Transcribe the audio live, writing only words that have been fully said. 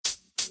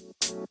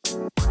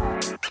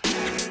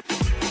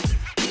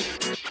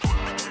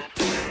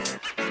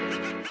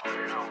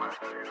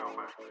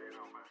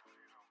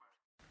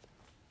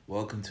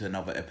Welcome to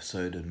another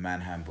episode of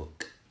Man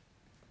Handbook.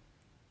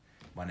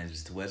 My name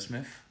is Mr.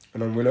 Wordsmith.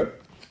 And I'm Willow.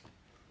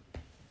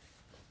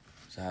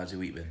 So how's your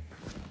week been?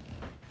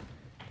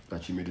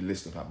 Actually made a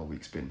list of how my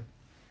week's been.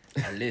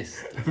 A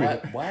list?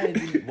 Why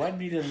do you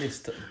need a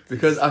list?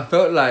 Because I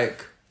felt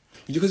like...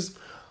 Because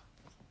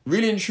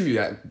really and truly,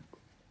 like,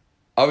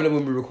 other than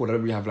when we record, I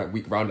don't really have like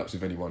week roundups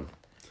with anyone.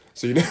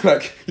 So, you know,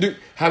 like,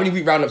 how many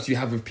week roundups do you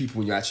have with people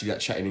when you're actually like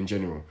chatting in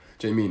general?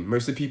 Do you know what I mean?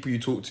 Most of the people you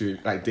talk to,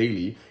 like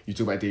daily, you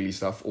talk about daily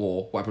stuff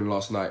or what happened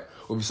last night.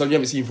 Or if someone you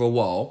haven't seen for a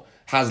while,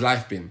 how's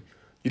life been?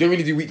 You don't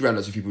really do week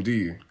roundups with people, do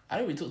you? I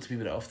don't really talk to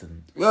people that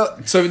often. Well,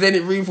 so then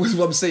it reinforces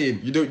what I'm saying.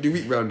 You don't do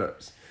week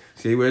roundups.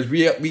 See, whereas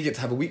we get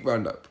to have a week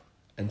roundup.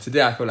 And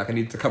today I feel like I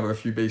need to cover a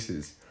few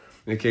bases.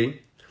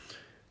 Okay?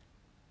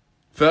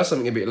 First,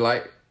 something a bit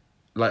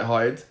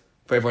light-hearted.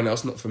 For everyone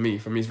else, not for me.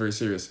 For me, it's very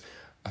serious.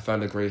 I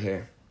found a grey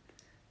hair.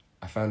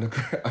 I found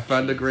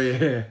a grey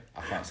hair.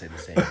 I can't say the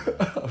same.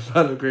 I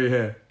found a grey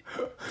hair.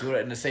 Do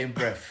it in the same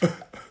breath.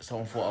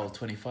 Someone thought I was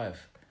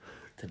 25.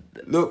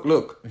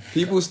 Look.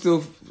 People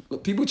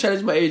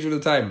challenge my age all the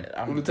time.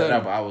 All the time.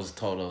 No, but I was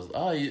told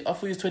I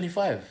thought you was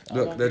 25.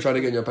 Look, they're trying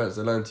to get in your pants.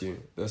 They're lying to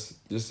you. That's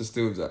just to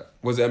steal that.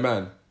 Was it a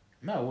man?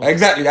 No, it wasn't.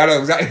 Exactly. I know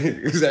exactly.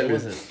 It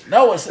wasn't.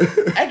 No,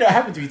 I know it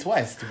happened to me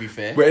twice. To be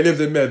fair. Were any of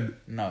them men?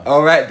 No.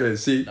 All right then.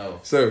 See. No.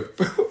 So,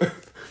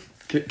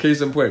 case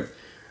in point,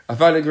 I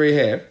found a grey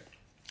hair.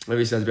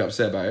 Obviously, I was a bit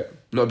upset about it.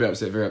 Not a bit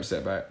upset, very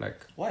upset about it.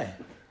 Like, why?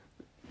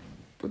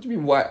 What do you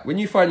mean, why? When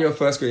you find your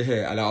first grey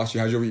hair and I ask you,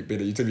 how's your week been?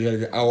 And you tell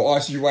me, I will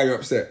ask you why you're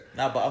upset.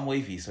 Nah, but I'm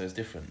wavy, so it's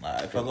different.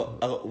 Like, if I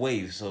got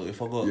waves, so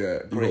if I got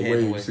grey hair,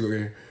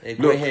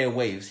 grey hair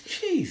waves,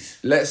 jeez.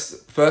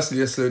 Let's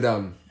slow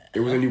down. It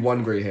was only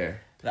one grey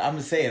hair. Like, I'm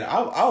just saying,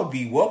 I would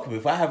be welcome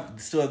if I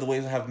still have the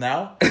waves I have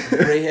now,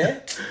 grey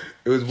hair.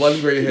 It was one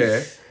grey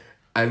hair,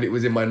 and it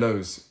was in my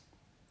nose.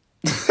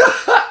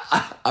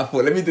 I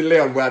thought, let me delay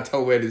on where I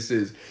tell where this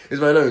is.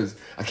 It's my nose.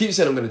 I keep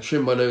saying I'm going to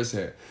trim my nose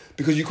hair.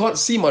 Because you can't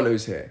see my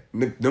nose hair.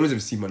 No one's ever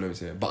seen my nose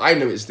hair. But I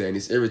know it's there and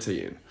it's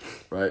irritating.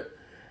 Right?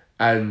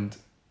 And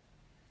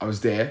I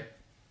was there,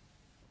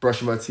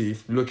 brushing my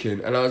teeth,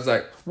 looking. And I was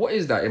like, what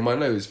is that in my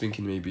nose?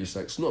 Thinking maybe it's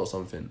like snot or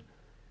something.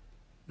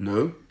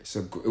 No.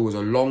 It was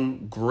a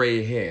long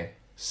grey hair.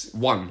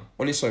 One,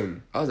 on its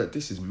own. I was like,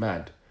 this is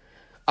mad.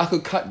 I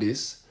could cut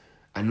this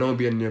and no one would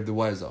be any of the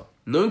wiser.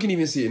 No one can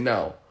even see it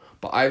now.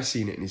 But I've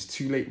seen it and it's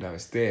too late now.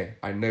 It's there.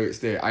 I know it's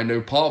there. I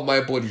know part of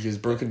my body has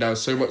broken down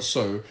so much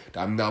so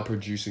that I'm now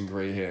producing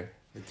grey hair.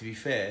 But to be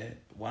fair,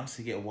 once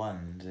you get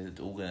one,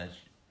 they're all going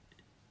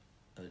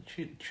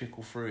to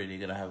trickle through and you're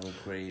going to have a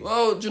grey...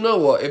 Well, do you know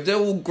what? If they're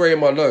all grey in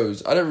my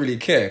nose, I don't really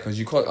care because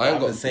you can't... I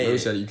haven't got nose hair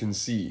that you can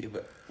see. Yeah,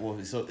 but, well,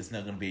 it's not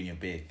going to be in your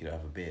beard. You don't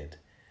have a beard.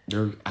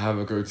 I have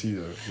a goatee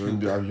though. You haven't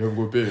got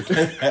a beard.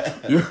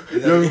 you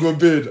haven't got a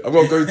beard. I've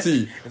got a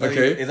goatee.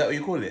 Okay? Is that what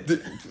you call it?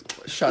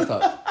 Shut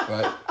up.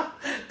 Right?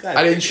 Guys,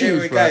 I didn't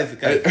choose, guys,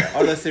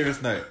 on a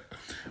serious note,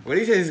 when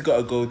he says he's got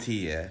a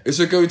goatee, yeah, it's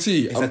a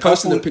goatee. I'm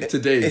posting a pic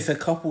today. It's a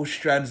couple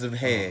strands of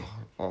hair.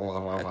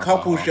 A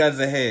couple strands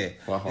of hair.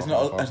 It's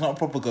not a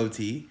proper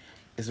goatee.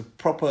 It's a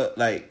proper,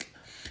 like,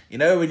 you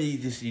know when you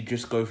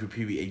just go through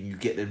puberty and you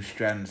get them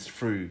strands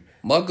through.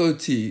 My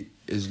goatee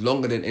is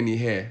longer than any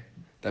hair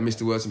that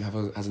Mr.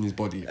 Wordsmith has on his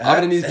body.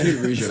 Other than his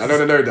pubic region. I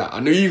don't know that. I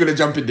knew you were gonna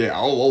jump in there.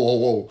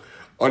 Whoa.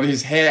 On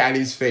his hair and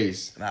his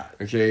face. Nah,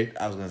 okay.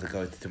 I was going to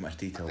go into too much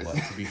detail, but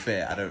to be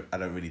fair, I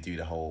don't really do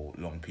the whole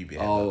long pubic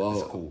hair.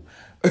 It's cool.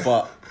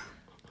 But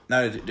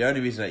no, the only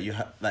reason that you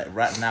like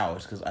right now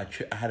is because I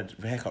had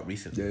a haircut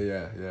recently.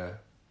 Yeah.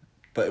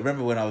 But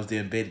remember when I was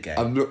doing beard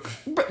gang?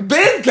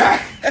 Beard gang.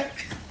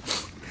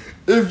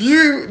 If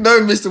you know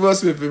Mr.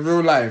 Wordsmith in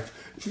real life,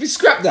 if you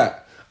scrap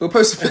that, we'll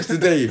post a pic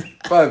today,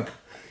 but.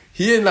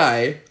 He and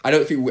I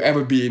don't think we'll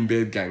ever be in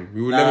beard gang.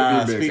 We will never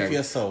be in beard gang. Speak for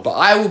yourself. But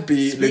I will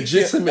be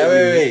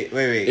legitimately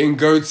wait. in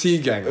goatee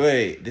gang.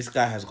 Wait, this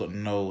guy has got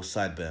no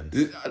sideburns.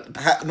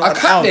 I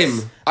cut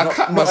them. I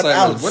cut my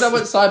sideburns. What I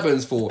want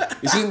sideburns for?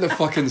 This isn't the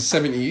fucking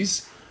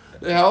 70s.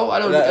 The hell? I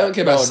don't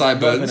care about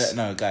sideburns.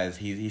 No, guys,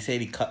 he said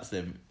he cuts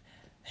them.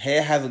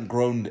 Hair hasn't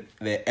grown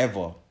there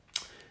ever.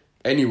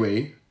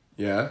 Anyway,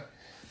 yeah.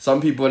 Some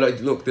people are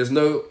like, look, there's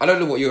no... I don't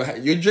know what you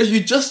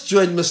just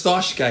joined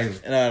Moustache Gang.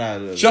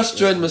 No.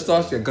 Joined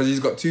Moustache Gang because he's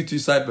got two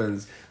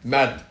sideburns.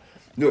 Mad.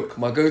 Look,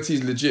 my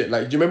goatee's legit.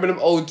 Like, do you remember them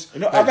old...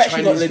 I've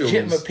actually got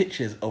legitimate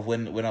pictures of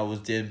when I was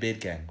doing beard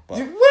gang.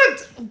 But...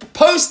 What?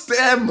 Post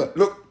them!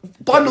 Look,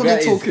 bundle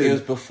me talking. It was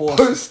before...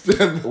 Post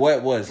them. What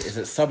it was is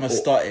that summer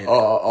started.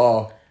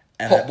 Hot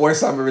boy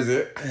summer, is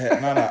it?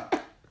 No.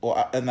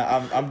 Well,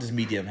 I'm just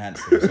medium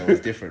handsome, so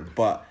it's different.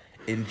 But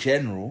in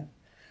general...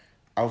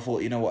 I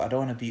thought, you know what, I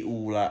don't want to be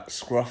all like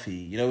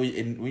scruffy. You know,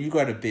 when you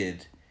grow a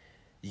beard,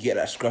 you get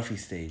that scruffy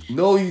stage.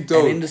 No, you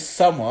don't. And in the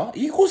summer,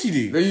 of course you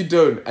do. No, you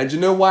don't. And do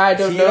you know why I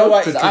don't know?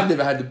 Because I've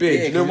never had the beard. Yeah,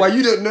 do you know why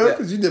you don't know?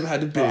 Because you never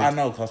had the beard. No, I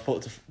know, because I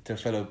spoke to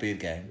fellow beard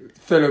gang.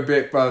 Fellow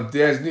beard, bro.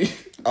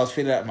 I was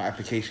filling out my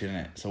application,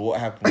 innit? So what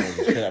happened was, I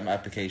was filling out my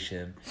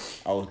application.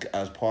 I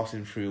was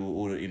passing through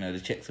all the, the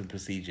checks and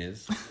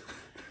procedures,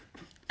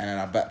 and then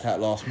I backed out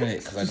last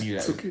minute because I knew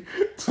that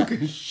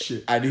Talking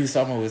shit. I knew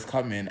someone was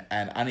coming,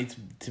 and I need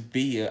to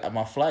be at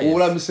my flight.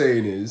 All I'm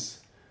saying is,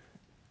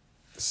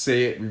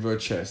 say it with your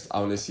chest. I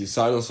want to see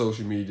sign on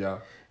social media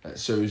that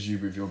shows you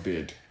with your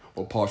beard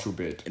or partial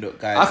beard. Look,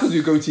 guys, I could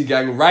do goatee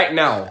gang right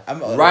now.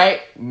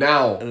 Right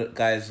now. Look,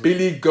 guys,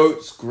 Billy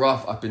Goat's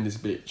gruff up in this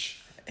bitch.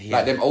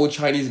 Like them old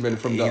Chinese men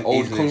from the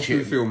old Kung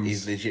Fu films.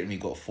 He's legitimately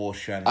got 4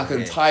 strands. I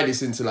can tie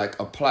this into like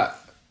a plait.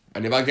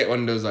 And if I get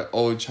one of those like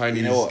old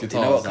Chinese guitars... You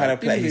know what kind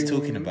of plait he's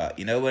talking about?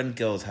 You know when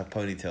girls have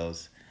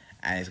ponytails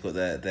and it's got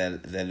their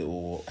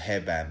little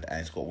hairband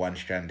and it's got 1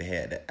 strand of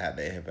hair at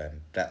the hairband?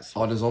 That's...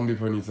 Oh, the zombie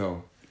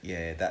ponytail.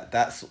 Yeah,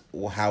 that's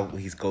how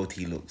his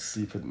goatee looks.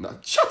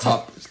 Shut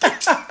up!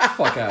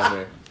 Fuck out of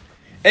here.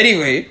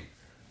 Anyway,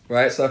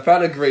 right, so I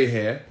found a grey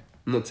hair.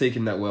 I'm not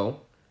taking that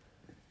well.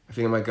 I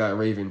think I might go out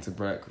raving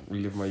to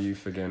relive my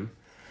youth again.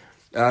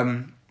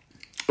 On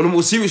a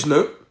more serious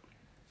note,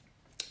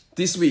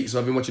 this week, so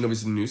I've been watching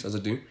obviously the news, as I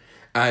do,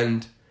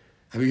 and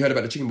have you heard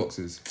about the chicken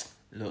boxes?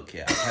 Look,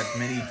 yeah, I've had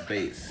many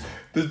debates.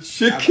 The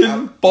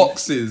chicken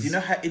boxes. Do you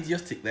know how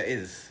idiotic that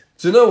is?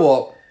 Do you know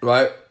what,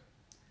 right?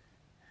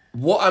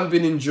 What I've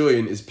been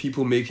enjoying is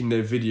people making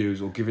their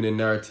videos or giving their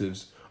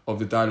narratives of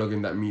the dialogue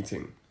in that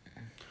meeting.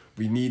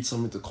 We need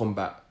something to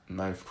combat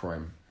knife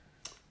crime.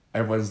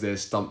 Everyone's there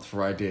stumped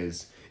for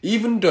ideas.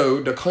 Even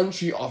though the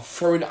country are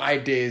throwing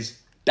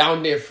ideas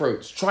down their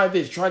throats. Try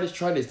this, try this,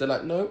 try this. They're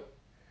like, no,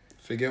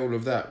 forget all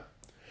of that.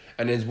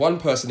 And there's one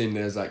person in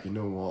there that's like, you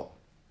know what?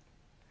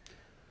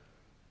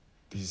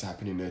 This is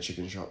happening in their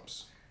chicken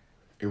shops.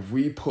 If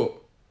we put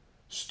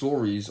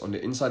stories on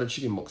the inside of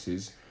chicken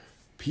boxes,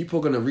 people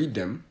are going to read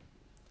them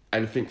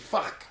and think,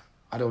 fuck,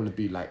 I don't want to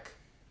be like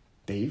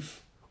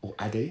Dave or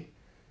Ade.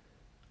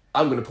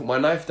 I'm going to put my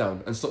knife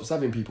down and stop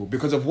stabbing people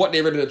because of what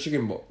they read in the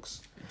chicken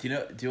box. Do you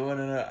want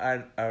to know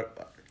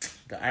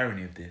the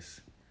irony of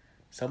this?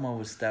 Someone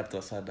was stabbed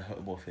outside the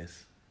Home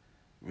Office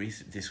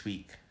this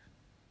week.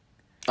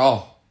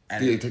 Oh,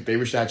 and they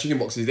wish they had chicken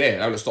boxes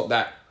there. I would have stopped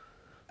that.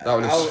 That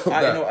would have stopped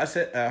that. You know what I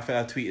said? I think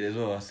I tweeted as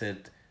well. I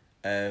said,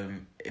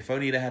 if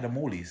only they had a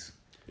Morley's.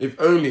 If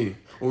only.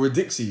 Or a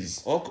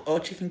Dixie's. Or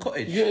Chicken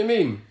Cottage. You know what I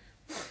mean?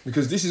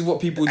 Because this is what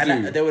people do.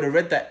 And they would have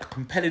read that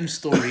compelling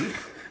story.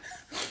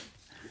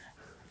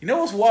 You know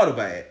what's wild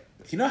about it?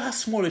 You know how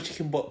small a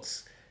chicken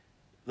box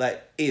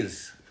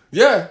is?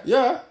 Yeah.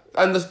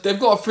 And they've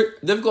got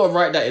to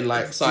write that in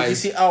size. Did you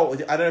see? Oh, I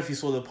don't know if you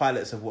saw the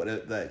pilots of what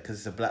because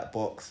it's a black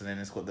box and then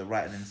it's got the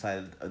writing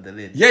inside of the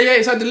lid. Yeah,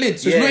 inside the lid.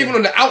 So it's not even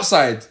on the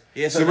outside.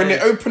 Yeah, so when they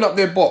open up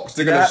their box,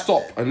 they're gonna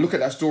stop and look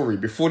at that story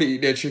before they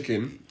eat their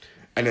chicken,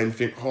 and then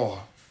think,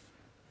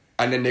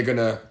 and then they're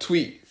gonna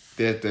tweet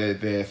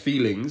their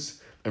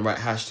feelings and write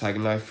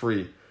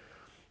 #knife-free,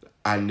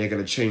 and they're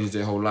gonna change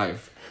their whole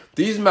life.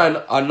 These men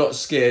are not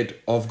scared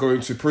of going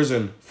to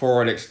prison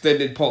for an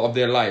extended part of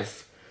their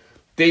life.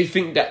 They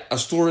think that a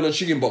story in a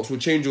chicken box will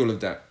change all of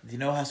that. Do you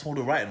know how small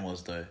the writing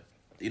was, though?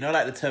 You know,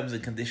 the terms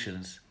and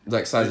conditions.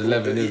 Like size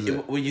 11, is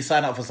it? When you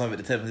sign up for something,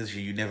 the terms and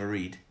conditions you never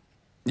read.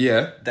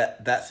 Yeah.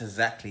 That's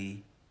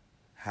exactly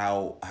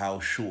how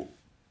short,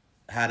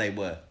 how they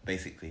were,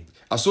 basically.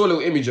 I saw a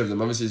little image of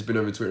them. Obviously, it's been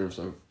over Twitter and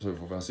so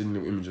forth. I've seen a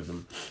little image of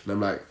them. And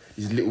I'm like,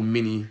 these little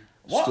mini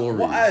stories.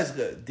 What eyes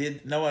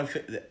did no one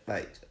fit,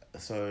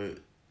 so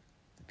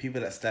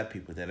people that stab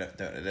people, they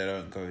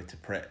don't go to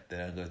prep,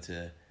 they're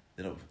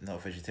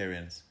not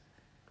vegetarians.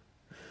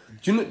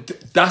 Do you know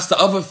that's the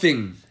other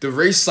thing, the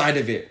race side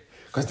of it,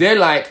 because they're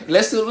like,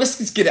 let's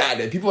just get it out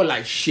there. People are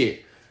like,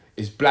 shit,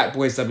 it's black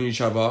boys stabbing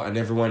each other and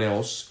everyone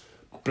else.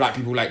 Black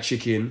people like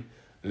chicken.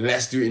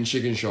 Let's do it in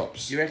chicken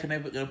shops. Do you reckon they're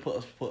gonna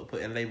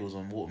put in labels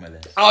on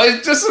watermelons? I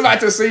was just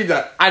about to say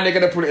that, and they're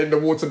gonna put it in the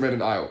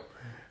watermelon aisle.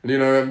 And you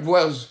know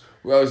what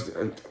else?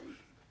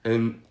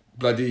 And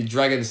bloody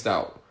Dragon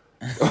Stout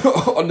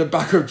on the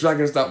back of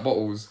Dragon Stout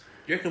bottles.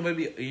 Do you reckon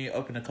maybe you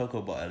open a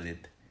cocoa bottle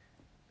lid?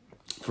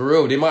 For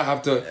real, they might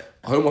have to.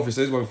 Home Office,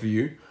 there's one for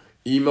you.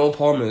 Email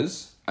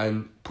Palmer's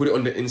and put it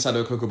on the inside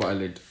of a cocoa bottle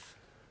lid,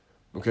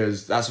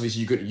 because that's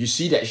obviously you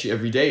see that shit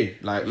every day.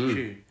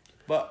 True,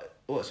 but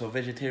what? So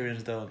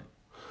vegetarians don't.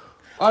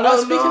 I don't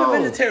know. Speaking of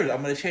vegetarians,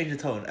 I'm gonna change the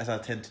tone as I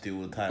tend to do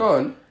all the time. Go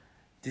on.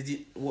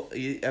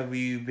 Have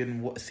you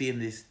been seeing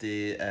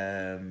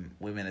the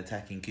women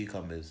attacking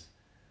cucumbers?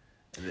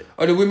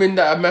 The women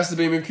that are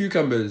masturbating with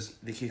cucumbers.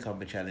 The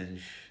cucumber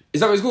challenge.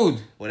 Is that what it's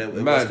called? Well,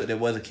 there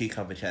was a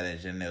cucumber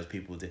challenge, and there was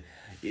people do.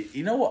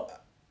 You know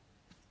what?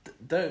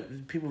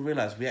 Don't people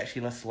realize we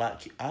actually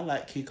I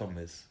like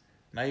cucumbers.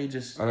 Now you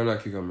just. I don't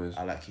like cucumbers.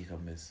 I like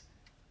cucumbers.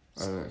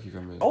 I don't like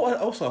cucumbers. Oh,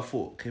 also I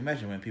thought, can you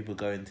imagine when people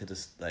go into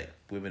this,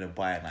 women are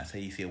buying, say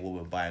you see a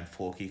woman buying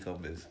 4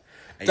 cucumbers.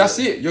 That's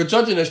it. You're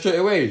judging her straight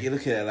away. You're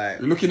looking at it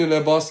you're looking in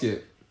her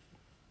basket.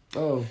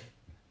 Oh,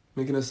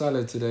 making a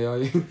salad today, are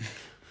you?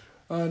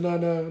 Oh, no.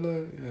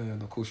 Yeah,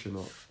 of course you're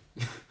not.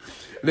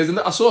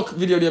 I saw a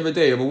video the other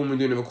day of a woman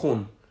doing it with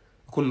corn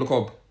on the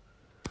cob.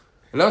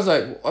 And I was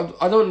like,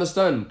 I don't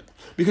understand.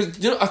 Because,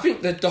 you know, I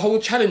think that the whole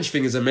challenge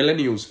thing is a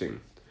millennials thing.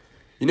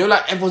 You know,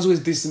 like, everyone's always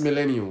dissing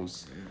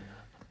millennials.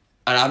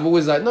 And I'm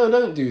always like, no,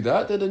 don't do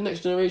that. They're the next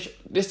generation.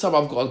 This time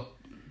I've got...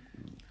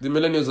 The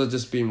millennials are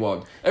just being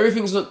wild.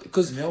 Everything's not...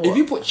 Because if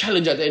you put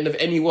challenge at the end of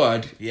any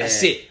word,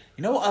 that's it.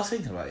 You know what I was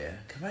thinking about, yeah?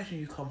 Can you imagine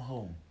you come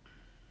home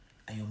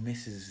and your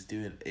missus is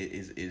doing...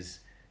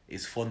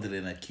 is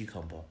fondling a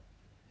cucumber.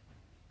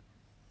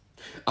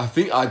 I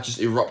think I'd just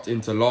erupt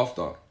into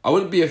laughter. I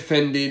wouldn't be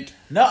offended.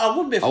 No, I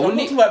wouldn't be offended. I'm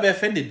not talking about being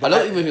offended. But I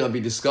don't even think I'd be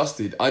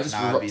disgusted. I just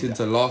erupt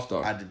into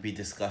laughter. I'd be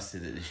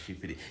disgusted at the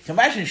stupidity. Can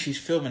you imagine she's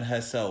filming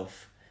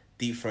herself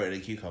deep-throating a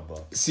cucumber?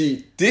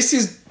 See,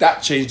 that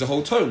changed the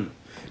whole tone.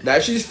 Now,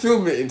 if she's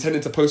filming it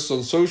intending to post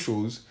on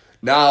socials,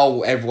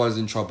 now everyone's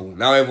in trouble.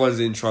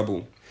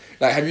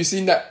 Like, have you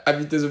seen that?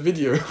 There's a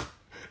video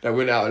that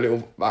went out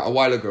a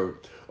while ago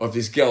of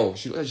this girl.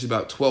 She's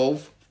about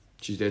 12.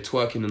 She's there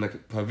twerking on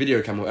her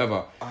video camera,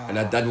 whatever. And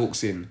her dad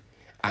walks in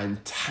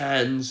and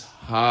tans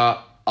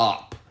her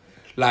up.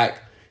 Like,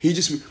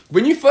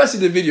 when you first see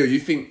the video, you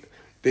think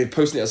they're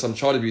posting it as some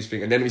child abuse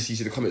thing. And then we see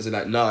the comments are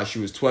like, nah, she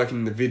was twerking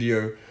in the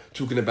video,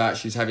 talking about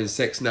she's having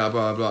sex now,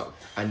 blah, blah, blah.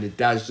 And the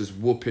dad's just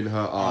whooping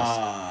her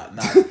ass.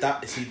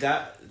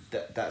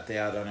 That day,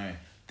 I don't know.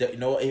 You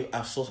know what?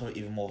 I saw something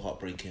even more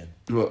heartbreaking.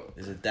 What?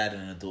 There's a dad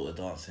and a daughter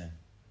dancing.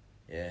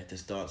 Yeah,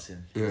 just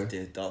dancing. Yeah.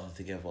 They're dancing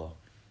together.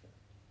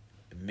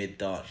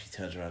 Mid-dance, she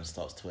turns around and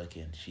starts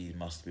twerking. She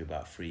must be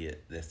about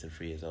less than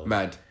 3 years old.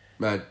 Mad.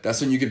 That's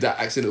when you give that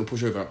accidental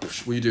push over.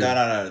 What are you doing?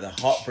 No. The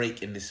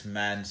heartbreak in this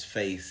man's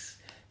face.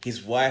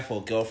 His wife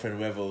or girlfriend,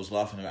 whoever, was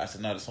laughing at me. I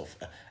said, no, that's not...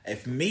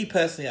 If me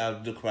personally, I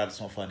would look around, it's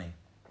not funny.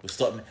 We'll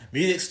stop.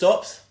 Music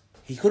stops.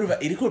 He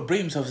could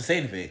bring himself to say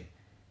anything.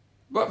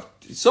 But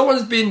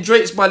someone's being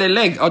draped by their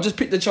leg. I'll just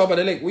pick the child by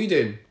the leg. What are you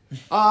doing?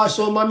 I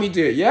saw mummy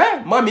do it.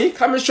 Yeah? Mummy,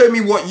 come and show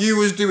me what you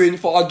was doing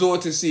for our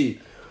daughter to see.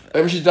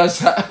 And when she does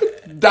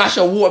that, dash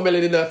a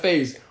watermelon in her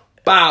face.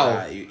 Bow.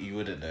 Nah, you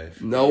wouldn't know.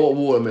 No, what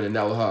watermelon?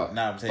 That will hurt.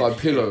 Nah, I'm saying... But a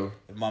pillow.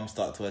 If mum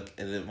starts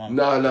twerking...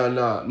 Nah.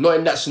 Not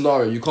in that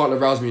scenario. You can't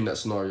arouse me in that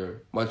scenario.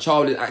 My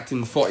child is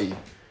acting 40.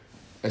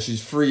 And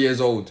she's 3 years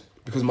old.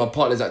 Because my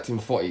partner's acting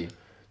 40.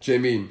 Do you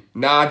know what I mean?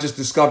 Now I just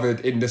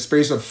discovered in the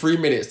space of 3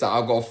 minutes that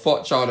I've got a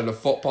fat child and a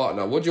fat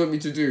partner. What do you want me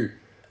to do?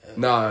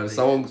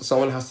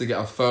 Someone has to get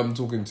a firm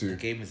talking to. The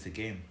game is the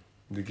game.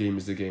 The game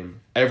is the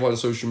game.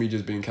 Everyone's social media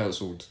is being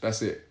cancelled.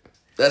 That's it.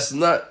 That's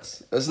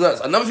nuts.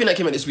 Another thing that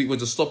came out this week was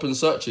the stop and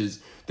searches.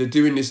 They're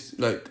doing this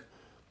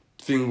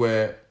thing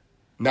where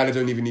now they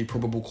don't even need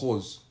probable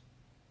cause.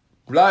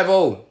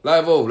 Live-o.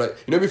 Like,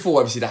 you know, before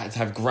obviously they had to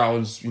have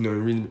grounds, you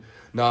know,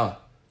 nah.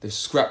 They've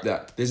scrapped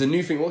that. There's a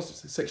new thing,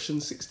 what's it,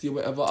 Section 60 or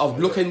whatever? I'll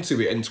look into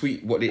it and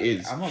tweet what it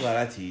is. I'm not gonna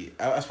lie to you.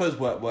 I suppose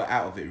we're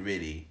out of it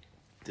really,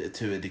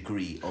 to a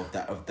degree of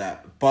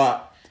that.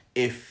 But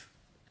if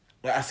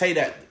I say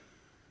that,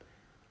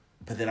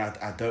 but then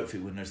I don't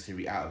think we're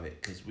necessarily out of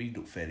it because we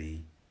look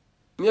fairly.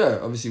 Yeah,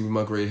 obviously with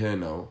my grey hair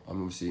now,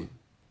 I'm obviously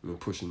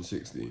pushing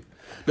 60.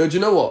 No, do you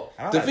know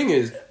what? The thing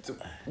is,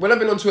 when I've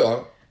been on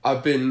Twitter,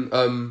 I've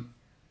been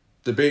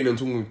debating and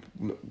talking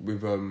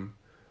with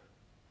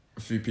a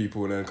few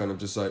people and then kind of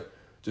just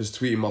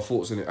tweeting my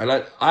thoughts on it. And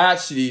I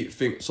actually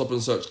think stop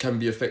and search can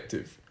be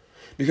effective.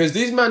 Because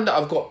these men that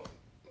have got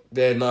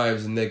their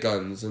knives and their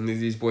guns, and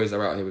these boys that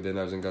are out here with their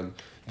knives and guns,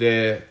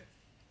 they're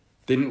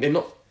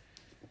not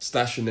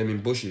stashing them in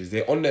bushes.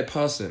 They're on their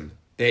person.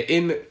 They're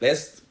in,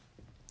 let's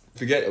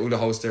forget all the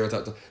whole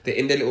stereotypes. They're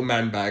in their little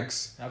man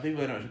bags. Now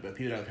people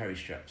don't carry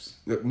straps.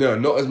 No,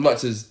 not as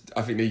much as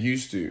I think they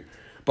used to.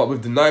 But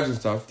with the knives and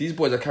stuff, these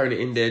boys are carrying it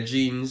in their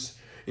jeans,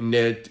 in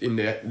their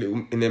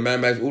man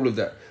bags, all of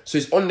that. So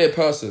it's on their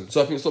person.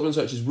 So I think stop and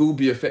searches will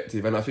be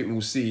effective, and I think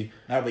we'll see.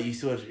 No, but you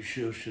still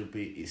should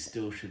be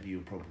a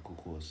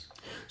probable cause.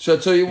 So I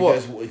tell you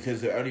because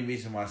the only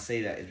reason why I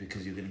say that is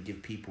because you're going to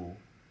give people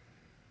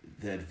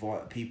the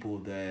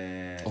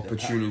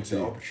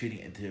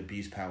opportunity to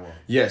abuse power.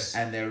 Yes,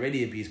 and they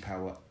already abuse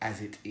power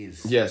as it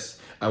is. Yes,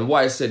 and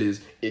what I said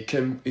is it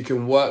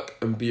can work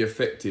and be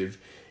effective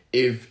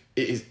if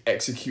it is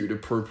executed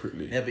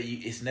appropriately. Yeah, but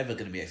it's never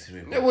going to be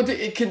executed. No, well,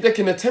 they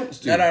can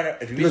attempt to. No.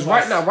 Because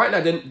right now,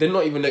 they're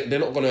not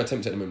going to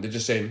attempt at the moment. They're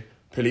just saying,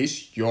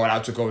 police, you're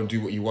allowed to go and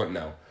do what you want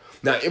now.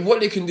 Now, what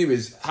they can do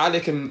is how they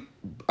can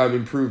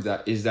improve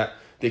that is that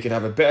they can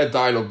have a better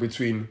dialogue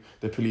between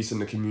the police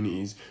and the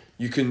communities.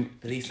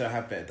 Police don't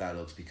have better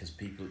dialogues because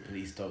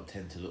police don't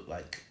tend to look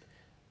like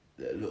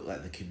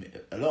the community.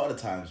 A lot of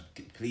the times,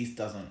 police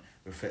doesn't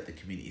reflect the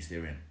communities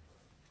they're in.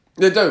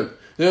 They don't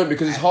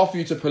because it's hard for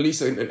you to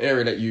police an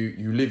area that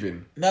you live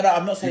in. No,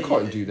 I'm not saying you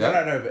can't do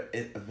that. No,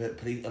 but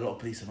police, a lot of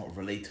police are not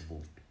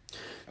relatable.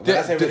 When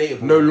I say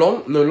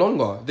relatable, no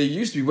longer. They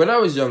used to be. When I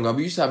was younger,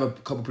 we used to have a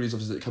couple of police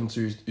officers that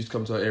used to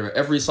come to our area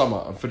every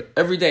summer, and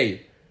every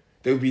day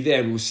they would be there,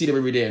 and we would see them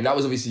every day. And that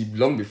was obviously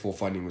long before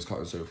funding was cut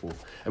and so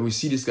forth. And we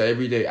see this guy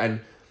every day,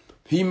 and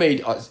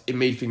it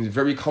made things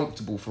very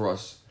comfortable for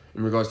us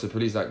in regards to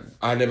police. Like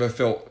I never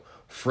felt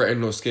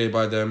threatened or scared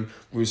by them.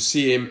 We'll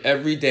see him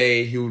every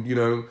day. He'll,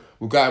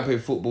 we'll go out and play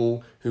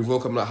football, he'll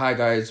welcome like, hi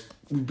guys,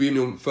 we'll be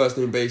on first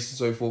name basis and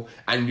so forth,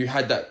 and you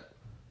had that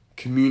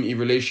community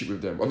relationship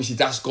with them. Obviously,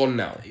 that's gone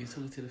now. Are you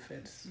talking to the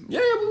feds?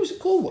 Yeah, but it was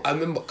cool. I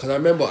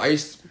remember I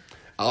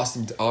asked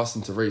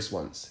him to race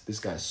once. This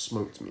guy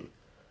smoked me.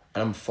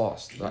 And I'm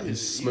fast. Like, he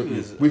smoked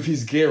me with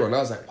his gear on. I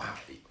was like, wow.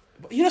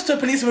 You just a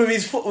policeman with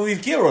his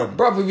gear on?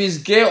 Bruv, with his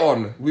gear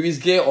on.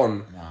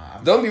 Nah,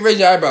 don't be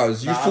raising your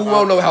eyebrows. You full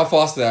well know how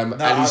fast I am,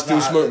 and he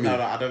still smoked me.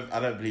 No, I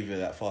don't believe you're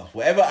that fast.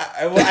 Whatever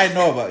I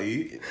know about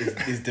you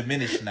is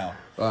diminished now.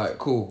 Alright,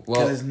 cool.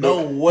 Well, there's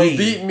no way he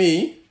beat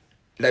me.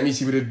 That means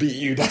he would have beat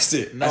you. That's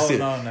it. No.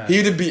 He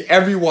would have beat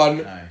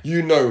everyone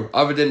you know,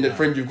 other than the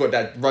friend you've got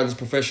that runs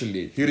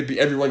professionally. He would have beat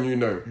everyone you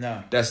know.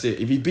 No. That's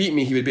it. If he beat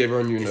me, he would beat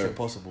everyone you know. It's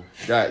impossible.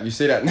 Right, you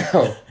say that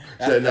now.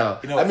 Now.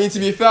 You know, I mean, to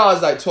be fair, I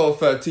was like 12,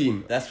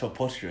 13. That's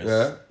preposterous.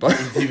 Yeah. But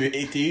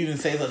to even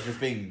say such a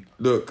thing.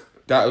 Look,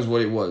 that was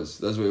what it was.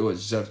 That's what it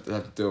was. You just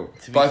have to do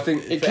it. But I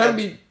think it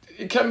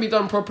can be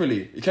done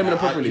properly. It can be done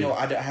properly.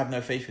 I don't have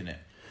no faith in it.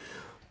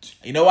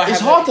 You know,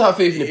 it's hard to have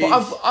faith in it, but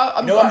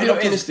I'm being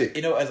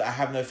optimistic. I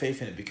have no faith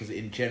in it because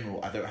in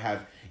general, I don't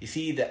have. You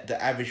see,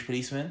 the average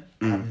policeman,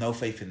 I have no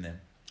faith in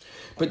them.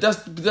 But that's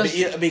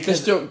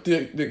because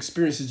the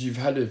experiences you've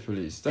had with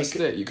police. That's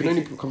it. You can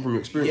only come from your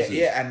experiences.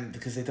 Yeah, and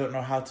because they don't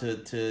know how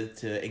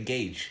to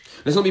engage.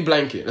 Let's not be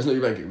blanket.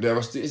 There are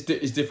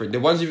it's different. The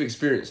ones you've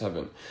experienced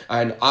haven't,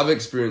 and I've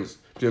experienced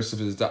police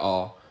officers that.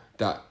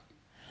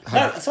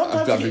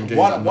 Sometimes you get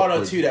one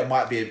or two that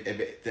might be a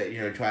bit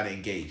that trying to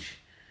engage.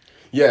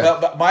 Yeah,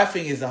 but my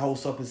thing is the whole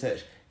stop and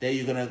search. There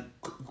you're gonna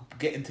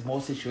get into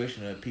more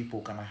situations where people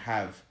are gonna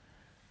have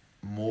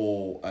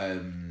more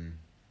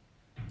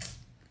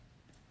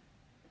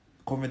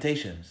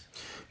confrontations.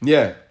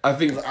 Yeah, I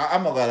think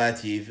I'm not gonna lie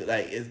to you.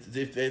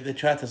 If they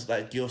try to,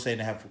 like you're saying,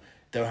 they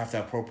don't have to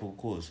have probable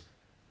cause.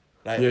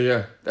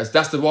 Yeah.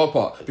 That's the wild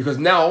part because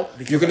now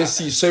you're gonna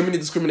see so many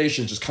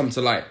discriminations just come to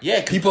light.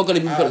 Yeah, people are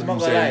gonna be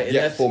saying,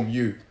 "Yeah, from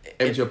you,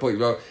 empty your pocket."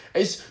 Well,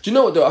 do you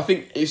know what though? I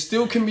think it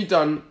still can be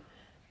done.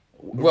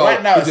 Well,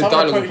 right now, if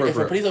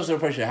a police officer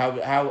approaches you,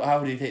 how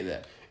would you take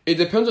that? It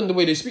depends on the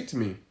way they speak to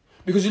me.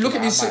 Because you look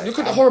at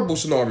the horrible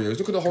scenarios.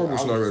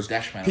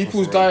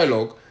 People's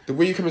dialogue, the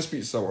way you come and speak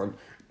to someone,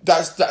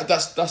 that sets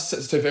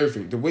the tone for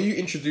everything. The way you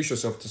introduce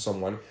yourself to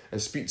someone and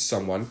speak to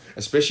someone,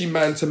 especially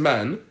man to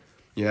man,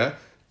 yeah,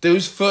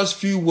 those first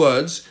few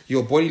words,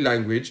 your body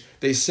language,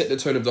 they set the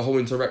tone of the whole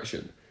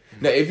interaction.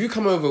 Now, if you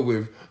come over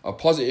with a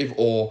positive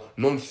or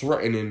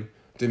non-threatening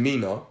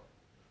demeanor,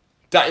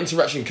 that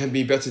interaction can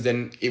be better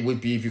than it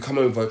would be if you come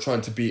over trying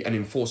to be an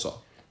enforcer.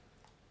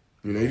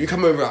 You know, if you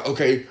come over,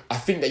 okay, I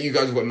think that you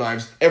guys have got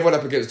knives, everyone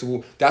up against the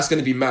wall, that's going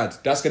to be mad.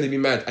 And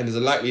there's a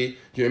likely, you know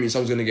what I mean,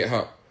 someone's going to get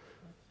hurt.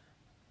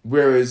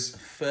 Whereas...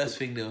 First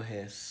thing they'll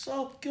hear,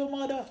 suck your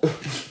mother.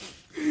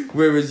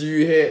 Whereas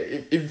you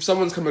hear, if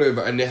someone's coming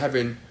over and they're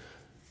having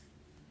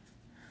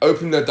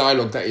open a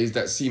dialogue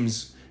that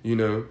seems,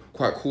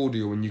 quite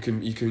cordial and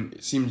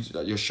it seems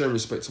like you're showing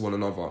respect to one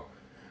another.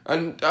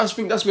 And I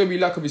think that's where we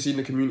lack, obviously, in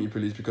the community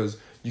police because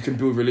you can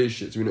build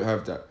relationships. We don't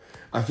have that.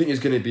 I think it's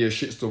going to be a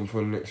shitstorm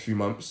for the next few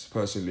months,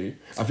 personally.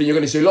 I think you're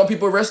going to see a lot of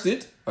people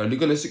arrested. And you're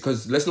going to see,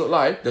 because let's not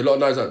lie, there are a lot of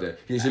knives out there.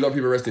 You're going to see a lot of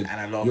people arrested.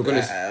 And a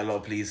lot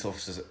of police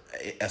officers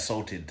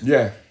assaulted.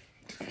 Yeah.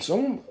 I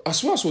swear I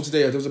saw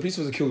today, there was a police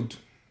officer killed.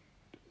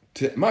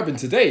 It might have been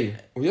today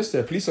or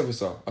yesterday, a police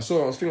officer. I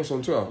think I saw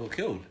on Twitter. Oh,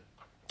 killed?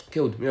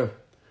 Killed, yeah.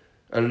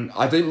 And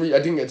I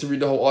didn't get to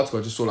read the whole article.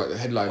 I just saw the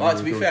headline. Well,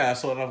 to be fair, I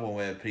saw another one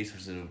where a police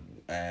officer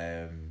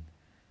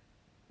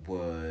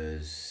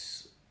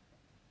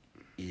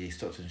he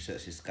stopped and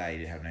searched this guy. He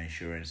didn't have no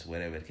insurance,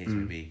 whatever the case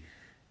may be,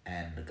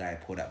 and the guy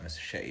pulled out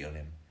machete on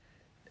him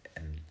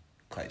and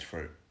cut his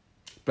throat.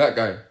 Black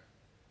guy.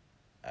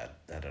 I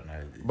don't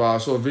know. But I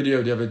saw a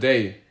video the other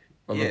day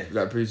of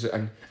that police,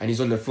 and he's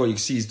on the floor. You can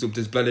see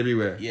there's blood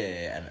everywhere.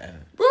 Yeah,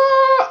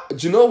 and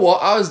do you know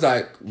what? I was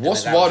like,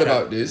 what's wild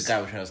about this? The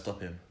guy was trying to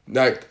stop him.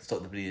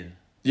 Stop the bleeding.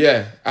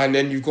 Yeah, and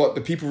then you've got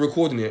the people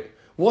recording it.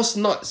 What's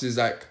nuts is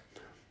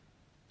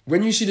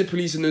when you see the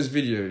police in those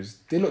videos,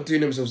 they're not doing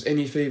themselves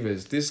any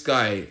favours. This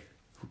guy,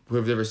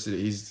 whoever arrested it,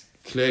 he's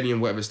clearly in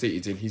whatever state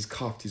he's in. He's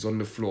cuffed. He's on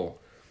the floor.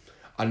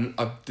 And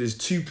there's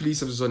 2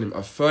 police officers on him.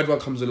 A third one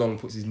comes along,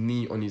 puts his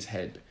knee on his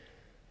head.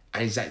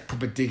 And he's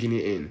proper digging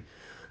it in.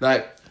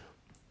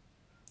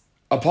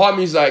 A part of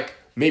me is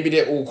maybe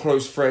they're all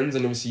close friends,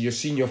 and obviously you're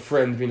seeing your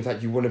friend being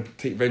attacked, you want to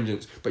take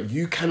vengeance, but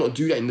you cannot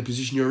do that in the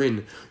position you're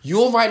in.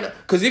 You're right now,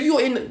 because if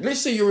you're in,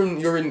 let's say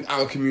you're in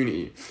our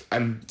community,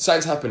 and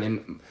something's happened,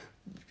 and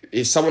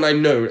it's someone I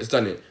know that's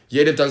done it.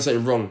 Yeah, they've done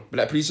something wrong, but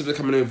that police officer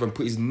coming over and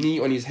put his knee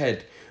on his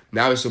head.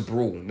 Now it's a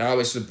brawl.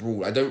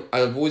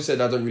 I've always said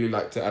I don't really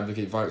like to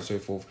advocate violence and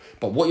so forth.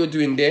 But what you're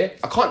doing there,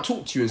 I can't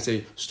talk to you and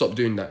say, stop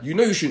doing that. You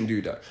know you shouldn't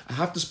do that. I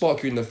have to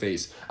spark you in the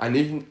face. And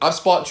if I've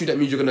sparked you, that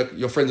means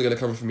your friends are going to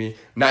come for me.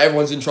 Now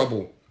everyone's in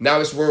trouble. Now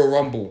it's Royal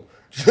Rumble.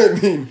 Do you know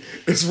what I mean?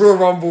 It's Royal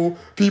Rumble.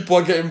 People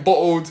are getting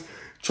bottled.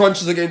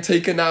 Truncheons are getting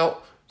taken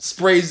out.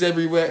 sprays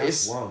everywhere.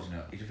 That's It's wild, you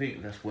know. If you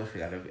think that's worth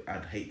it,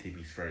 I'd hate to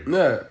be sprayed.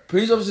 yeah.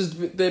 Police officers,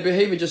 their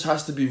behavior just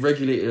has to be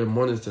regulated and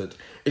monitored.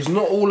 It's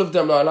not all of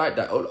them that are like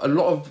that. A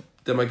lot of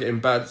them are getting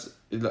bad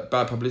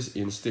publicity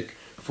and stick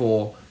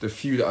for the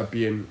few that are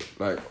being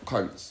like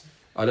cunts.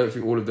 I don't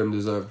think all of them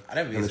deserve.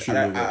 I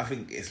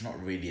think it's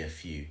not really a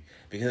few,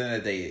 because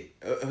at the end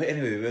of the day,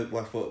 anyway,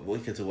 we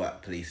can talk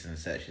about police and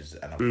searches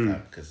another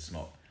time, because it's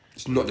not.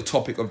 It's not the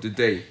topic of the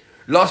day.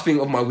 Last thing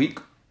of my week.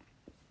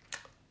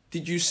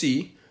 Did you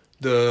see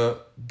the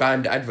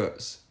banned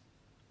adverts?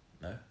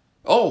 No.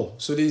 Oh,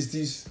 so there's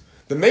these.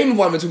 The main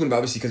one we're talking about,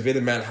 obviously, because we're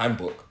the man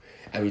handbook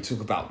and we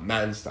talk about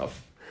man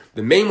stuff.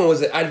 The main one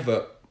was an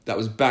advert that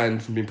was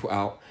banned from being put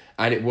out,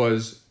 and it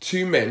was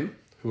two men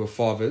who were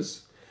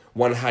fathers.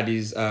 One had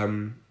his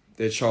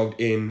their child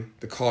in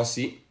the car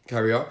seat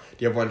carrier.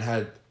 The other one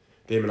had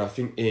them, and I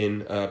think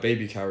in a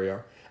baby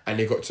carrier. And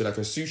they got to like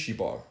a sushi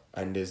bar,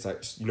 and there's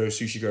like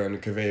sushi going on the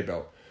conveyor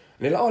belt,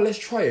 and they're like, oh, let's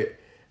try it.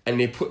 And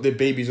they put the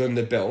babies on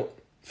the belt,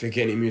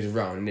 forgetting it moves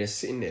around, and they're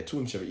sitting there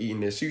talking to each other, eating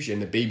their sushi,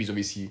 and the babies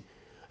obviously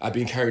are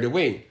being carried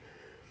away.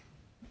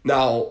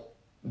 Now,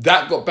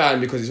 that got banned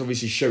because it's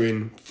obviously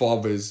showing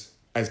fathers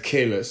as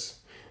careless,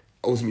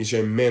 ultimately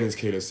showing men as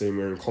careless, saying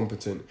we're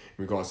incompetent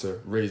in regards to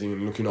raising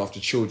and looking after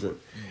children.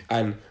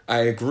 And I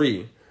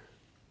agree.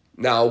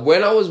 Now,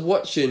 when I was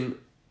watching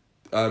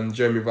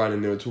Jeremy Ryan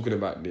and they were talking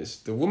about this,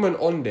 the woman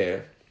on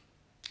there,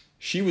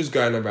 she was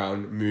going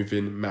around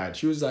moving mad.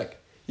 She was like,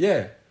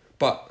 yeah,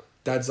 but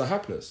dads are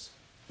hapless.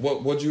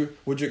 What do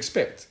you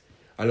expect?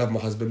 I love my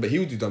husband, but he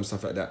would do dumb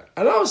stuff like that.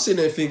 And I was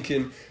sitting there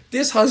thinking,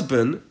 this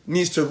husband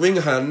needs to ring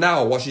her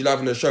now while she's live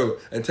on the show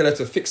and tell her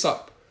to fix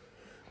up.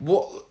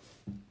 What,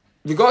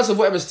 regardless of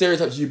whatever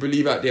stereotypes you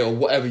believe out there or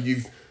whatever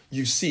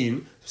you've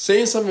seen,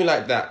 saying something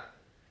like that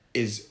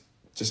is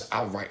just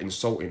outright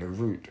insulting and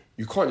rude.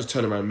 You can't just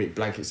turn around and make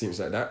blanket statements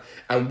like that.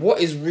 And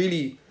what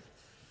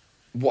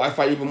I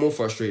find even more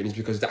frustrating is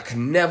because that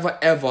can never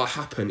ever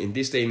happen in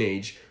this day and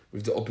age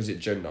with the opposite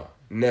gender.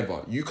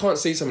 Never. You can't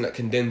say something that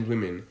condemns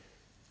women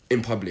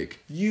in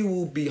public. You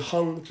will be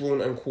hung, drawn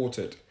and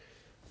quartered.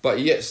 But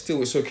yet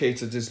still it's okay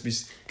to just be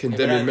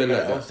condemning men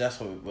like that. That's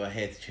why we're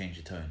here to change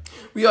the tone.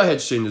 We are here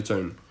to change the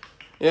tone.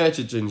 Yeah,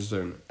 to change the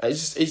tone. I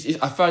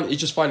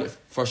just find it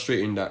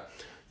frustrating that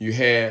you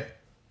hear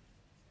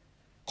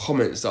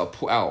comments that are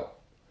put out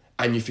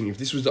and you think, if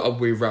this was the other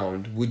way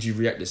around, would you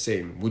react the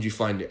same? Would you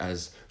find it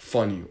as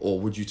funny or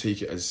would you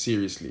take it as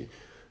seriously?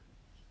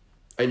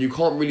 And you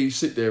can't really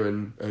sit there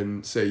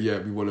and say, yeah,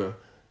 we want to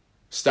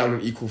stand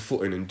on equal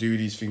footing and do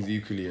these things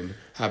equally and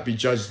be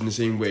judged in the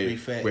same way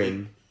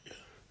when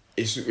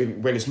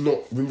it's not.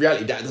 In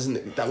reality,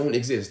 that won't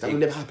exist. That will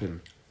never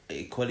happen.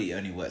 Equality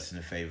only works in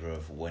the favour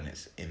of when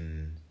it's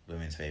in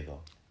women's favour.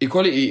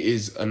 Equality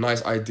is a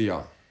nice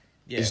idea.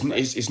 Yeah,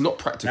 it's not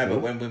practical. No,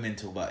 but when women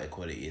talk about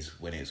equality, is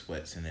when it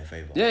works in their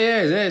favour.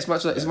 Yeah. It's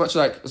much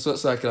like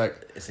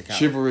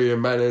chivalry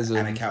and manners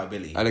and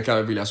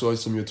accountability. I saw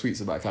some of your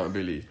tweets about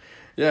accountability.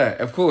 Yeah,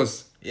 of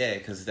course. Yeah,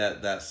 because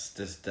that's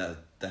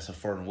a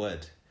foreign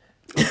word.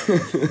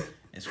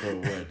 It's a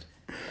foreign word.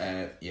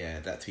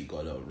 That tweet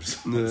got a lot of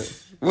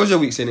response. What was your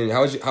week saying?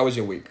 How was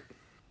your week?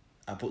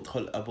 I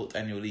booked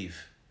annual leave.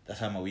 That's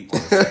how my week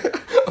was.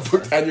 I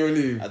booked annual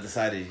leave. I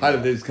decided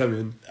holidays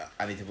coming.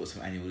 I need to book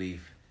some annual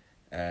leave.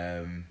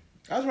 I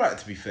was right,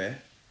 to be fair.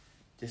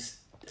 Just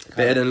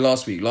better than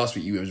last week. Last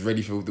week you was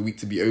ready for the week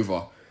to be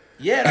over.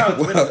 Yeah,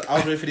 no, I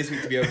was ready for this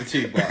week to be over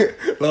too.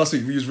 But last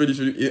week he was ready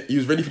for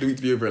the week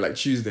to be over like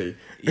Tuesday.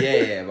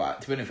 Yeah,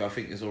 but to be honest, I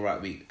think it's all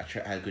right week. I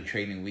had a good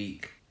training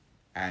week,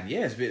 and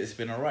yeah, it's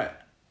been all right.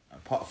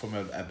 Apart from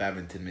a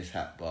badminton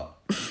mishap, but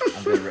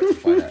I'm gonna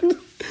rectify that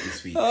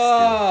this week.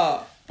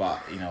 Still. But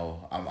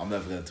I'm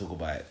never gonna talk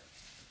about it.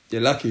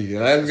 You're lucky.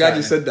 I'm glad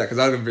you said that because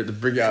I was going to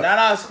bring it up.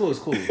 No, it's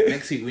cool.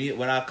 Next week,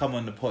 when I come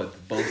on the pod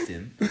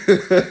boasting.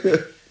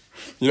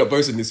 You're not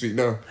boasting this week,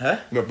 no? Huh?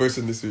 You're not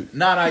boasting this week.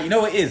 No, you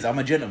know what it is? I'm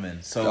a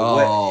gentleman.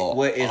 So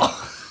where is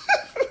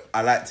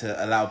I like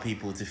to allow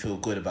people to feel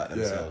good about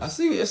themselves. Yeah, I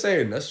see what you're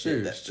saying. That's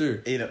true. It's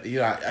true.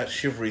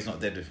 Chivalry's not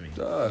dead with me. I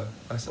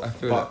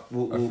feel that.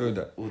 I feel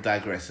that. We'll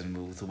digress and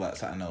we'll talk about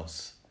something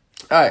else.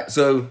 Alright,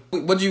 so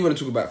what do you want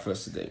to talk about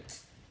first today?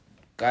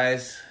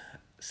 Guys,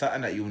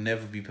 something that you'll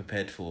never be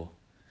prepared for.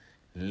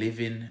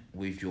 Living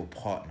with your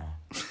partner.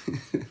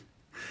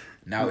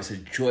 Now, it's a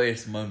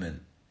joyous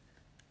moment.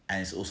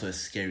 And it's also a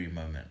scary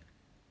moment.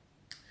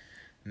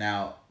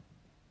 Now,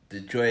 the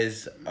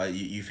joys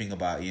you think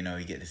about, you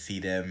get to see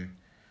them.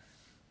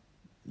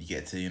 You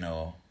get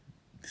to,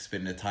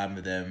 spend the time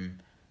with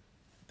them.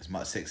 As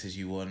much sex as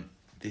you want.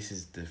 This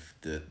is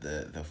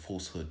the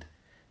falsehood.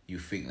 You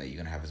think that you're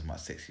going to have as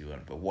much sex as you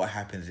want. But what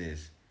happens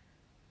is,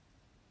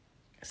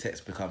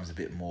 sex becomes a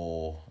bit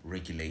more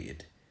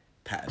regulated.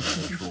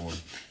 Patterns are drawn.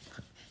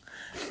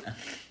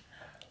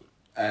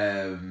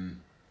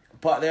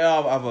 But there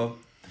are other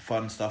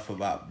fun stuff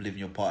about living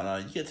your partner.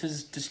 You get to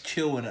just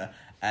chill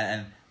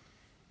and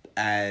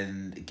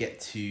get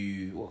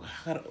to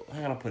how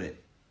can I put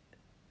it?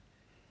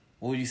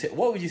 What would you say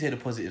the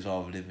positives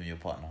are of living with your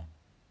partner?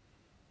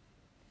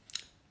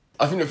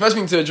 I think the first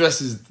thing to address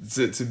is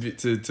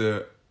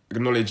to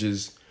acknowledge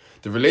is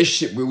the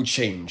relationship will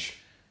change.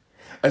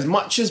 As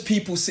much as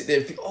people sit there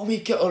and think, oh, we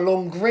get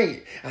along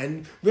great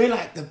and we're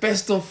like the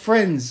best of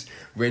friends.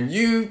 When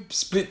you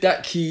split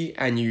that key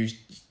and you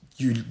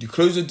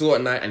close the door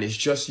at night and it's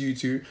just you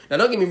two. Now,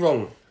 don't get me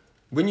wrong.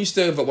 When you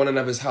stay over at one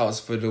another's house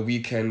for the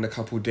weekend, a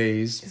couple of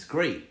days. It's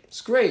great.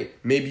 It's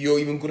great. Maybe you're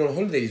even good on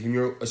holidays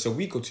when it's a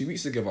week or 2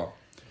 weeks together.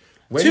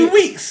 When 2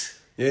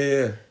 weeks?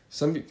 Yeah.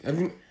 Have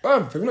you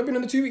not been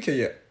on the 2 week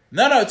yet?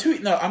 No,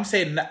 I'm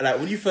saying like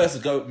when you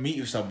first go meet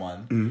with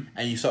someone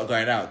and you start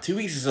going out, 2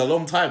 weeks is a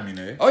long time, you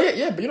know. Oh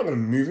yeah, but you're not gonna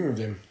move in with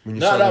them when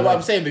you. No, what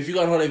I'm saying, but if you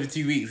go on holiday for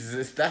 2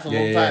 weeks, that's a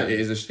long time. It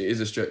is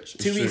a stretch.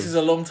 2 weeks is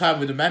a long time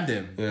with the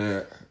mandem.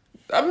 Yeah,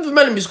 I mean, the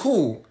mandem is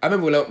cool. I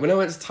remember when I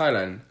went to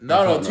Thailand.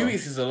 No, 2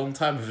 weeks is a long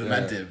time with the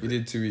mandem. We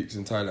did 2 weeks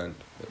in Thailand.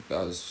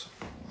 That was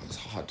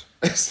hard.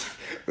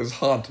 It was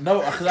hard. No,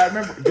 because I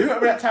remember. Do you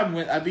remember that time we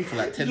went IB for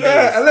like 10 days?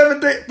 Yeah, 11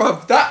 days.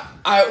 But that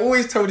I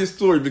always tell this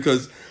story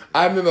because.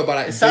 I remember by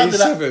like day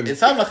 7. It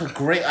sounded like a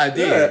great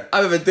idea. Yeah,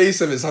 I remember day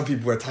 7, some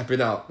people were tapping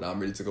out. Nah,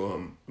 I'm ready to go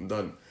home. I'm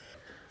done.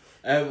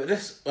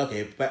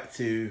 Back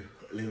to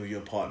living with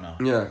your partner.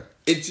 Yeah.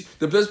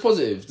 There's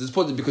positives. There's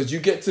positive because you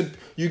get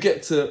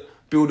to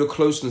build a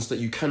closeness that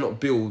you cannot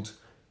build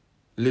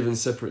living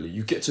separately.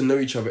 You get to know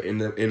each other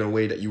in a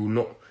way that you will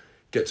not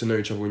get to know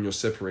each other when you're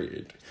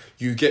separated.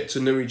 You get to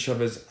know each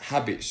other's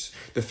habits.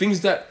 The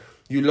things that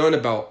you learn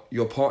about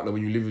your partner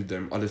when you live with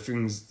them are the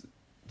things.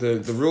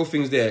 The real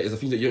things there is the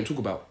things that you don't talk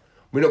about.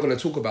 We're not going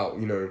to talk about,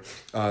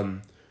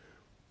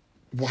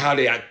 how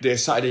they act, their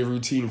Saturday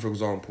routine, for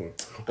example.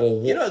 Or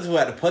what. You're not talking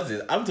about the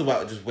positive. I'm talking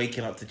about just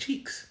waking up to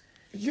cheeks.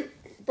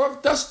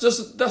 But that's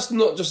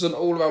not just an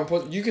all-around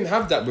positive. You can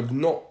have that with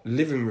not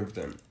living with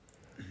them.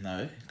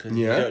 No, because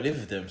you don't live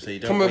with them, so you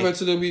don't.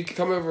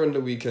 Come over on the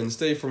weekend.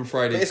 Stay from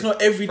Friday. But it's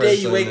not every day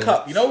you wake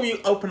up. You know when you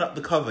open up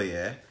the cover,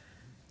 yeah.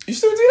 You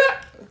still do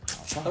that?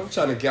 I'm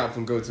trying to get up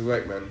and go to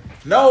work, man.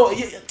 No,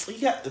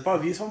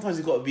 bro. Sometimes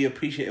you got to be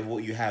appreciative of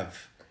what you have.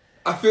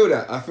 I feel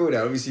that.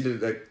 Obviously,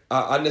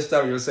 I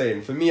understand what you're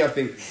saying. For me, I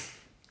think.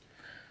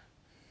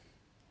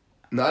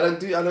 No, I don't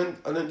do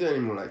it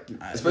anymore. Like,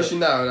 especially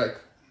now, like,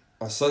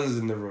 our son's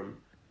in the room,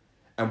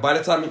 and by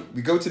the time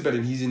we go to bed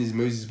and he's in his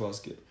Moses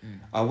basket,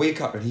 I wake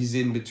up and he's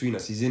in between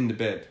us. He's in the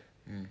bed,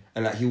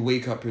 and like he'll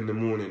wake up in the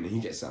morning and he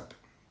gets up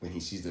when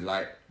he sees the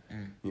light.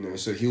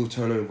 So he'll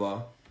turn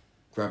over.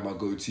 Grab my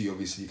goatee,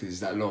 obviously, because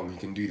it's that long. You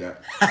can do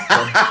that.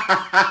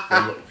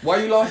 Why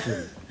are you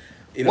laughing?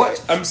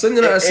 What? I'm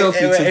sending out a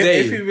selfie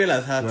today. If you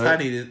realise how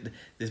tiny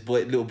this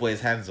little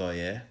boy's hands are,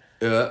 yeah?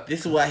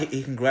 This is why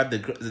he can grab the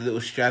little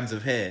strands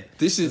of hair.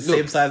 This is the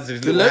same size as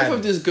his little hand. The length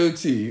of this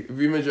goatee, if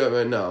we measure it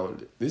right now,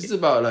 this is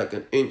about like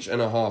 1.5 inches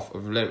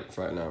of length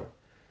right now.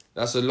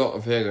 That's a lot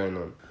of hair going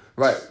on.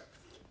 Right.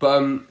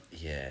 But,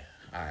 yeah.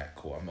 Alright,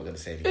 cool. I'm not going to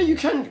say anything. Yeah, you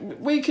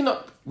can. Waking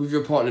up with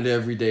your partner there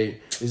every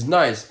day is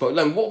nice. But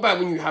like, what about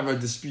when you have a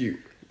dispute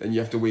and you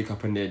have to wake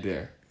up and they're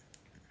there?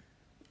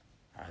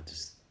 I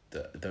just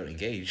don't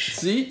engage.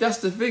 See, that's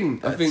the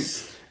thing.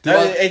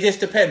 It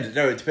just depends.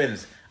 No, it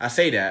depends. I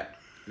say that.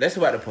 Let's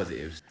talk about the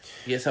positives.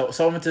 Yeah, so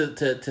someone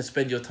to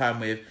spend your time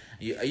with.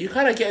 You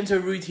kind of get into a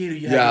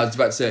routine. I was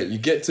about to say, you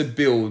get to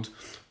build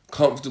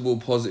comfortable,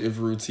 positive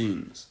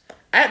routines.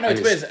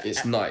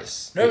 It's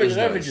nice. No, it's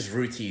not even just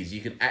routines. You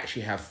can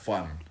actually have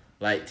fun,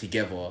 like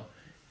together,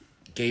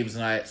 games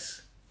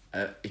nights.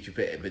 It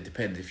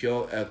depends. If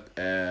you're in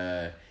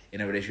a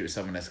relationship with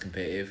someone that's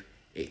competitive,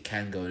 it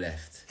can go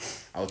left.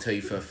 I'll tell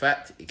you for a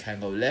fact, it can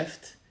go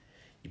left.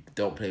 You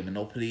don't play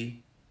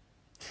Monopoly.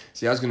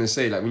 See, I was gonna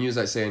say, like when you was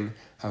like saying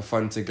have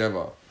fun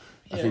together,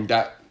 I think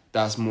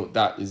that's more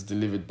that is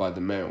delivered by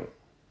the male.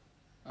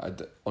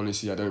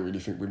 Honestly, I don't really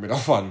think women are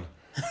fun.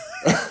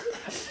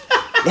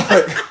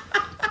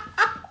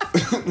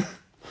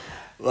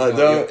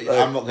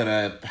 I'm not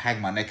gonna hang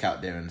my neck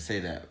out there and say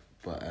that,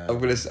 but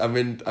I'm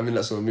in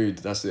that sort of mood.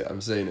 That's it.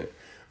 I'm saying it,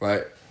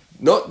 right?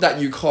 Not that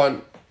you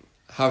can't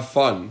have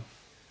fun,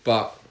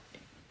 but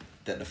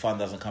that the fun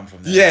doesn't come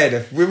from them. Yeah,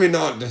 the women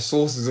aren't the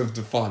sources of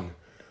the fun.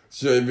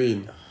 Do you know what I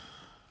mean?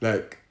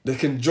 Like they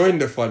can join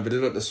the fun, but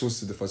they're not the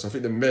sources of the fun. So I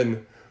think the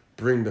men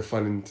bring the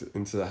fun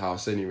into the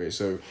house anyway.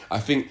 So I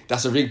think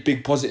that's a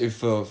big positive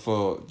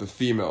for the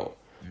female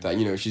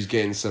that she's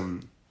getting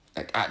some.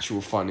 Like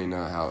actual fun in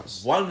her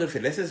house. One good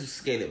thing, let's just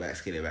scale it back.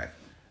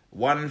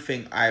 One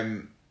thing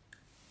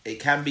it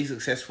can be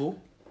successful,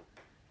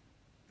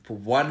 but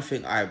one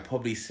thing I'd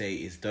probably say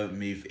is don't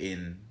move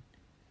in,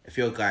 if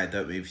you're a guy,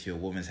 don't move to your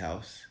woman's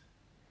house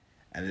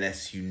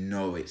unless you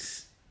know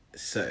it's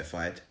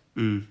certified.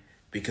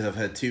 Because I've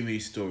heard too many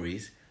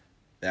stories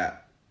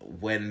that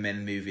when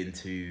men move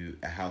into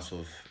a house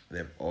of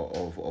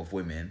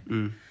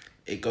women,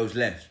 it goes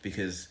left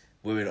because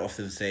women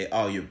often say,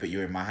 "Oh,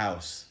 you're in my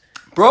house."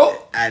 Bro,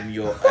 and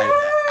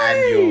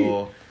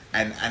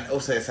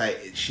also it's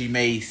like she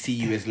may see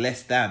you as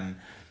less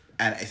than,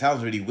 and it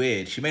sounds really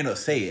weird. She may not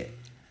say it,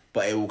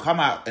 but it will come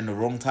out in the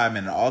wrong time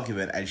in an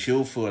argument, and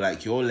she'll feel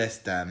like you're less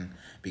than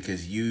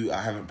because you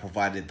haven't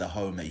provided the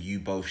home that you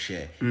both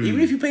share. Even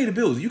if you pay the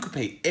bills, you could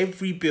pay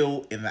every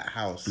bill in that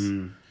house.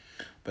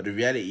 But the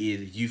reality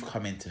is, you've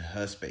come into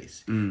her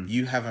space.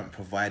 You haven't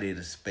provided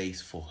a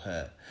space for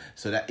her.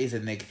 So that is a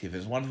negative.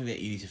 It's one thing that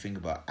you need to think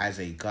about as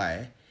a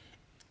guy.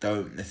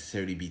 Don't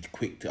necessarily be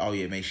quick to, oh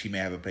yeah, she may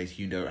have a place,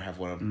 you don't have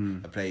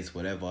one, a place,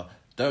 whatever.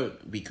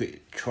 Don't be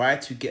quick. Try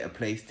to get a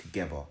place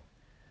together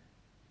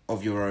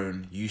of your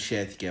own. You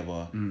share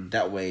together.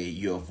 That way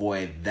you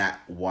avoid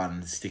that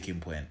one sticking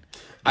point.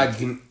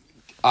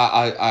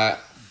 I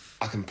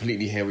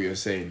completely hear what you're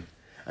saying.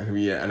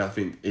 And I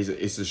think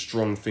it's a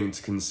strong thing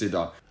to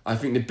consider. I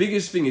think the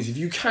biggest thing is if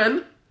you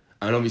can,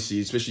 and obviously,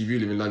 especially if you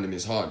live in London,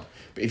 it's hard.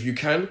 But if you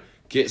can,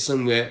 get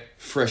somewhere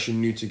fresh and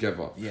new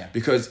together. Yeah.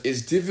 Because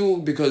it's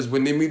difficult because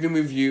when they move in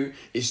with you,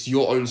 it's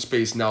your own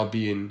space now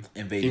being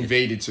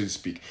invaded, so to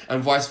speak.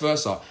 And vice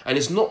versa. And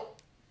it's not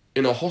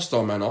in a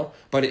hostile manner,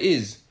 but it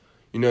is.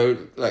 You know,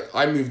 like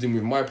I moved in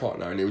with my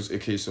partner and it was a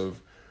case of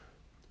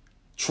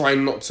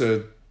trying not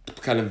to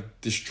kind of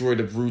destroy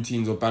the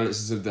routines or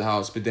balances of the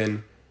house. But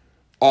then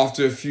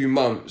after a few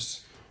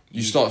months,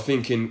 you start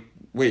thinking,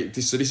 wait,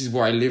 this is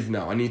where I live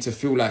now. I need to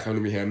feel like I'm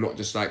going to be here, not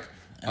just like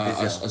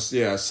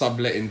a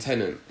subletting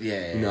tenant.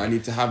 Yeah. You know, I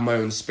need to have my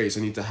own space.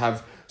 I need to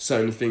have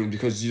certain things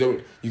because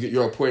you're at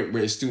a point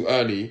where it's still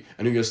early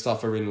and all your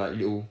stuff are in like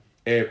little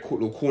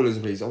corners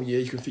of place. Oh yeah,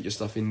 you can fit your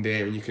stuff in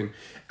there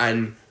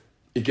and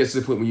it gets to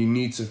the point where you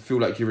need to feel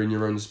like you're in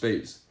your own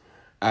space.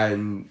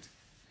 And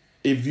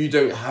if you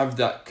don't have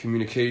that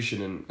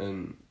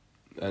communication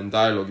and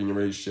dialogue in your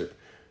relationship,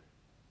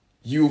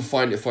 you'll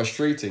find it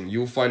frustrating.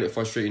 You'll find it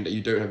frustrating that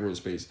you don't have your own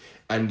space.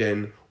 And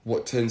then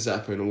what tends to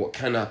happen, or what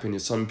can happen,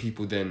 is some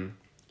people then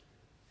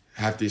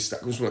have this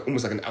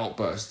almost like an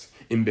outburst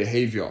in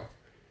behaviour.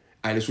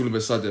 And it's all of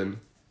a sudden,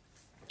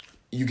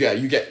 you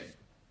get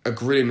a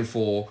grilling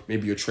for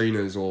maybe your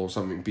trainers or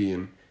something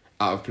being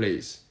out of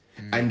place.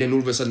 And then all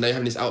of a sudden they're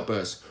having this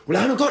outburst. Well,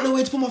 I haven't got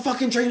nowhere to put my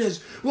fucking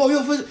trainers. And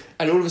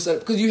all of a sudden,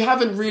 because you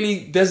haven't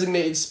really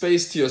designated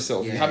space to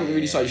yourself. You haven't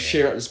really started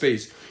sharing out the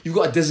space. You've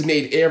got a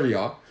designated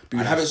area, but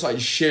you haven't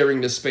started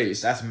sharing the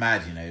space. That's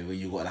mad, you know, when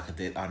you got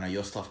like I know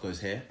your stuff goes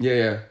here.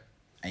 Yeah.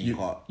 And you've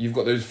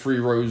got those 3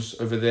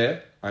 rows over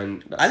there.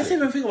 And I didn't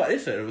even think about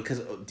this though, because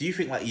do you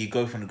think like you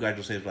go from the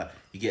gradual stage, like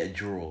you get a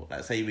drawer?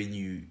 Like say when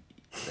you...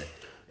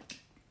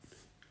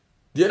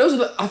 Yeah,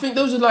 I think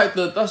those are like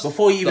that's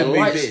before you even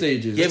move in.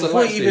 Stages. Yeah,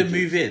 before you even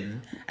move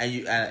in,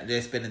 and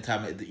they're spending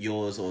time at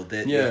yours or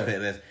they're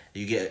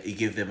you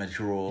give them a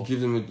drawer.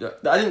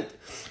 I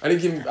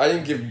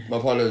didn't give my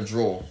partner a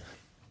drawer.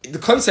 The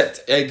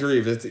concept, I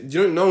agree with it.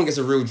 No one gets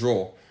a real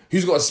drawer.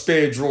 Who's got a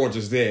spare drawer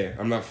just there?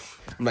 I'm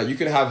like, you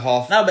can have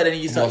half. No, but then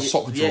you start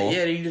sock drawer.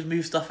 Yeah, then you just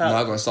move stuff out. No,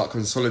 I gotta start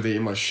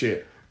consolidating my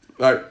shit.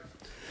 Like.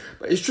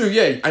 But it's true,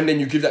 yeah. And then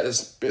you give that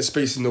a bit of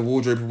space in the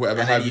wardrobe or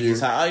whatever. And then you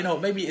decide, you know,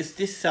 maybe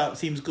this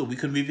seems good. We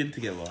could move in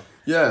together.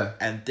 Yeah.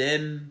 And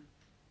then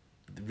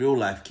the real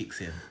life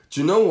kicks in.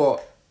 Do you know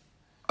what?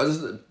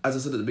 As I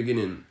said at the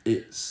beginning,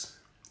 it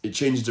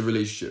changes the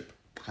relationship.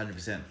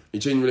 100%. It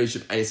changes the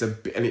relationship,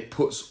 and it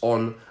puts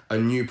on a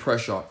new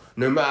pressure.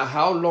 No matter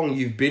how long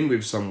you've been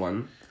with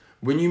someone,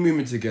 when you move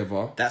in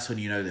together, that's when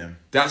you know them.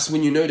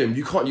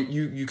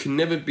 You can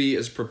never be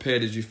as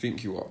prepared as you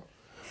think you are.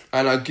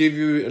 And I'll give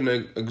you an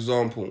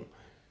example.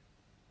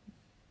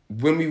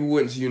 When we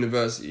went to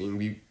university, and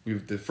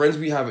with the friends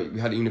we had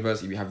at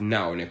university, we have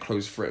now, and they're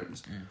close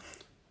friends.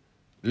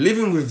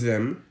 Living with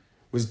them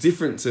was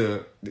different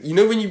to, you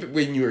know, when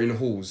you were in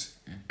halls,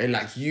 and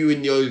like you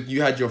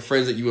had your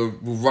friends that you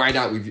will ride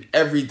out with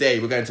every day.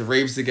 We're going to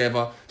raves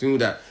together, doing all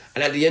that.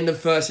 And at the end of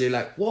first year,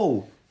 like,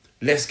 whoa,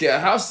 let's get a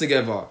house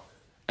together.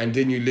 And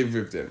then you live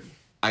with them,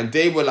 and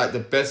they were like the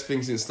best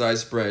thing since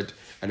sliced bread.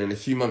 And then a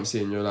few months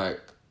in, you're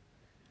like.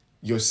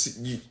 You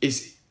see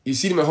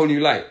them in a whole new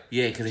light.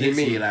 Yeah, because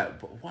you're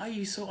like, but why are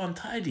you so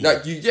untidy?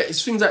 Like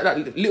it's things like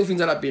that, little things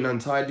like that, being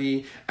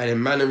untidy and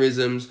in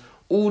mannerisms,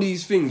 all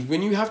these things.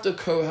 When you have to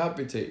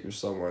cohabitate with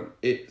someone,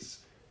 it's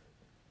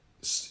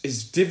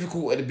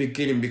difficult at the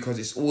beginning because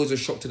it's always a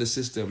shock to the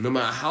system. No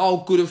matter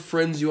how good of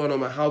friends you are, no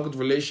matter how good the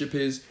relationship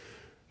is,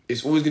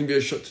 it's always going to be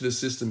a shock to the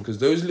system because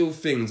those little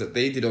things that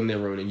they did on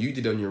their own and you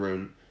did on your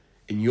own,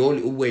 in your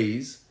little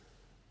ways,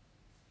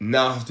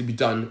 now have to be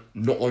done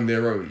not on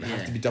their own. They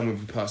have to be done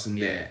with the person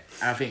there.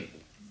 And I think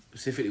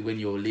specifically when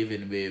you're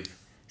living with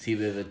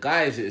the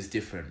guys, it's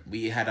different.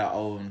 We had our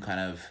own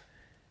kind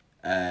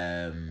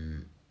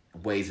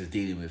of ways of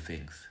dealing with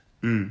things.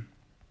 And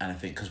I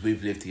think because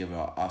we've lived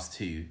together, us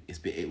two,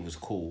 it was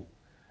cool.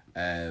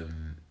 But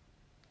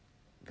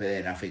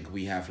then I think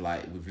we've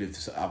lived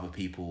with other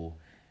people,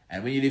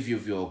 and when you live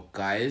with your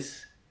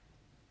guys,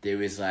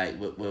 there is like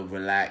we're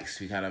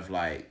relaxed. We kind of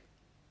like.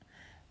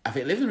 I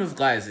think living with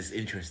guys is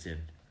interesting.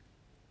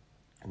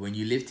 When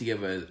you live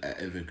together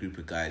as a group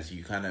of guys,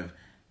 you kind of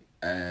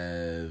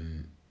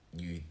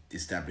you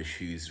establish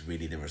who's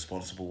really the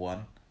responsible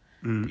one.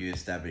 You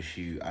establish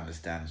who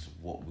understands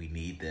what we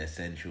need, the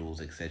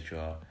essentials,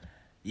 etc.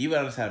 You even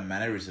understand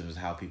mannerisms,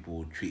 how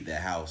people treat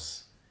their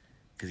house.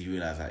 Because you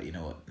realise, like, you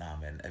know what, nah,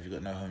 man, have you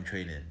got no home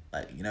training?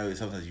 Like, you know,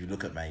 sometimes you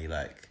look at man, you're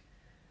like,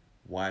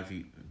 why do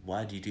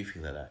you do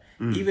things like that?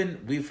 Even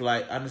with,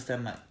 like,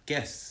 understand, like,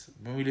 guests,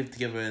 when we lived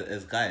together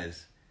as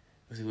guys,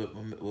 obviously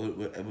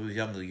when we were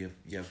younger, you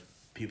have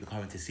people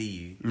coming to see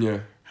you. Yeah.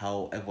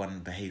 How everyone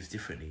behaves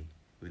differently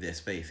with their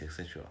space,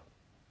 etc.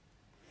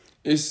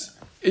 It's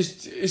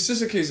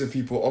just a case of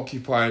people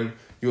occupying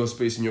your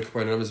space and you're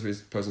occupying another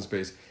person's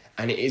space,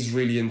 and it is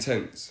really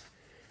intense.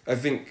 I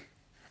think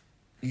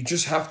you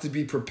just have to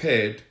be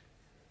prepared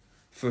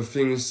for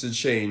things to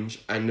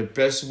change, and the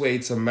best way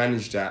to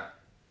manage that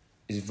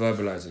is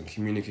verbalizing,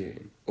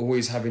 communicating,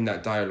 always having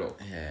that dialogue.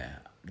 Yeah,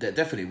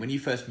 definitely. When you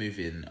first move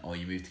in or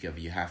you move together,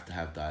 you have to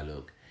have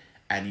dialogue,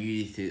 and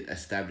you need to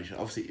establish.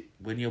 Obviously,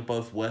 when you're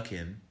both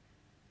working,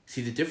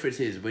 see the difference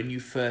is when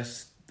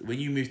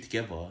you move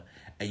together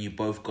and you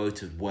both go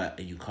to work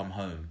and you come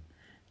home,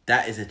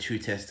 that is a true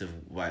test of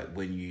like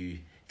when you,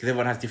 because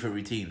everyone has different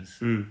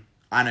routines.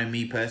 I know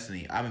me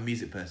personally, I'm a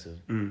music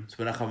person. So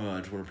when I come home, I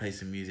just want to play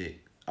some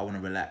music. I want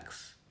to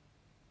relax.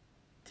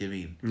 Do you know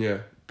what I mean? Yeah.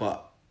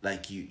 But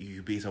like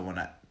you be someone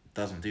that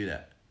doesn't do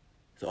that.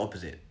 It's the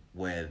opposite,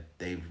 where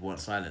they want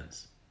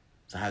silence.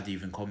 So how do you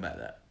even combat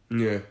that?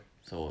 Yeah.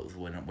 So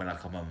when I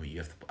come home,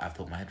 I have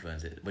to put my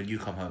headphones in. When you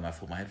come home, I have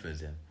to put my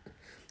headphones in.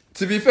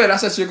 To be fair,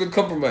 that's actually a good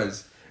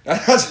compromise.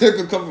 That's actually a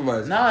good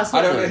compromise. No, it's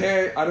not. I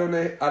don't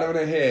want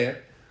to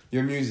hear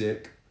your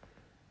music,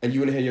 and you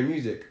want to hear your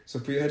music. So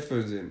put your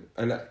headphones in,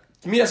 and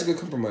to me, that's a good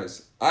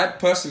compromise. I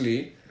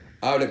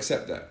would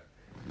accept that.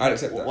 I'd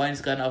accept that. Why don't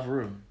you go in another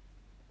room?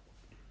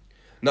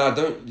 No,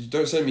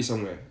 don't send me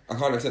somewhere. I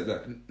can't accept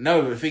that.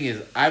 No, but the thing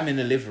is, I'm in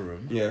the living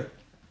room. Yeah.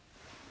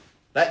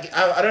 Like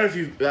I don't know if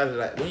you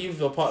like when you're with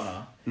your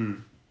partner,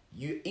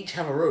 you each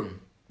have a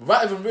room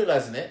without even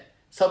realizing it.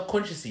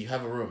 Subconsciously, you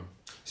have a room.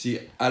 See,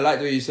 I like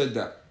the way you said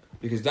that,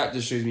 because that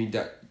just shows me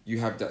that you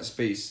have that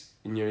space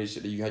in your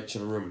relationship, that you each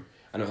have a room.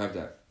 I don't have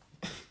that.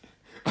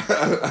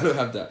 I don't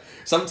have that.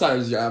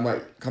 Sometimes I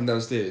might come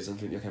downstairs and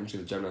think, okay, I'm just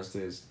going to jam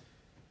downstairs,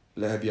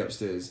 let her be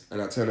upstairs, and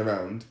I turn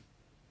around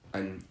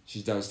and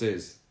she's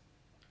downstairs.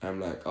 And I'm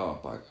like, oh,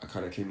 but I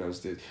kind of came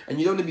downstairs. And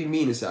you don't want to be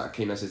mean and say, I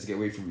came downstairs to get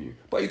away from you.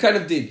 But you kind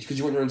of did, because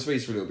you want your own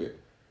space for a little bit.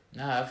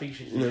 Nah, I think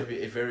you should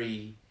be a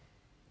very...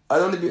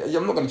 I'm not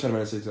going to turn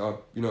around and say to her,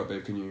 oh, you know what,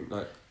 babe, can you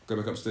go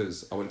back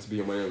upstairs? I want it to be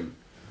on my own.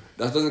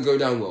 That doesn't go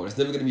down well. It's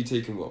never going to be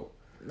taken well.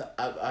 No,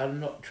 I'm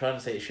not trying to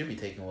say it should be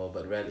taken well,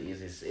 but the reality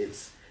is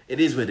it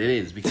is what it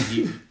is, because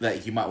you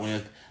you might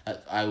want to.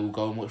 I will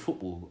go and watch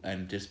football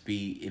and just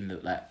be in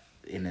the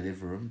living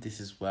room. This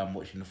is where I'm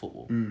watching the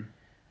football.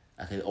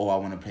 Okay, or I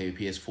want to play with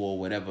PS4,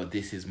 whatever.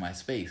 This is my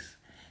space.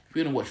 If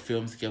we're gonna watch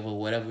films together,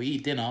 whatever, we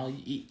eat dinner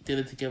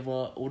together,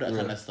 all that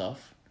kind of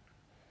stuff.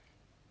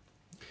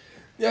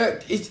 Yeah,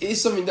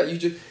 it's something that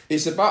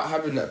it's about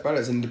having that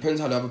balance, and it depends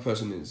how the other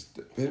person is.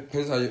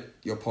 Depends how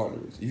your partner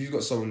is. If you've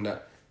got someone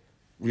that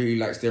really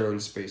likes their own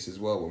space as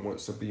well and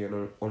wants to be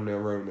on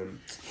their own, and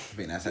I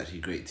think that's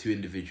actually great. Two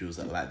individuals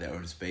that like their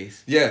own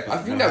space. Yeah, I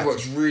think that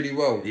works really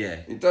well.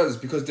 Yeah, it does,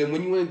 because then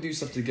when you want to do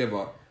stuff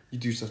together, you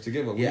do stuff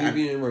together. When you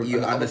be in your own,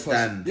 you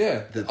understand.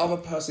 The other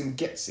person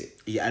gets it.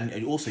 Yeah,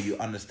 and also you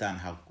understand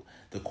how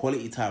the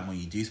quality time when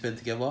you do spend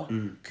together,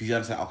 because you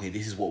understand, okay,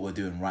 this is what we're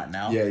doing right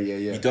now. Yeah.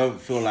 You don't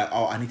feel like,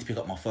 oh, I need to pick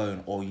up my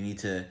phone, or you need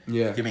to,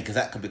 because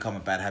that can become a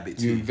bad habit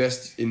too. You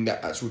invest in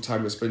that actual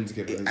time you're spending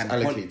together, and it's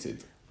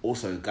allocated.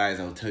 Also, guys,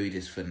 I'll tell you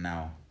this for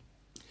now.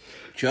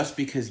 Just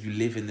because you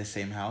live in the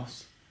same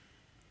house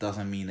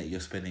doesn't mean that you're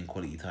spending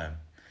quality time.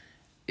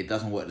 It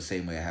doesn't work the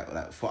same way.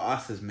 Like for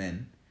us as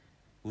men,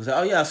 we was like,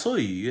 oh yeah, I saw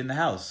you in the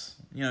house.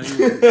 You know,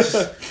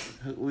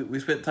 we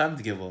spent time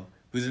together.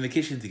 We was in the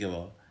kitchen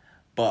together.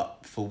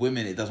 But for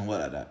women, it doesn't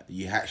work like that.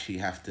 You actually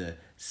have to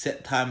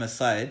set time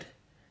aside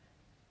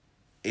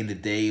in the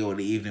day or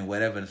the evening,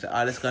 whatever, and say,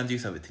 let's go and do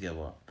something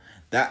together.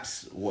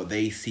 That's what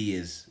they see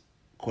as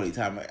quality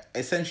time.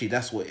 Essentially,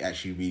 that's what it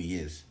actually really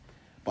is.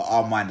 But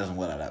our mind doesn't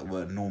work like that.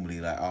 We're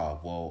normally like,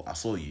 well, I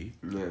saw you.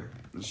 Yeah,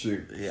 it's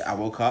true. Yeah, I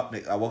woke up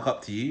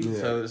to you.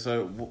 Yeah.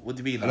 So what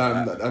do you mean?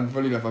 I'm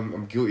funny enough,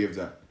 I'm guilty of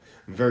that.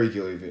 I'm very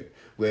guilty of it.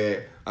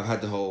 Where I've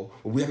had the whole,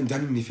 we haven't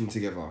done anything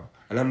together.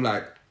 And I'm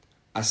like,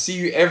 I see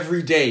you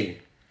every day.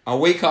 I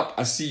wake up,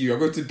 I see you. I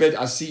go to bed,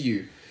 I see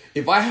you.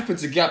 If I happen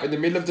to get up in the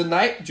middle of the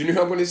night, do you know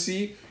who I'm going to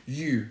see?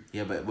 You.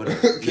 Yeah, but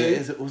okay.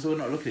 Yeah, also we're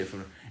not looking at it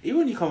from... Even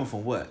when you come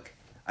from work,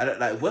 I don't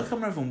like work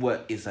coming from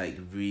work is like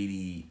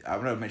really...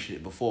 I've never mentioned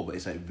it before, but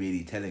it's like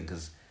really telling,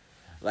 because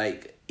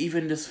like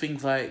even just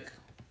things like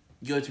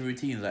you go to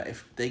routines, like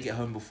if they get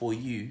home before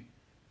you,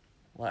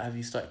 like have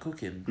you started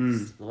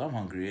cooking? Well, I'm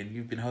hungry and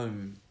you've been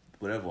home,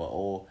 whatever,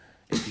 or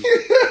if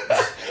you...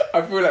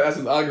 I feel like that's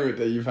an argument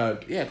that you've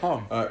had. Yeah,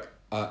 calm.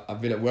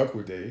 I've been at work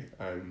all day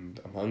and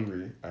I'm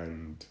hungry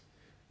and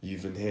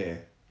you've been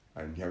here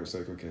and you haven't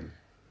started cooking.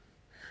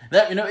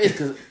 That, you know, it's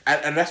because,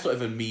 and that's not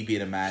even me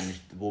being a man,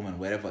 woman,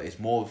 whatever. It's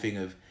more a thing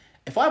of,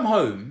 if I'm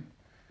home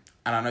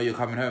and I know you're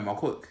coming home, I'll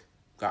cook.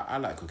 I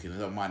like cooking. I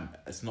don't mind.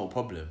 It's not a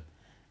problem.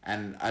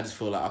 And I just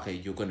feel like, okay,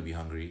 you're going to be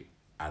hungry.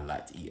 I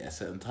like to eat at a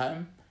certain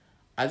time.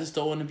 I just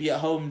don't want to be at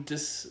home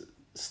just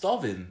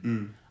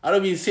starving. I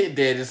don't mean sit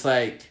there just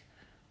like,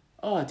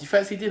 oh, do you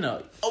fancy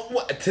dinner? Oh,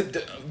 what?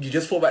 You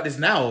just thought about this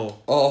now?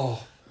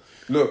 Oh,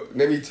 look,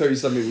 let me tell you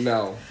something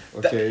now,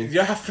 okay? You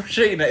know how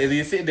frustrating that is?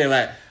 You're sitting there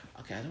like,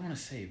 okay, I don't want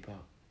to say, but...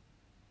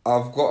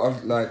 I've got,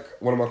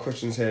 one of my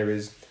questions here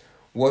is,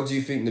 what do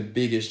you think the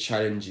biggest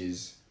challenge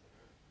is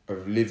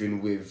of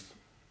living with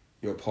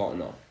your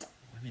partner?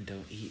 Women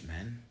don't eat,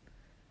 man.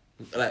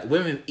 Like,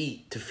 women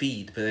eat to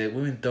feed, but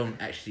women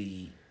don't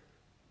actually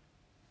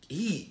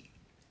eat.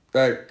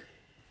 Like,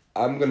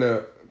 I'm going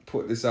to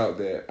put this out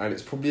there, and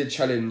it's probably a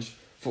challenge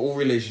for all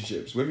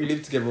relationships, whether you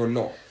live together or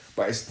not.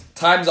 But it's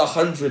times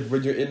 100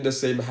 when you're in the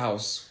same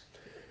house.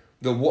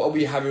 The what are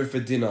we having for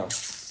dinner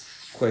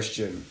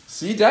question.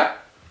 See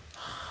that?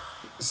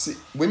 See,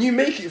 when you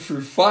make it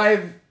through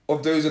 5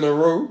 of those in a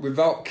row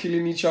without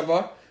killing each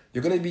other,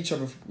 you're going to be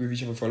with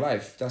each other for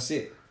life. That's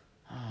it.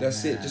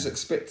 That's it. Just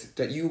expect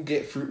that you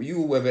get through, you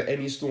will weather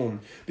any storm.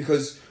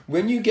 Because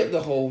when you get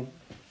the whole,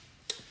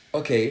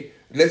 okay,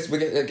 we're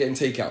getting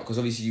takeout. Because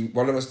obviously,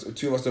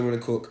 two of us don't want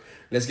to cook.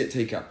 Let's get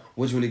takeout.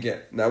 What do you want to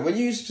get? Now, when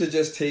you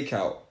suggest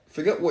takeout,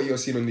 forget what you're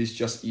seeing on these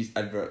Just Eat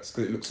adverts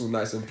because it looks all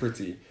nice and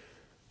pretty.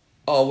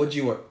 Oh, what do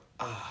you want?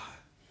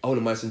 I want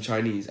to buy some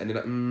Chinese. And they're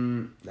like,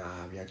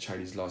 nah, we had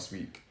Chinese last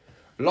week.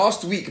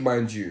 Last week,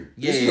 mind you.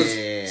 This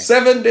was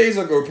 7 days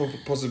ago,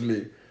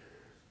 possibly.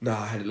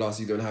 Nah, I had it last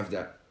week, don't have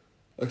that.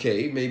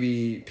 Okay,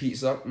 maybe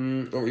pizza.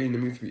 Not really in the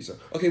mood for pizza.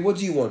 Okay, what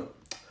do you want?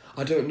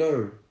 I don't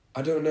know.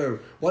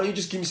 Why don't you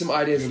just give me some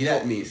ideas and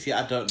help me? See,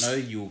 I don't know.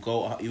 You'll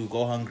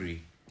go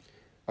hungry.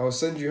 I'll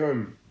send you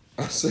home.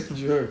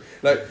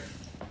 Like,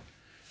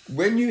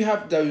 when you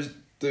have those,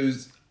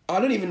 I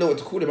don't even know what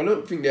to call them. I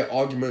don't think they're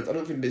arguments. I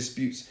don't think they're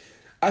disputes.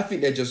 I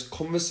think they're just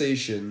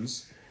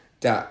conversations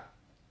that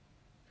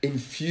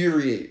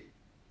infuriate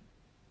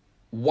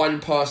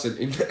one person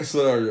in that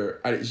scenario,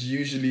 and it's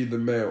usually the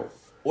male.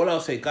 All I'll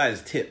say,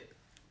 guys, tip.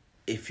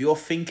 If you're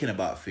thinking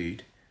about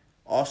food,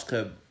 ask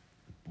her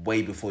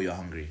way before you're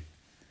hungry,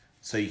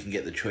 so you can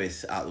get the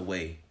choice out of the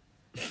way.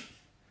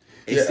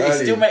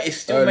 It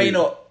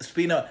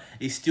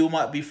still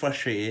might be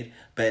frustrated,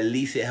 but at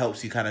least it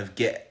helps you kind of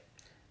get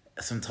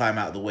some time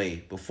out of the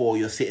way before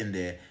you're sitting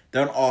there.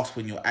 Don't ask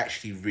when you're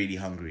actually really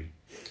hungry.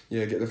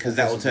 Yeah, get the because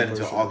that will turn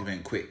into an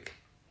argument quick.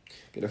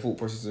 Get the thought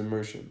process in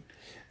motion,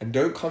 and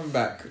don't come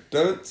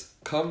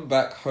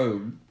back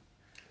home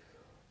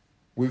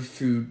with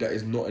food that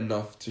is not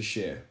enough to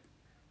share.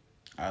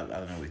 I don't know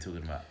what you're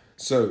talking about.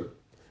 So,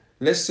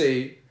 let's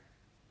say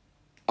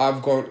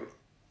I've gone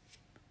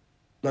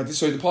like this.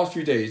 So the past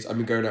few days, I've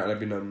been going out and I've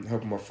been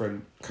helping my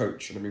friend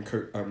coach, and I've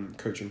been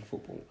coaching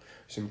football with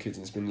some kids,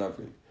 and it's been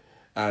lovely.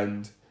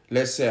 And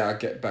let's say I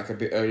get back a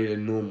bit earlier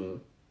than normal,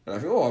 and I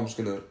think, I'm just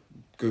gonna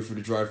go through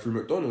the drive-through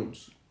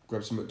McDonald's,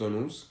 grab some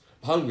McDonald's.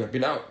 I'm hungry. I've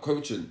been out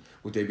coaching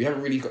all day. We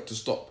haven't really got to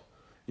stop.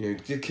 You know,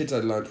 the kids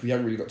had lunch. We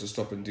haven't really got to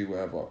stop and do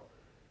whatever.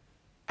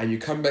 And you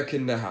come back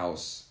in the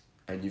house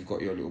and you've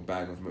got your little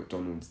bag of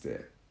McDonald's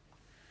there.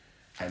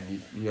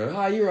 And you know,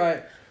 hi, you're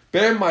right.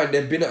 Bear in mind,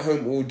 they've been at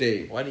home all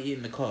day. Why do you eat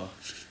in the car?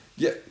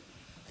 Yeah.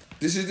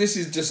 This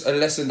is just a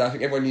lesson that I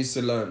think everyone needs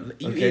to learn.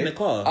 You eat in the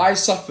car? I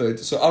suffered,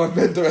 so other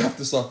men don't have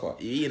to suffer.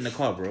 You eat in the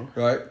car, bro.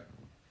 Right?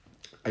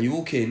 And you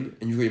walk in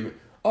and you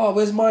go,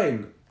 where's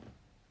mine?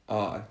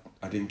 I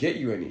didn't get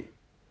you any.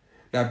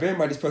 Now, bear in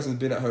mind, this person's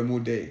been at home all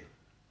day.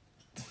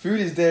 The food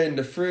is there in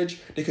the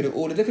fridge. They could have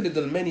ordered. They could have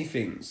done many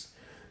things.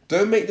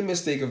 Don't make the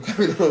mistake of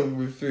coming home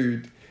with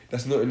food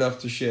that's not enough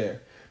to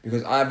share.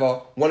 Because either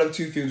one of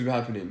two things will be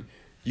happening.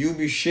 You'll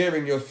be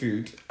sharing your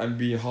food and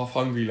being half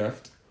hungry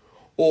left.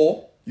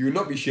 Or you will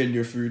not be sharing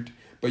your food,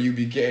 but you'll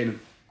be getting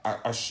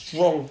a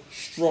strong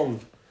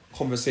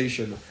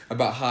conversation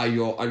about how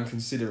you're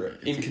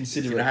inconsiderate. Do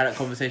you know how that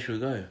conversation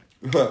will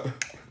go?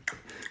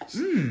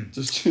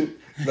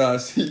 Nah,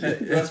 see,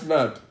 that's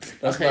mad.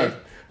 That's mad.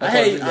 I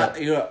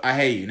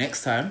hate you.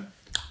 Next time.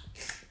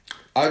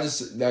 I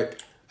just,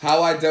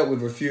 how I dealt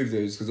with a few of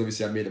those, because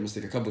obviously I made a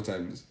mistake a couple of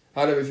times.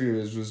 How I dealt with a few of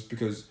those was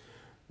because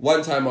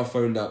one time I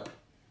phoned up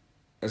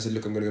and said,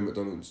 look, I'm going to go to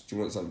McDonald's. Do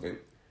you want something?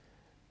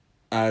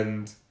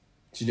 And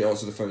she didn't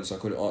answer the phone, so I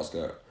couldn't ask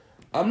her.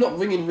 I'm not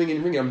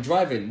ringing. I'm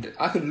driving.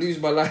 I could lose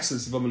my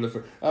license if I'm on the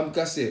phone.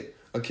 That's it,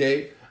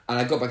 okay? And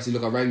I got back and said,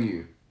 look, I rang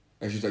you.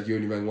 And she was like, you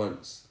only rang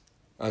once.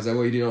 I was like,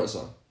 well, you didn't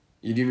answer.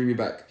 You didn't ring me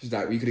back. She's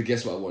like, well, you could have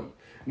guessed what I want.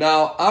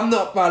 Now, I'm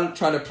not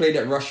trying to play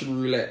that Russian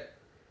roulette.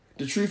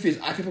 The truth is,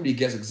 I can probably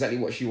guess exactly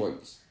what she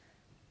wants.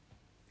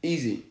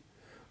 Easy.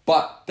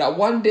 But that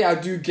one day I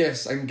do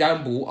guess and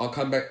gamble, I'll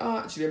come back,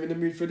 actually, I'm in the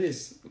mood for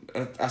this.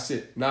 That's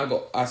it.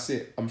 That's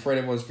it. I'm throwing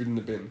everyone's food in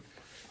the bin.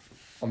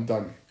 I'm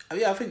done.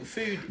 Yeah, I think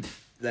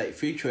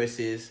food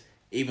choices,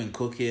 even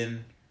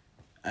cooking,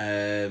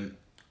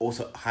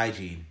 also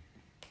hygiene.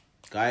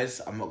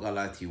 Guys, I'm not gonna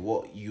lie to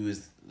you,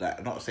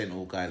 I'm not saying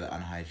all guys are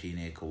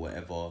unhygienic or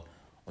whatever, or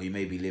you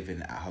may be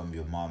living at home with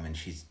your mum and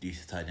she's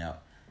used to turning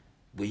up.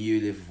 When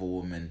you live with a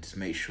woman, just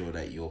make sure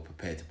that you're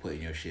prepared to put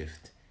in your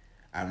shift.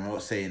 I'm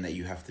not saying that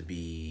you have to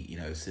be,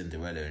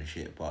 Cinderella and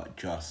shit, but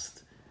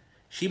just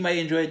She may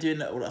enjoy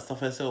doing all that stuff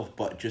herself,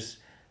 but just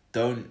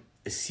don't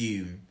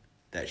assume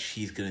that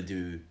she's gonna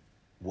do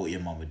what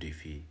your mum would do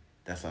for you.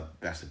 That's a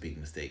big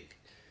mistake.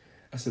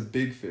 That's a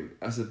big thing.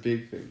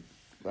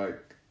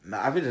 Like,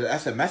 Nah, I think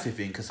that's a massive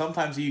thing, because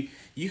sometimes you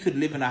could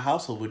live in a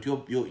household with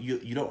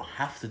you don't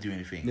have to do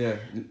anything. yeah,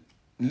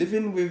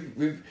 living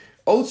with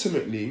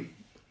ultimately,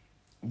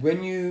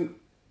 when you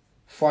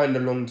find a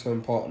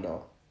long-term partner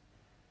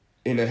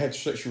in a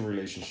heterosexual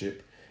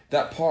relationship,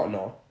 that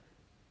partner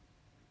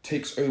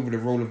takes over the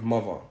role of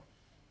mother.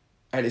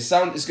 And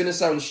it's gonna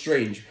sound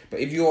strange,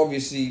 but if you're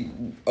obviously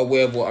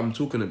aware of what I'm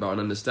talking about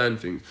and understand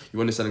things, you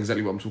understand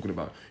exactly what I'm talking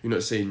about. You're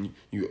not saying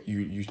you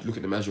look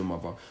at them as your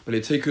mother, but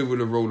they take over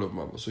the role of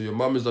mother. So your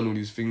mum has done all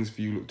these things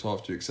for you, looked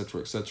after you, etc.,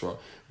 etc.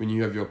 When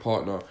you have your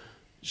partner,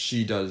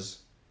 she does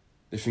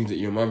the things that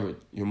your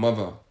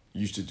mother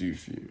used to do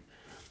for you.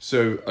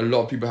 So a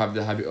lot of people have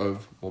the habit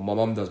of, well, my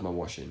mum does my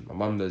washing, my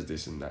mum does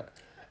this and that,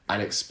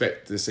 and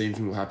expect the same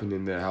thing will happen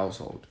in their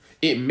household.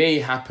 It may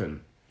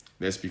happen.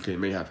 Let's be clear, it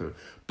may happen.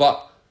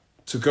 But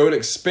to go and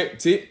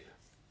expect it,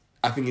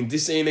 I think in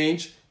this day and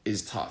age,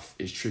 is tough,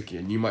 it's tricky,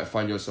 and you might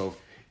find yourself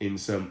in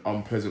some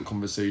unpleasant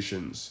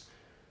conversations.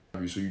 So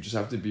you just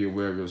have to be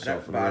aware of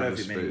yourself. But I don't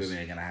think many women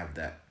are going to have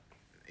that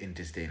in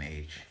this day and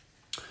age.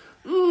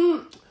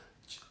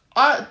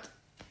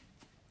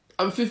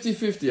 I'm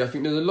 50-50. I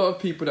think there's a lot of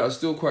people that are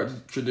still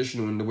quite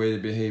traditional in the way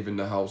they behave in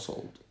the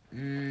household. You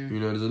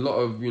know, there's a lot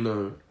of, you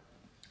know...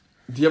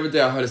 The other day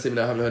I heard a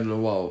statement I haven't heard in a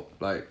while.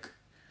 Like,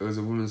 there was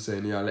a woman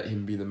saying, yeah, I let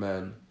him be the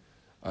man.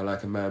 I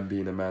like a man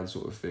being a man,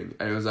 sort of thing.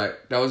 And it was like,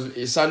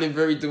 it sounded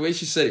very... The way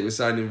she said it was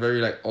sounding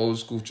very, like, old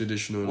school,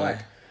 traditional.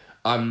 Why?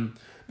 Like,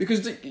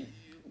 because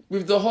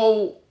with the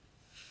whole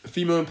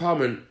female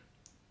empowerment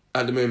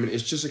at the moment,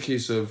 it's just a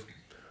case of...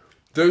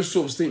 Those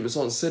sort of statements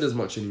aren't said as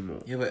much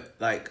anymore. Yeah, but,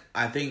 like,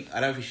 I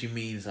don't think she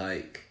means,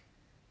 like,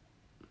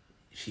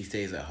 she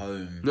stays at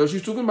home. No, she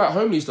was talking about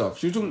homely stuff.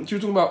 She was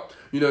talking about,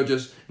 you know,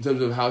 just in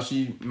terms of how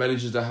she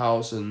manages the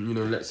house and, you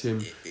know, lets him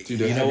do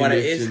the... You know what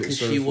it is? Because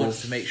she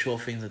wants to make sure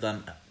things are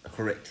done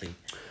correctly.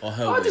 Or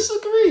her way.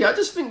 Disagree. I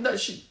just think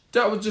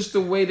that was just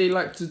the way they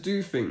like to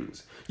do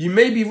things. You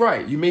may be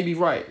right. You know,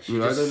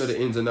 I don't know the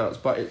ins and outs.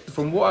 But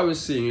from what I was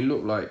seeing, it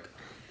looked like,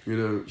 you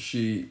know,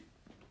 she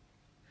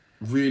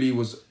really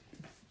was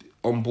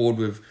on board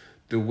with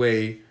the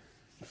way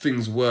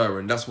things were,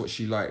 and that's what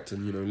she liked.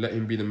 And, you know, let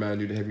him be the man,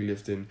 do the heavy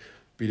lifting,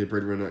 be the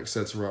breadwinner,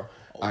 etc.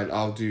 And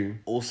I'll do...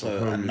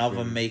 Also,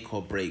 another make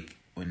or break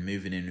when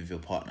moving in with your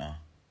partner.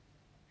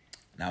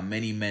 Now,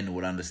 many men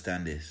would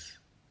understand this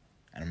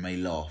and may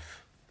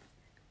laugh.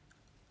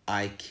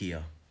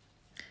 IKEA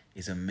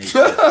is a make...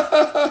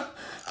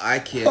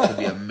 IKEA could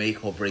be a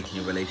make or break in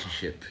your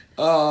relationship.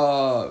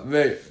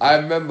 Mate, I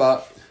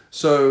remember...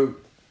 So,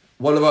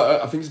 one of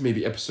our... I think it's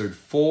maybe episode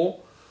 4...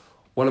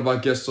 One of our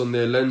guests on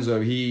there,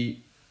 Lenzo,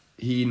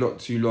 he not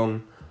too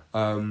long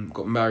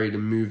got married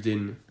and moved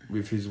in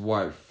with his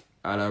wife.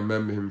 And I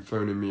remember him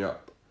phoning me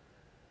up.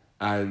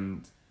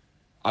 And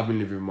I've been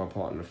living with my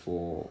partner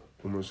for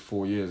almost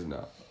 4 years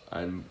now.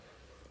 And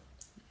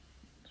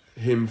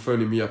him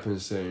phoning me up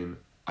and saying,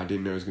 I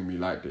didn't know it was going to be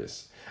like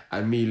this.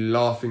 And me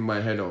laughing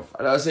my head off.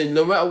 And I was saying,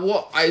 no matter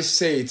what I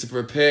say to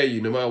prepare you,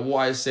 no matter what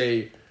I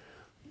say,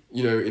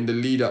 you know, in the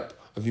lead up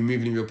of you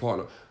moving in with your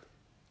partner,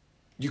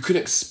 you could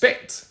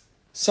expect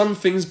some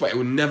things, but it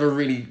will never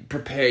really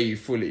prepare you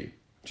fully.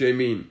 Do you know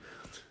what I mean?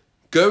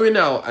 Going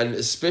out, and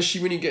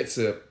especially when it gets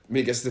to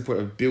the point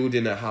of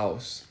building a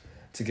house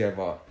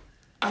together,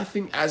 I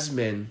think as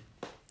men,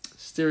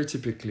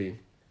 stereotypically,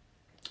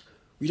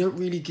 we don't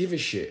really give a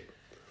shit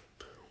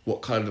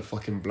what kind of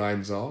fucking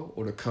blinds are,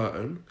 or the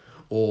curtain,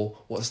 or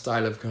what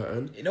style of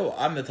curtain. You know what?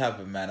 I'm the type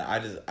of man,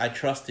 I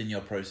trust in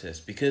your process,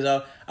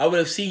 because I would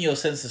have seen your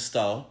sense of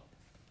style.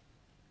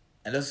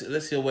 And let's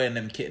say you're wearing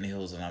them kitten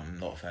heels and I'm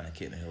not a fan of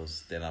kitten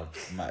heels, then I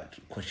might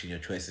question your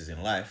choices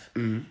in life.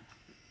 Mm.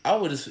 I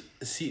would just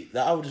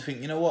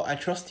think, you know what, I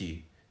trust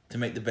you to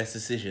make the best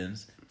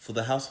decisions for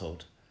the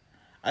household.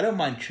 I don't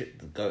mind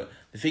go.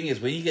 The thing is,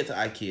 when you get to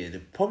IKEA,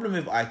 the problem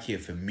with IKEA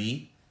for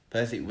me,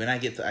 personally, when I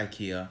get to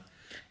IKEA,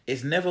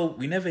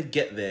 we never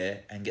get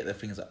there and get the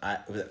things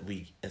that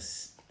we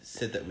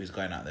said that we was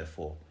going out there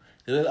for.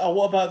 They're like, oh,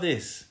 what about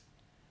this?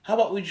 How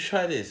about we just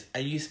try this?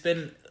 And you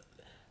spend...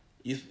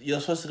 You're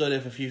supposed to go there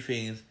for a few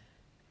things.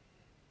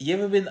 You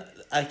ever been to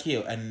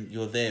IKEA and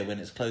you're there when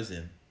it's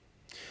closing?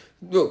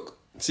 Look,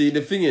 see,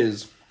 the thing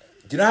is...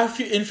 Do you know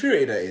how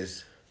infuriating that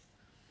is?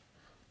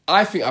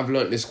 I think I've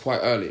learnt this quite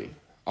early.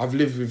 I've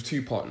lived with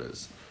 2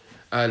 partners.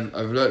 And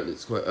I've learnt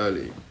this quite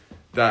early.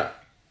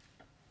 That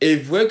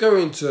if we're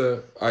going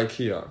to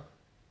IKEA,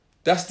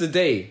 that's the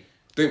day.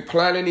 Don't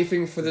plan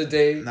anything for the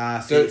day. Nah,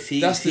 the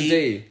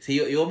day.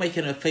 See, you're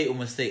making a fatal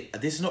mistake.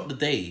 This is not the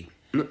day.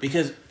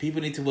 Because people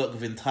need to work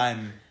within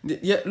time.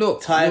 Yeah,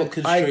 look,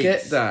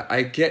 constraints.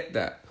 I get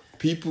that.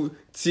 People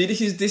see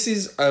this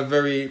is a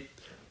very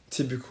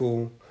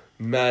typical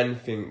man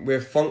thing.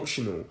 We're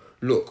functional.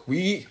 Look,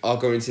 we are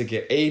going to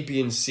get A,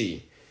 B, and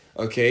C.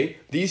 Okay?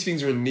 These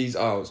things are in these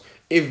aisles.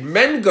 If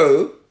men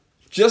go,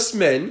 just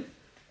men,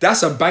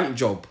 That's a bank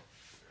job.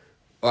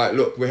 All right,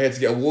 look, we're here to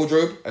get a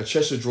wardrobe, a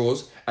chest of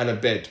drawers, and a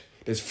bed.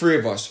 There's 3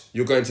 of us.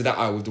 You're going to that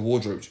aisle with the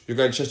wardrobes. You're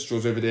going to chest of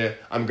drawers over there.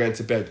 I'm going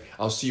to bed.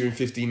 I'll see you in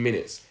 15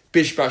 minutes.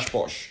 Bish, bash,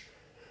 bosh.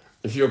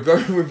 If you're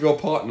going with your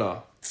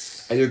partner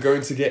and you're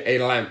going to get a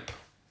lamp,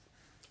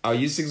 I'll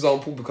use this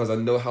example because I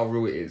know how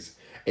real it is.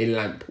 A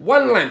lamp.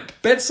 1 lamp.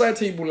 Bedside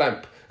table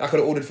lamp. I could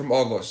have ordered from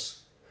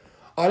Argos.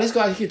 Oh, let's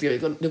go out here.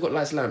 They've got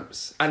nice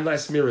lamps and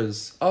nice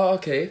mirrors. Oh,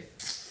 okay.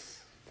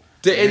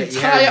 The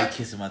entire... You're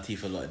kissing my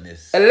teeth a lot in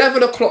this.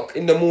 11 o'clock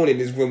in the morning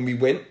is when we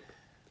went.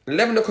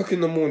 11 o'clock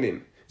in the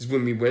morning is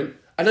when we went.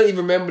 I don't even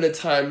remember the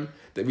time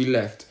that we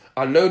left.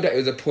 I know that it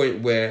was a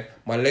point where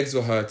my legs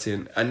were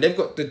hurting and they've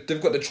got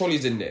the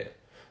trolleys in there.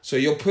 So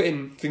you're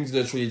putting things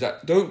in the trolleys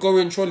that don't go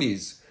in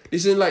trolleys.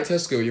 This isn't like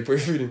Tesco. You're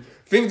putting food in.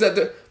 Things that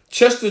the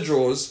chest of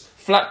drawers,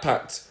 flat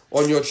packed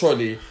on your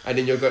trolley, and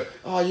then you're going,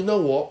 oh, you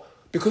know what?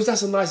 Because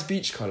that's a nice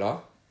beach colour,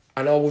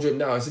 and our wardrobe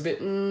now, it's a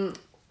bit,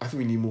 I think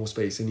we need more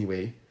space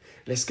anyway.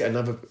 Let's get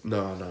another...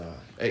 No.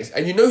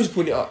 And you know who's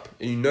putting it up.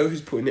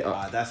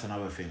 That's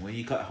another thing. When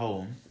you cut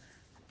home,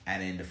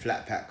 and then the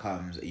flat pack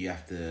comes, you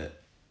have to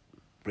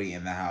bring it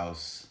in the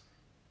house,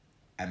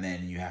 and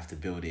then you have to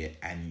build it,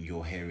 and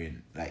you're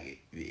hearing, like,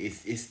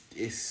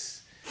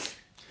 it's...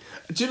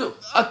 Do you know,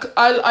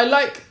 I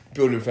like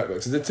building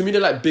flatbacks. To me,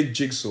 they're like big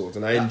jigsaws,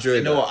 and I enjoy it.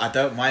 You know what? I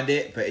don't mind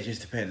it, but it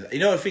just depends. You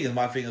know what the thing is?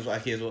 My thing is what I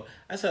hear as well.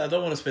 I said I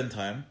don't want to spend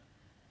time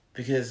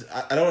because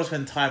I don't want to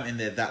spend time in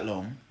there that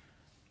long,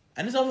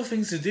 and there's other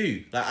things to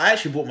do. Like I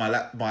actually bought my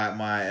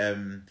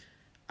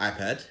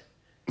iPad,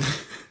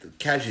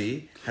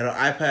 casually had an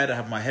iPad. I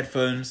have my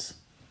headphones.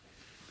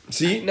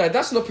 See, now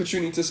that's an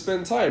opportunity to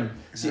spend time.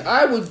 See,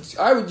 I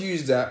would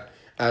use that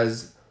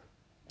as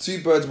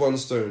 2 birds, 1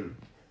 stone.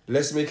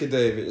 Let's make a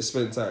day of it. Let's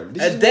spend time.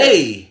 A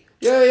day.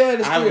 Yeah.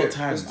 I haven't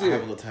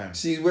got time.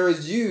 See,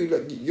 whereas you,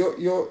 like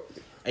your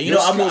and you know,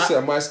 skill set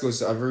and my skill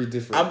set are very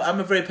different.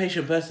 I'm a very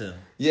patient person.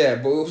 Yeah,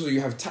 but also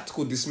you have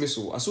tactical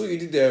dismissal. I saw what you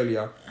did there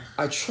earlier.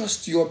 I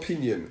trust your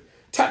opinion.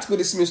 Tactical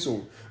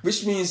dismissal,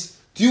 which means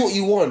do what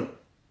you want.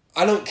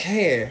 I don't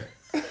care.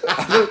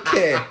 I don't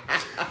care.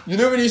 You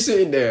know when you're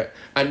sitting there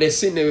and they're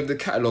sitting there with the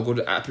catalogue or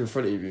the app in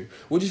front of you.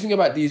 What do you think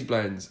about these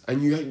blinds?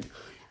 And you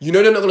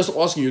know they're not gonna stop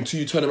asking you until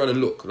you turn around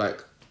and look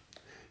like.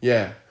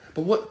 Yeah,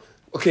 but what...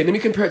 Okay, let me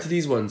compare it to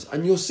these ones.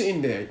 And you're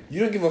sitting there. You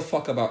don't give a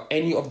fuck about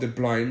any of the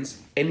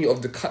blinds, any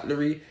of the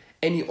cutlery,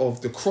 any of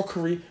the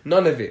crockery,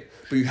 none of it.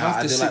 But you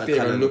have to sit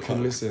there and look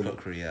and listen.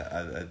 Crockery,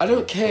 I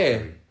don't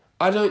care.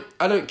 I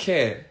don't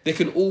care. They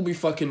can all be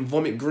fucking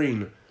vomit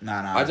green.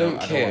 Nah, I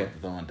don't care.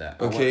 I don't want that.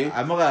 Okay?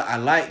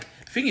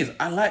 Thing is,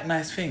 I like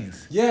nice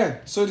things. Yeah,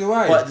 so do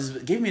I. But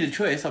just give me the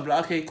choice. I'll be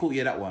like, okay, cool,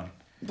 yeah, that one.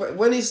 But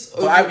when it's...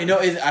 I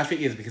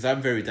think it's because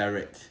I'm very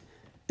direct.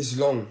 It's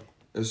long.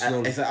 It's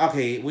like,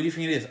 okay, what do you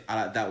think it is?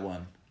 I like that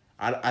one.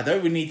 I don't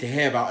really need to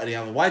hear about any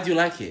other. Why do you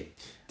like it?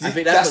 I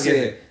think that's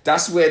it.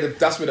 That's where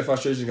the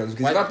frustration comes.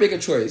 Because if I pick a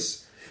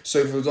choice,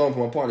 so for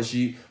example, my partner,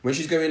 when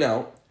she's going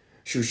out,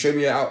 she'll show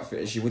me her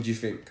outfit and what do you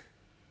think?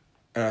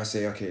 And I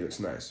say, okay, it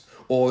looks nice.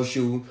 Or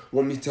she'll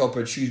want me to help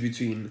her choose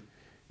between,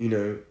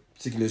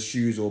 particular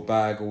shoes or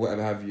bag or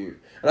whatever have you.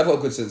 And I've got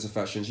a good sense of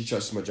fashion. She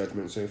trusts my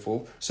judgment and so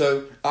forth.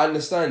 So I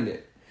understand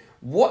it.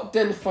 What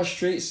then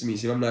frustrates me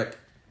is if I'm like,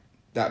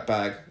 that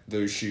bag,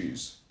 those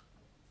shoes.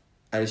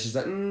 And she's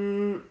like, now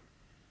I'm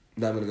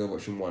going to go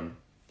option 1.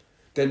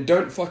 Then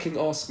don't fucking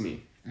ask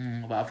me.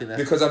 But I think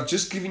that's... Because I've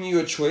just given you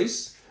a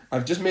choice.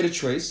 I've just made a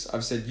choice.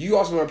 I've said, you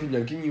asked me my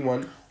opinion, I'm giving you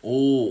one.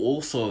 Oh,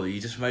 also,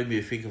 you just made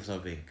me think of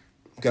something.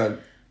 Go on.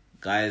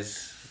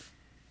 Guys,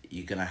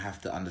 you're going to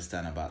have to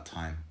understand about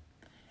time.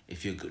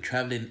 If you're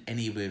travelling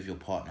anywhere with your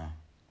partner,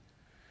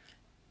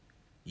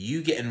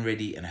 you getting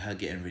ready and her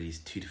getting ready is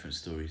 2 different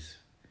stories.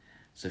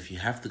 So if you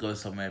have to go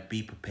somewhere,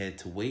 be prepared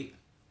to wait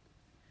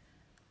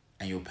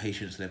and your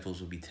patience levels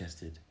will be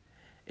tested.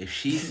 If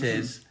she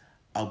says,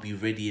 I'll be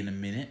ready in a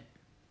minute,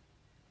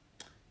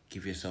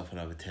 give yourself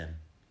another 10.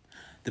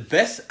 The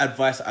best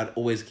advice I'd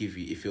always give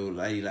you if your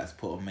lady likes to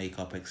put on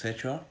makeup,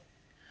 etc.,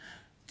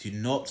 do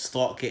not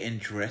start getting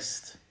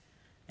dressed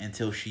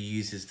until she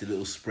uses the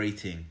little spray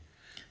thing.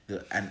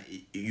 And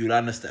you'll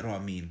understand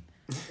what I mean.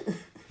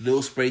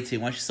 Little spray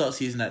thing. Once she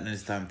starts using that, then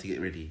it's time to get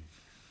ready.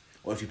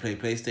 Or if you play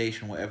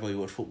PlayStation, whatever, you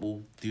watch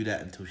football, do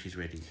that until she's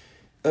ready.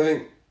 I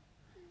think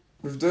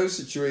with those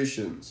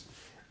situations,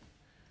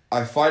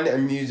 I find it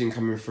amusing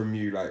coming from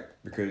you,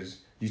 because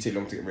you take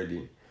long to get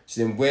ready.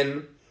 So then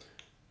when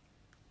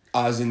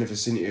I was in the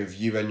vicinity of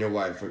you and your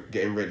wife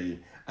getting ready,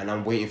 and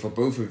I'm waiting for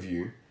both of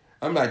you,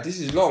 I'm like, this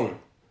is long.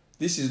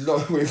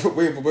 Waiting for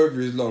both of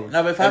you is long.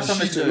 No, but if I have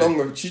something to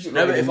go...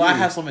 if I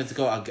have something to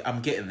go,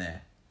 I'm getting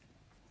there.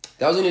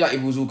 That was only if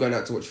we was all going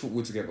out to watch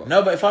football together.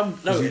 No, but if I'm...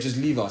 you just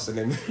leave us and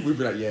then we'd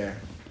be like, yeah.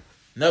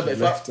 No, but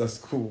that's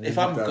cool. If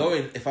I'm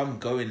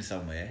going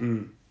somewhere,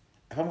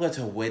 if I'm going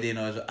to a wedding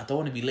I don't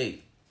want to be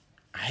late.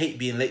 I hate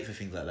being late for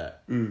things like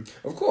that.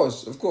 Of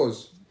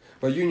course.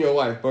 But you and your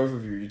wife, both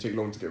of you take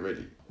long to get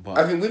ready. But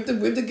I think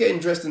with the getting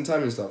dressed in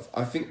time and stuff,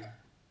 I think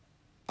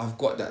I've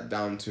got that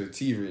down to a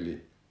T, really.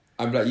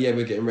 I'm like, yeah,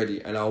 we're getting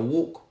ready. And I'll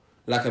walk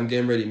like I'm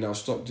getting ready and I'll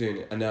stop doing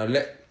it. And then I'll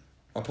let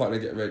my partner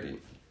get ready.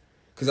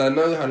 Because I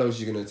know how long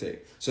she's going to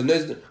take. So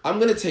I'm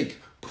going to take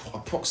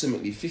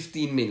approximately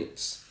 15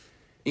 minutes,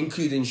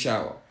 including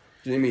shower.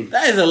 Do you know what I mean?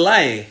 That is a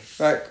lie.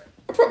 Like,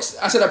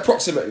 I said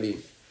approximately.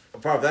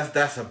 Bro,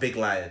 that's a big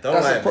lie. Don't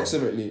That's lie.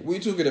 approximately. What are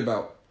you talking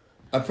about?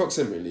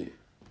 Approximately.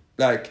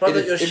 Like,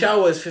 Brother, your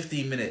shower is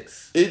 15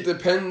 minutes. It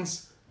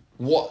depends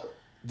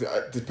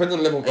depends on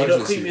the level of urgency. You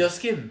don't urgency. cream your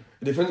skin.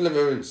 It depends on the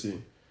level of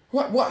urgency.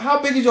 What?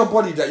 How big is your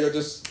body that you're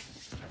just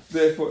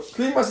there for?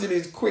 Clean my skin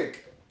is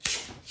quick.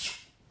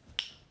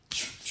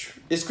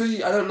 It's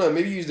because I don't know.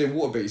 Maybe you use the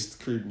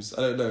water-based creams.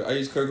 I don't know. I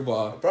use cocoa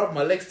butter. Bro,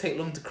 my legs take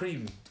long to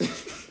cream.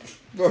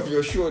 Bro,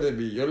 you're shorter than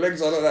me. Your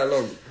legs are not that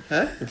long.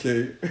 Huh?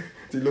 Okay.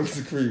 Too long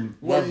to cream.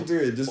 What are you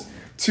doing? Just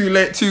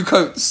two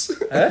coats.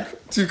 Huh?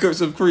 2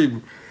 coats of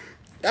cream.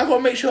 I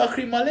gotta make sure I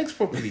cream my legs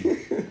properly.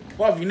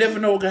 Bruv, you never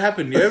know what can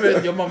happen. You ever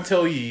your mum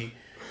tell you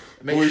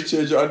always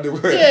change your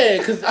underwear? Yeah,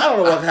 because I don't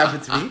know what can happen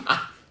to me.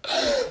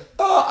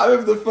 I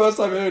remember the first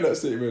time I heard that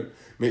statement.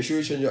 Make sure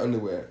you change your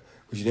underwear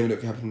because you never know what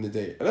can happen in the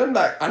day. And I'm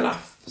like, I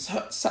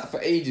sat for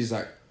ages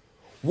like,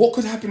 what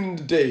could happen in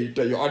the day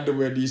that your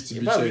underwear needs to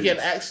be changed? You get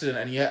an accident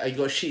and you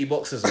got shitty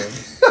boxers on.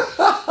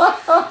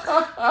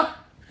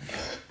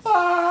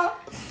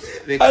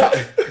 they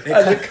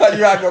cut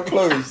you out of your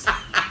clothes.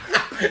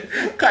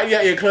 Cut you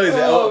out your clothes.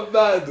 Oh,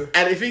 man.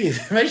 And the thing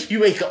is, imagine you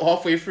wake up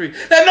halfway through.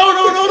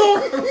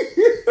 No.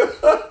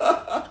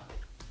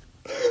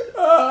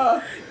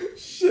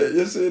 Shit,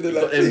 you're saying it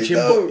like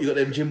you got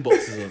them gym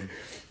boxes on.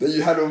 That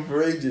you had on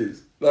for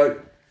ages. Like,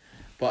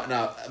 but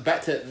now,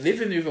 back to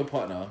living with a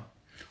partner.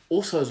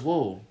 Also as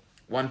well,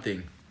 one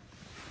thing.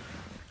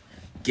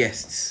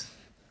 Guests.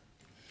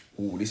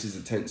 Oh, this is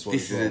a tense one.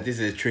 This is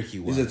a tricky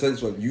one. This is a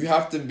tense one. You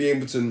have to be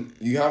able to.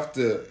 You have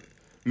to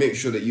make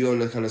sure that you're on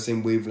the kind of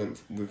same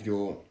wavelength with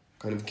your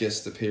kind of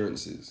guest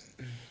appearances.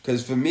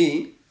 Because for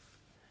me,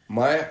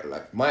 my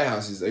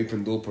house is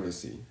open door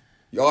policy.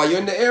 Oh, you're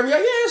in the area?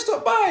 Yeah,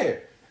 stop by.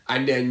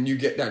 And then you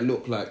get that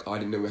look like, oh, I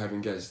didn't know we're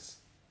having guests.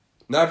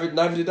 Neither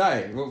did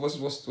I. What's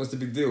the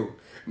big deal?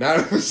 Now all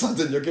of a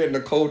sudden you're getting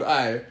a cold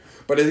eye,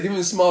 but they're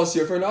giving smiles to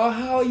your friend. Oh,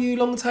 how are you?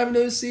 Long time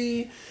no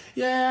see.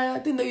 Yeah, I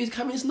didn't know you was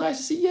coming. It's nice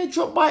to see. Yeah,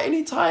 drop by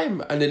any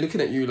time. And they're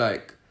looking at you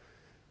like,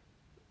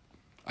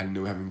 I didn't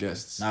know we're having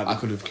guests. I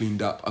could have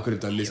cleaned up. I could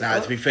have done this. Now,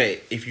 to be fair,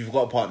 if you've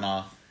got a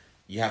partner,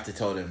 you have to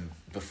tell them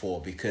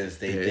before because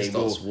they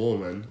will. War,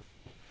 man.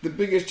 The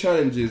biggest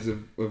challenges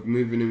of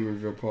moving in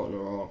with your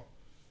partner are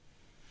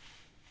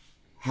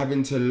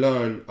having to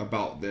learn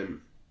about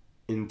them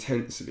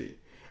intensely,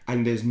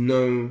 and there's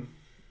no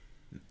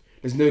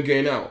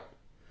getting out.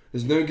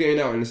 There's no getting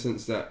out in the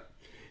sense that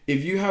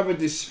if you have a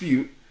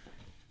dispute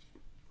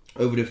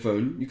over the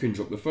phone, you can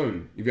drop the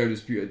phone. If you have a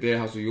dispute at their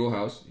house or your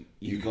house,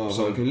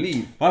 someone can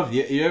leave. Bruv,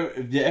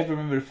 you ever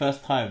remember the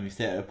first time you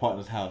stayed at a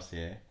partner's house?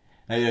 Yeah,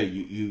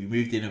 you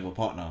moved in with a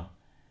partner,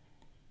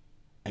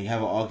 and you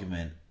have an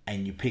argument,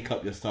 and you pick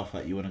up your stuff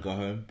like you want to go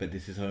home, but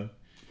this is home.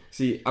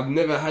 See, I've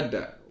never had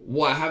that.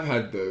 What I have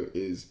had though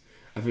is,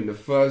 I think the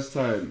first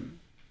time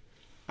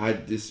I had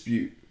a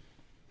dispute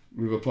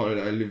with a partner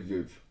that I lived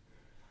with,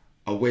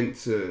 I went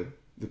to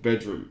the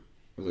bedroom.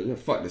 I was like, yeah,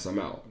 fuck this, I'm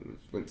out. I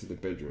went to the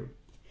bedroom.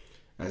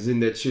 I was in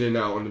there chilling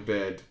out on the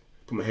bed,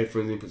 put my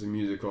headphones in, put some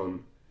music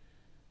on,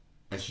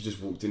 and she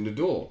just walked in the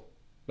door.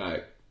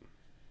 Like,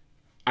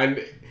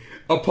 and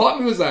a part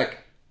of me was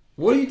like,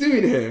 what are you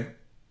doing here?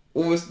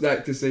 Almost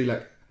like to say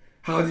like,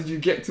 how did you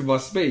get to my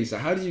space?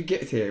 Like, how did you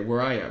get here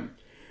where I am?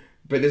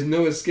 But there's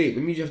no escape.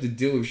 It means you have to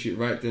deal with shit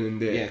right then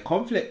and there. Yeah,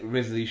 conflict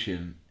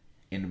resolution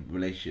in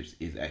relationships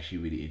is actually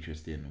really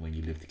interesting when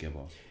you live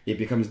together. It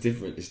becomes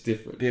different. It's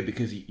different. Yeah,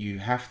 because you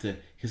have to,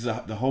 because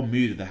the whole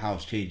mood of the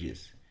house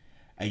changes,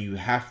 and you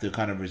have to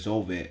kind of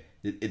resolve it.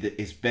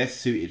 It's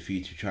best suited for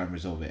you to try and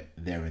resolve it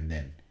there and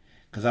then,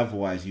 because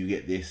otherwise you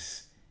get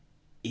this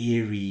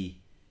eerie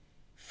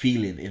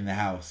feeling in the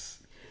house.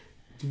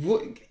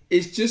 What?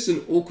 It's just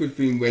an awkward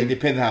thing when... It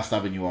depends how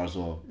stubborn you are as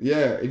well.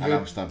 Yeah, if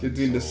you're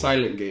doing the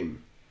silent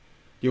game.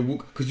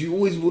 Because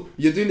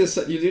you're doing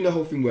the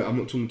whole thing where I'm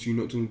not talking to you,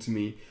 not talking to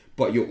me,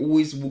 but you're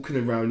always walking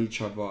around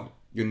each other,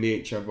 you're near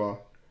each other,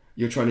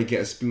 you're trying to get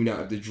a spoon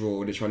out of the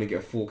drawer, they're trying to get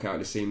a fork out at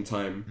the same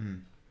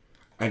time.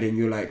 And then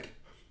you're like,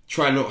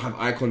 try not to have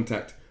eye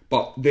contact,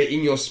 but they're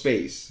in your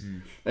space.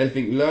 And I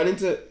think learning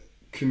to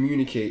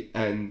communicate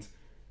and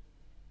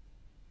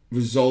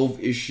resolve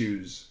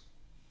issues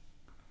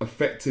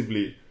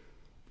effectively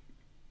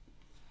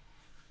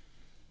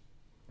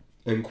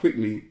and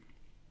quickly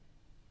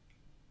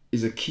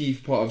is a key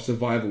part of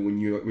survival when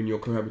you're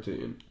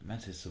cohabitating. Man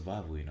says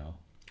survival, you know.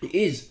 It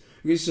is.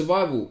 It's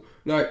survival.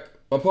 Like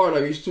my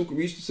partner, we used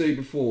to say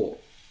before,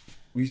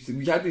 we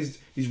had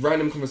these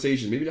random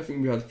conversations. Maybe I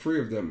think we had 3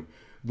 of them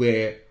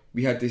where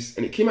we had this,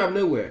 and it came out of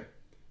nowhere.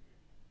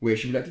 Where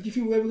she'd be like, "Did you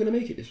think we were ever gonna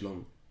make it this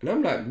long?" And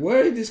I'm like,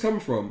 "Where did this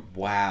come from?"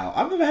 Wow,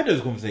 I've never had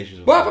those conversations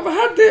before. But I've never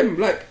had them.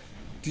 Like,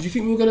 did you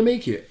think we were gonna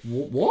make it?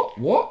 What?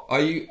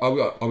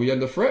 Are we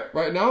under threat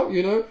right now?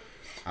 You know.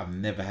 I've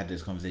never had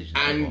this conversation.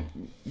 And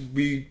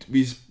ever.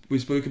 we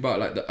spoke about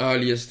like the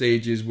earlier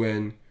stages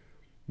when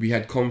we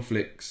had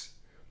conflicts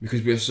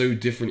because we're so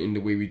different in the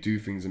way we do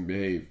things and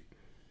behave,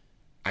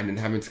 and then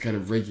having to kind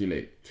of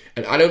regulate.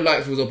 And I don't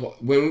like, for example,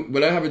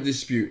 when I have a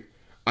dispute,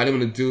 I don't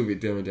want to deal with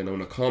it there and then. I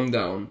want to calm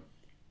down,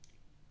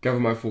 gather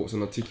my thoughts,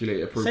 and articulate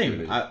it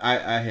appropriately. Same.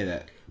 I hear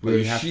that. But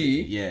Whereas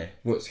she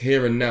wants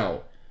here and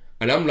now,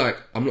 and I'm like,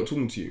 I'm not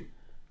talking to you,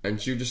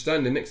 and she'll just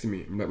stand there next to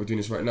me. I'm like, we're doing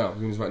this right now. We're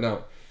doing this right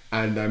now.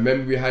 And I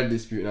remember we had a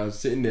dispute, and I was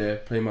sitting there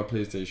playing my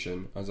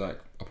PlayStation. I was like,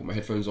 I put my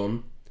headphones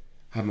on,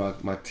 have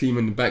my team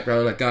in the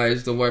background. Like,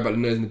 guys, don't worry about the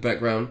noise in the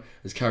background.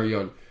 Let's carry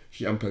on.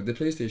 She unplugged the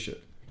PlayStation.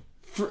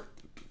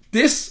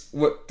 This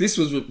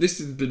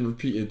has been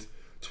repeated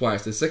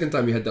twice. The second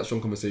time we had that strong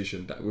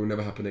conversation, that will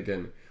never happen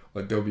again,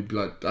 or there'll be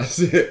blood. That's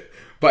it.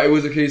 But it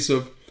was a case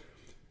of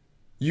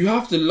you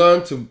have to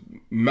learn to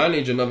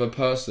manage another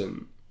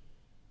person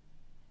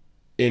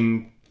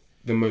in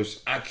the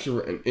most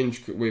accurate and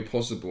intricate way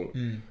possible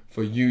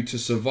for you to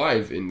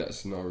survive in that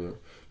scenario.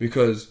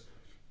 Because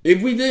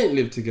if we didn't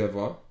live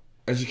together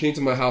and she came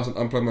to my house and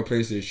unplugged my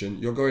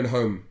PlayStation, you're going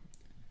home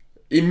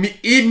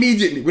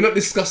immediately. We're not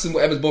discussing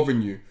whatever's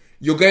bothering you.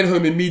 You're going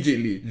home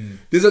immediately.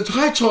 There's a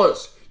high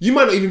chance you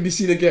might not even be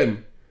seen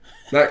again.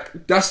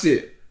 Like, that's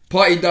it.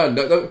 Party done.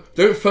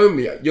 Don't phone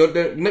me.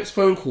 The next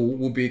phone call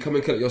will be come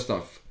and collect your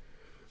stuff.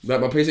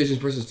 Like, my PlayStation's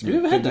precious to me. You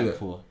ever had that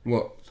before?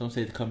 What? Someone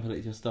say to come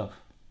collect your stuff.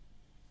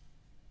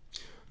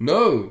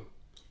 No.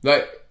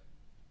 Like,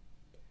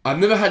 I've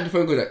never had the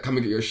phone call that come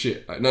and get your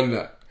shit. Like, none of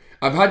that.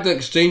 I've had the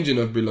exchanging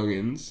of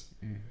belongings.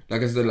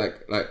 Like I said,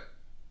 like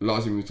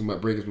last week we were talking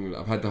about breakers.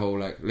 I've had the whole,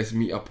 like, let's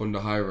meet up on the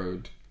high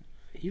road.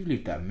 You've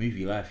lived that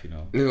movie life, you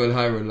know. Live on the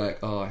high road, like,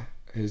 oh,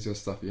 here's your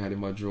stuff you had in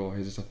my drawer.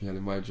 Here's the stuff you had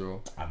in my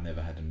drawer. I've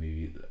never had a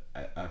movie.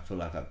 I feel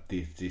like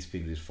these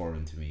things is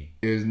foreign to me.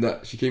 It was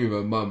nuts. She came with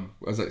her mum.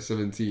 I was like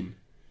 17.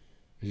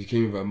 She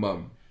came with her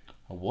mum.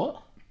 A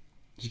what?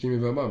 She came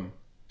with her mum.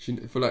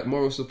 For like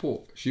moral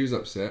support. She was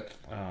upset.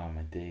 Oh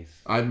my days.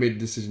 I'd made the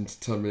decision to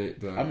terminate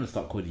the... I'm gonna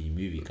start calling you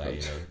movie guy,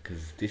 you know,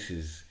 because this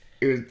is...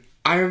 It was...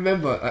 I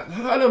remember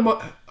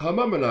her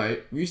mum and I,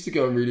 we used to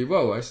get on really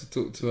well. I used to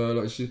talk to her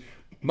like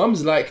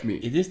mum's like me.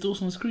 Is this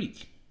Dawson's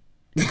Creek?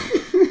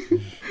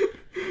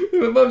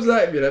 My mum's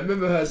like me, and I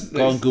remember her.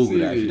 Go on Google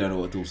that if you don't know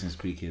what Dawson's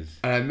Creek is.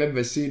 And I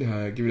remember seeing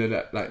her giving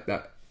her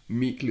that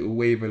meek little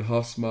wave and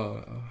half smile.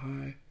 Like, oh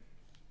hi.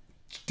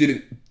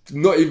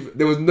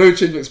 There was no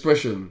change of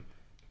expression.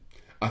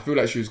 I feel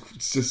like she was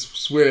just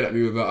swearing at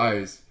me with her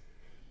eyes.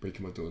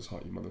 Breaking my daughter's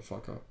heart, you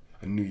motherfucker.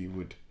 I knew you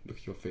would. Look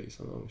at your face.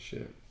 I'm like, oh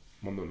shit.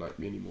 Mum don't like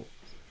me anymore.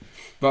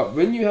 But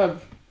when you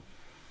have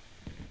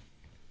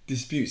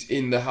disputes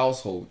in the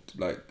household,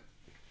 like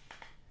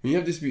when you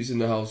have disputes in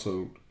the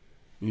household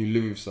and you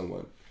live with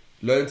someone,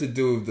 learning to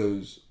deal with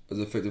those as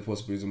effective as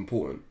possible is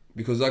important.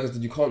 Because like I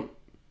said, you can't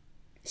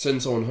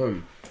send someone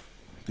home.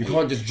 You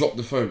can't just drop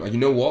the phone. Like, you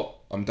know what?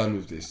 I'm done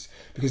with this.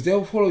 Because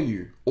they'll follow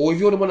you. Or if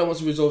you're the one that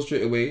wants to resolve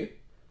straight away,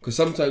 because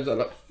sometimes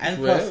and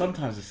plus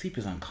sometimes the sleep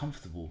is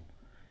uncomfortable.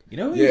 You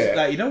know,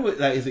 like, you know what,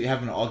 like, is it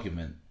having an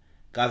argument?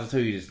 Guys, I'll tell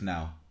you this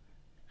now.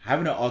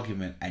 Having an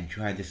argument and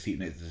trying to sleep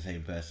next to the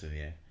same person,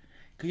 yeah?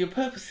 Because you're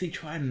purposely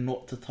trying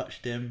not to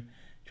touch them,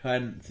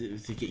 trying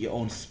to get your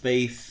own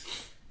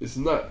space. It's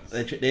nuts.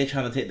 They're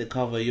trying to take the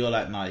cover. You're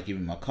like, nah, give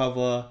me my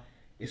cover.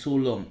 It's all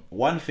long.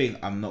 One thing,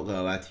 I'm not going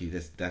to lie to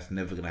you, that's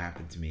never going to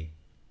happen to me.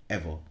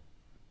 Ever.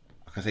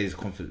 I can say this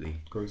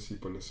confidently. Go and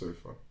sleep on the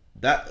sofa.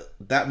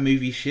 That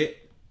movie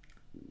shit,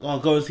 oh,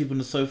 go and sleep on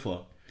the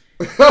sofa.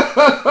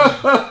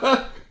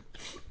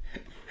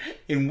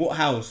 In what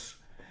house?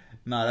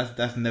 No,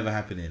 that's never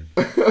happening.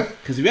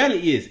 Because the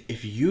reality is,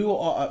 if you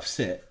are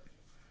upset,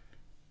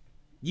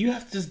 you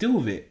have to just deal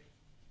with it.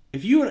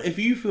 If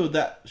you feel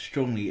that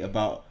strongly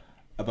about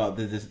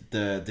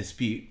the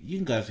dispute, you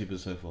can go and sleep on the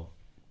sofa.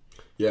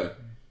 Yeah.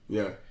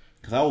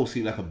 Because I will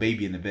sleep like a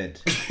baby in the bed.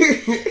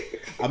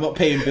 I'm not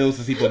paying bills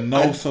to sleep on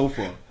no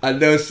sofa.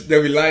 And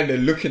they'll be lying there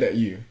looking at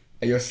you,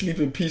 and you're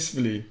sleeping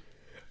peacefully,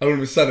 and all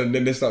of a sudden,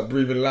 then they start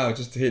breathing loud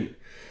just to hint.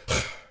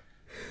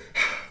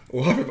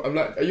 I'm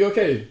like, are you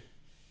okay?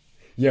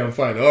 Yeah, I'm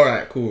fine. All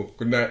right, cool.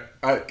 Good night.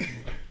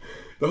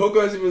 The whole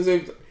guy's even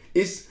saying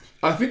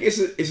I think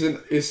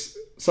it's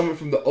something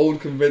from the old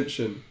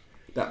convention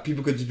that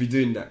people could just be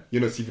doing that.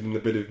 You're not sleeping in the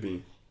bed with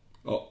me.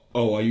 Oh,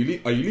 are you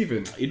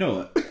leaving? You know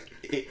what?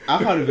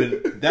 I can't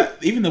even that.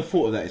 Even the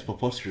thought of that is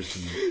preposterous to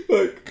me.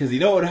 Because you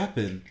know what would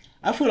happen?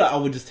 I feel like I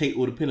would just take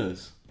all the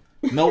pillows.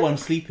 No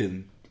one's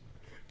sleeping.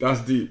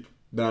 That's deep.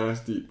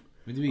 That's deep.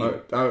 What do you mean?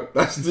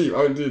 That's deep. I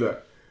wouldn't do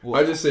that. What?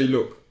 I just say,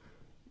 look,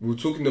 we'll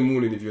talk in the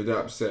morning if you're that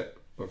upset,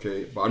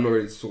 okay? But I'm not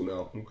ready to talk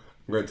now. I'm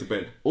going to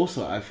bed.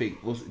 Also, I think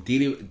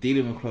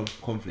dealing with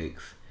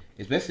conflicts,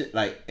 especially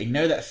like, you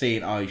know that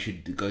saying, "Oh, you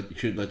shouldn't go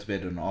to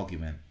bed on an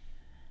argument."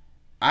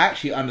 I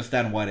actually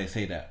understand why they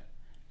say that.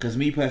 Because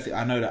me personally,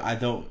 I know that I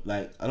don't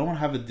want to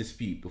have a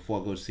dispute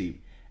before I go to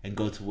sleep and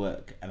go to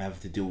work and have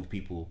to deal with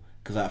people,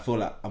 because I feel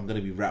like I'm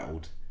gonna be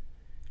rattled.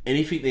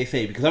 Anything they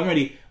say, because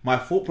my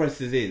thought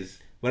process is,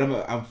 when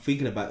I'm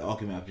thinking about the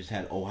argument I've just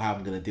had, or how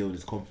I'm gonna deal with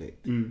this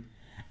conflict, and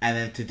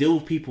then to deal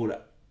with people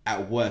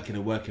at work in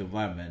a work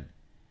environment,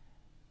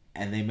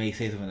 and they may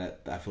say something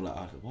that I feel like,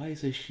 oh, why are you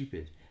so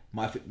stupid?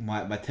 My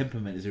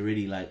temperament is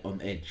already like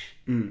on edge,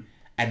 and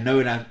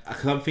knowing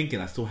because I'm thinking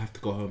I still have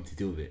to go home to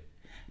deal with it.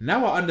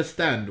 Now I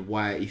understand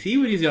why. You see,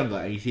 when he's younger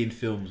and you see in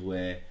films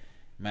where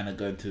men are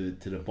going to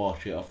the bar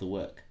straight after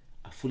work,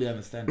 I fully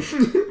understand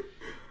it.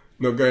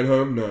 Not going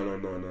home? No.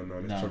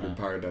 Let's try in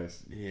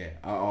paradise. Yeah,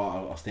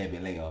 I'll stay a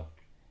bit later.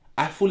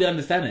 I fully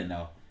understand it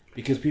now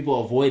because people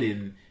are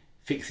avoiding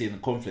fixing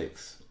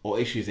conflicts or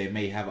issues they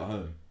may have at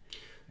home.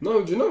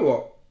 No, do you know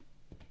what?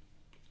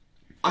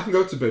 I can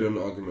go to bed on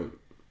an argument.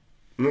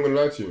 I'm not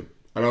gonna lie to you,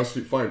 and I'll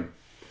sleep fine.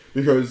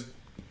 Because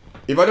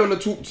if I don't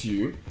want to talk to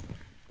you,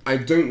 I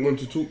don't want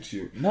to talk to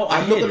you. No,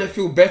 I'm not gonna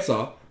feel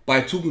better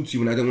by talking to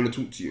you when I don't want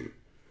to talk to you.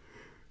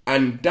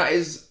 And that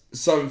is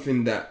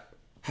something that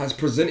has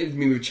presented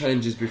me with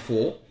challenges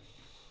before,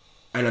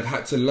 and I've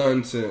had to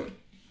learn to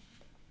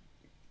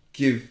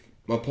give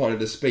my partner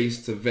the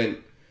space to vent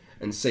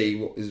and say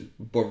what is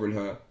bothering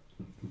her.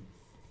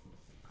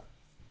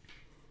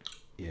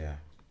 Yeah.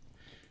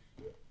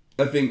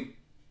 I think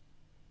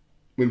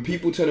when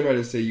people turn around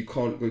and say you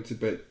can't go to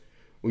bed,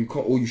 or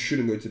you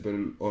shouldn't go to bed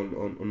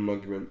on an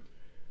argument,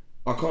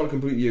 I can't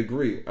completely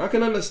agree. I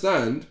can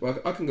understand,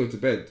 but I can go to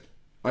bed.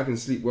 I can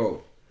sleep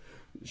well.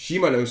 She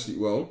might not sleep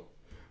well,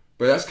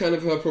 but that's kind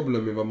of her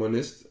problem, if I'm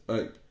honest.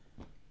 Like,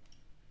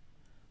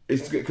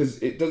 it's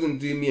because it doesn't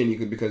do me any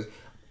good, because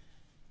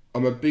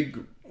I'm a big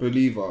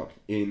believer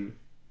in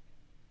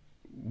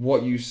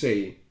what you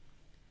say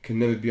can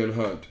never be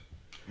unheard.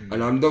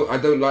 And I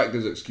don't like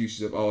those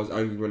excuses of, I was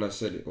angry when I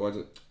said it, or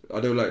I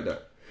don't like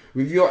that.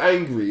 If you're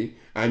angry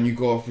and you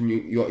go off and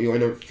you're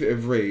in a fit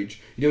of rage,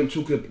 you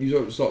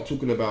don't start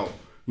talking about,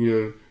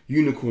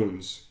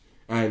 unicorns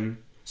and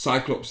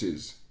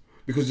cyclopses,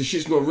 because the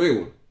shit's not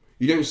real.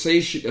 You don't say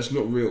shit that's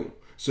not real.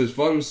 So as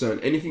far as I'm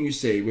concerned, anything you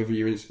say, whether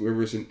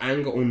it's in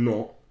anger or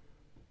not,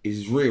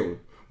 is real.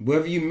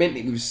 Whether you meant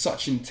it with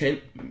such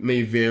intent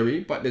may vary,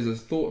 but there's a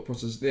thought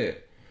process there.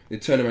 They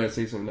turn around and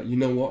say something like, you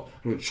know what,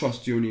 I don't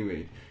trust you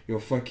anyway. You're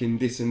fucking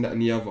this and that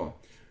and the other.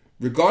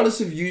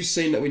 Regardless of you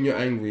saying that when you're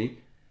angry,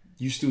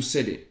 you still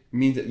said it. It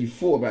means that you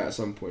thought about it at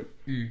some point.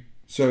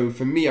 So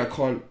for me, I'd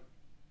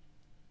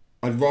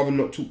rather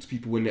not talk to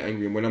people when they're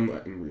angry and when I'm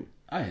not angry.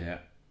 I hear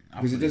that.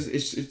 Because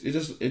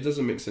it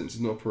doesn't make sense.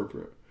 It's not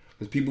appropriate.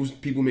 Because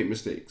people make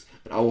mistakes,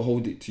 and I will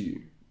hold it to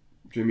you.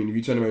 Do you know what I mean? If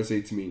you turn around and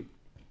say to me,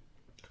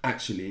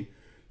 actually,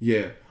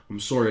 yeah, I'm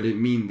sorry, I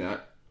didn't mean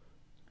that.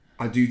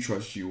 I do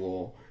trust you,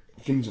 or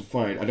things are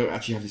fine. I don't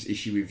actually have this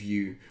issue with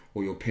you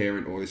or your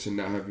parent or this and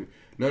that.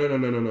 No. I don't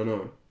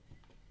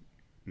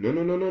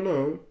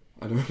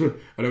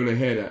want to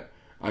hear that.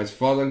 As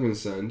far as I'm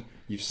concerned,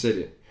 you've said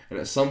it, and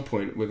at some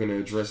point we're gonna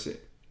address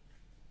it.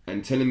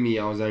 And telling me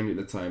I was angry at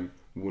the time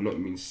will not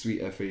mean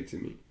sweet FA to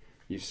me.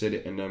 You've said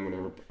it, and I'm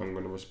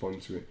gonna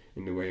respond to it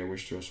in the way I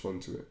wish to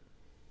respond to it.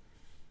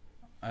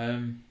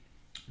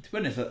 To be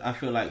honest, I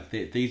feel like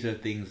these are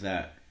things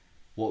that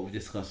what we've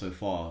discussed so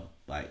far.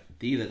 Like,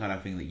 these are kind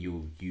of things that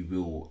you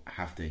will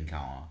have to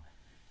encounter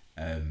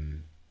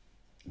when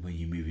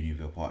you move in with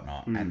your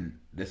partner. And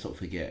let's not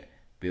forget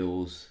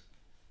bills.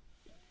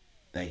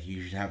 Like,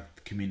 you should have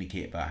to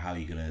communicate about how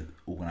you're gonna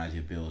organize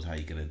your bills, how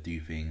you're gonna do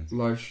things.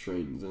 Life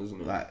strains,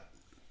 isn't it? Like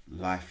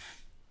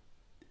life,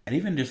 and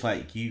even just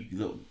like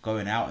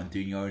going out and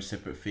doing your own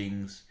separate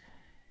things,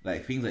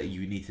 like things that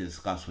you need to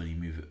discuss when you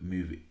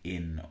move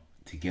in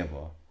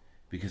together,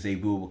 because they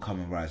will become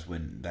a rise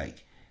when,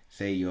 like,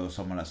 say you're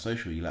someone that's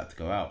social, you like to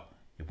go out,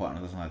 your partner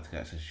doesn't like to go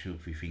out, so she'll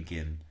be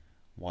thinking,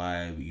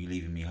 why are you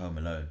leaving me home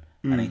alone?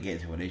 I didn't get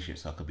into a relationship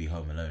so I could be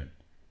home alone.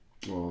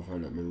 Oh, I've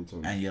heard that many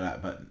times. And you're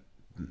like, but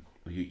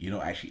you're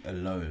not actually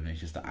alone, it's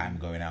just that I'm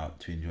going out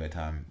to enjoy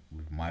time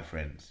with my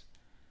friends.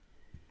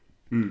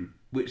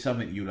 Which is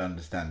something you'll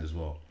understand as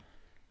well.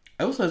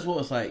 Also, as well,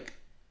 it's like,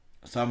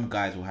 some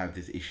guys will have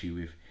this issue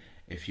with,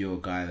 if you're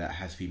a guy that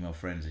has female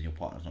friends and your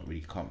partner's not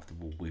really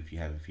comfortable with you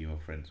having female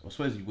friends. I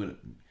suppose you wouldn't.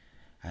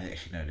 I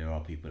actually know there are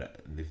people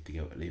that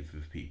live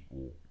with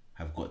people,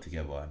 have got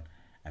together,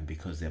 and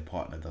because their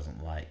partner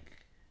doesn't like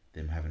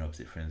them having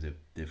opposite friends,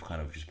 they've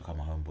kind of just become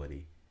a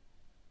homebody.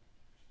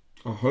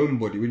 A homebody?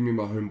 What do you mean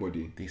by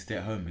homebody? They stay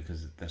at home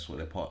because that's what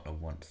their partner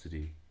wants to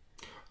do.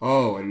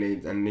 Oh, and they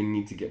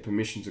need to get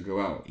permission to go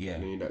out. Yeah.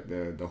 They need like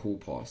the hall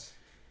pass.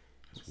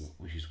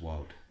 Which is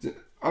wild.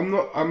 I'm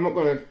not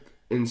gonna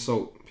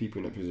insult people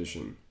in that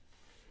position.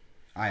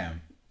 I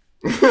am.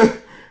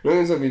 Not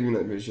insult people in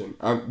that position.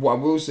 What I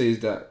will say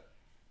is that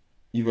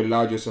you've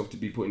allowed yourself to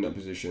be put in that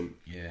position.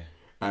 Yeah.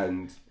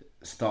 And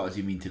start as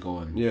you mean to go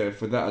on. Yeah,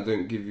 for that I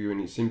don't give you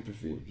any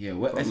sympathy. Yeah,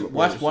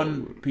 what's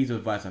one piece of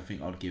advice I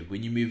think I'd give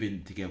when you move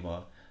in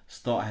together?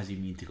 Start as you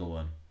mean to go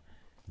on.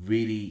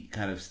 Really,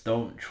 kind of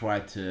don't try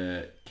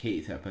to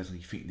cater to that person.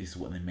 You think this is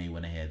what they may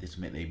want to hear. This is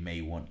what they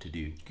may want to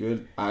do.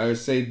 Good. I would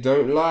say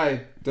don't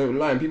lie. Don't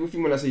lie. And people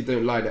think when I say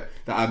don't lie that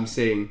I'm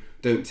saying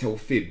don't tell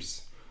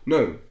fibs.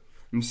 No,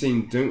 I'm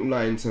saying don't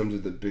lie in terms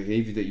of the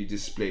behaviour that you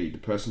display, the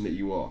person that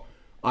you are.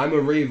 I'm a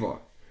raver.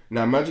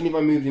 Now imagine if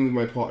I moved in with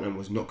my partner and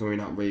was not going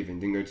out raving,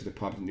 didn't go to the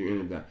pub, didn't do any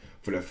of that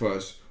for the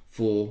first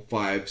 4,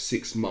 5,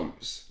 6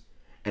 months.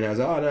 And I was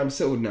like, oh, I'm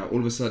settled now. All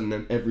of a sudden,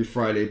 then every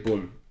Friday,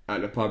 boom,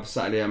 at the pub,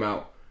 Saturday I'm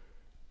out.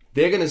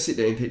 They're going to sit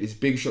there and take this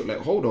big shock like,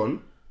 hold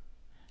on,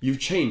 you've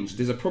changed.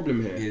 There's a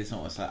problem here. Yeah, it's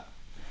not what's that.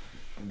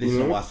 This is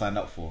not what I signed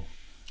up for.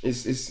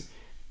 It's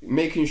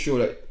making sure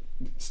that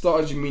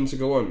start as you mean to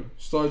go on.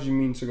 Start as you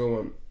mean to go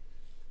on.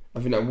 I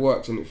think that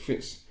works and it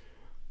fits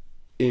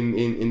in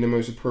the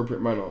most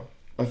appropriate manner.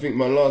 I think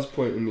my last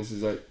point in this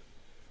is like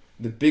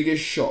the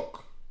biggest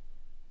shock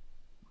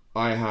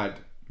I had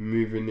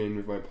moving in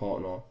with my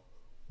partner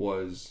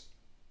was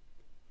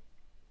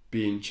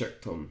being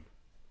checked on.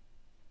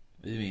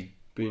 What do you mean?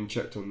 Being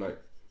checked on, like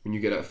when you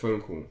get that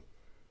phone call.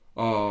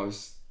 Oh,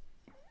 it's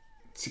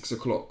 6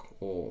 o'clock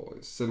or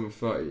it's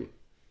 7:30.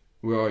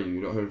 Where are you?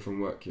 You're not home from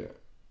work yet.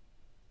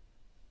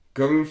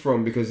 Going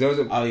from, because there was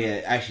a... Oh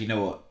yeah, actually, you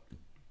know what?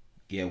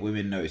 Yeah,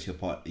 women notice your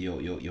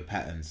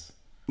patterns.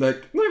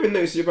 Like, not even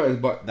notice your patterns,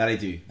 but that they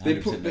do. I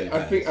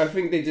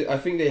think they did. I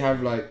think they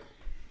have like.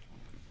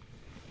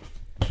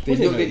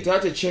 They try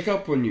to check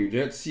up on you. They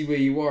have to see where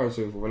you are and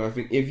so forth. And I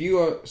think if you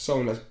are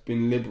someone that's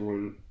been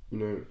liberal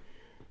and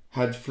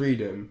had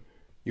freedom,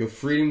 your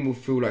freedom will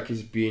feel like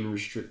it's being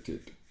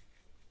restricted.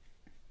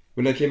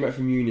 When I came back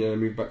from uni and I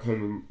moved back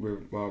home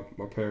with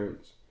my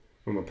parents,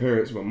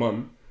 my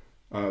mum,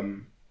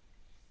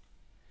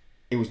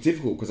 it was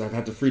difficult because I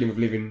had the freedom of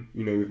living,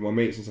 with my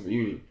mates and stuff at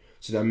uni.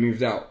 So then I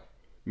moved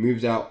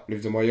out,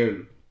 lived on my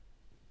own.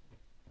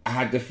 I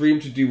had the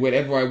freedom to do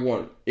whatever I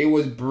want. It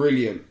was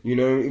brilliant,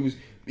 It was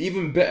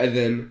even better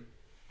than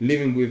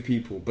living with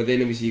people. But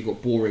then obviously it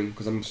got boring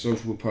because I'm a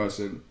sociable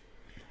person.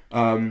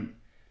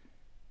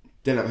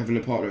 Then I'm having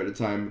a partner at the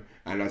time,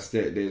 and I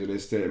stayed at theirs or they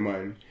stayed at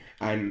mine,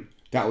 and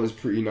that was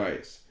pretty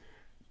nice.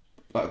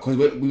 Because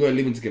we weren't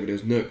living together, there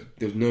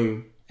was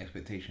no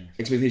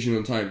expectation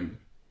on time.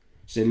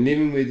 So then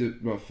living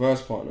with my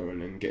first partner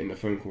and then getting the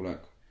phone call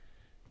like,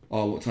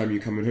 oh, what time are you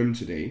coming home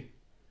today?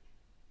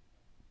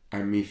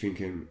 And me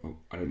thinking, oh,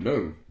 I don't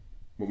know.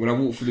 But when I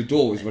walk through the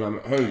door is when I'm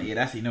at home. Yeah,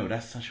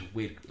 that's such a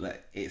weird...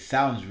 Like, it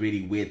sounds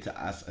really weird to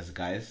us as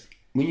guys.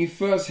 When you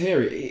first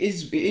hear it, it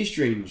is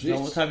strange. So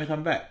what time you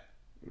come back?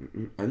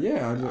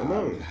 Yeah, I don't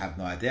know. I have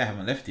no idea. I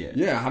haven't left yet.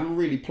 Yeah, I haven't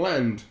really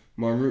planned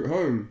my route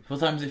home. What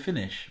time does it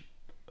finish?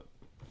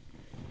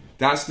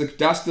 That's the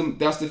thing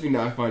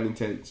that I find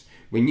intense.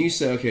 When you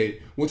say,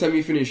 okay, what time are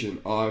you finishing?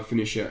 Oh, I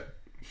finish at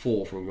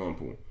 4, for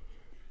example.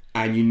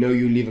 And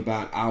you live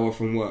about an hour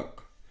from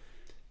work.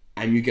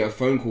 And you get a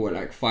phone call at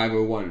like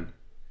 5:01.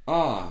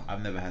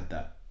 I've never had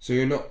that. So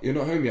you're not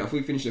home yet. I thought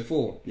you finished at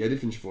 4. Yeah, I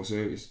did finish at 4, so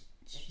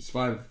it's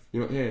 5.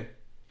 You're not here.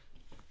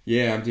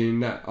 Yeah, I'm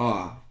doing that.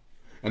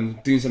 I'm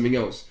doing something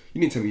else.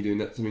 You didn't tell me you're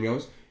doing something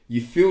else.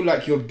 You feel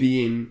like you're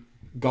being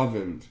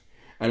governed.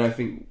 And I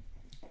think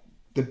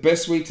the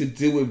best way to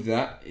deal with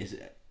that is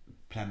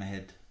plan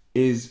ahead,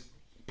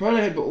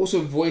 but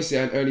also voice it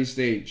at an early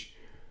stage.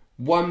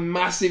 One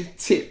massive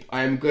tip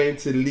I am going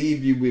to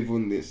leave you with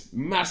on this.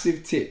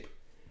 Massive tip.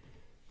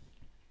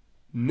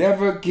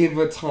 Never give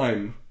a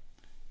time.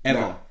 Ever.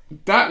 Now,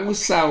 that will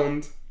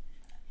sound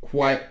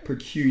quite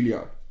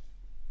peculiar.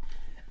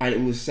 And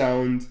it will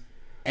sound...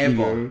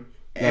 Ever.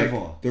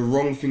 Like the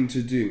wrong thing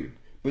to do.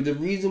 But the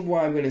reason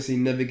why I'm going to say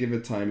never give a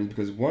time is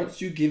because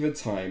once you give a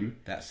time...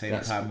 That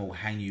time will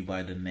hang you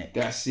by the neck.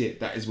 That's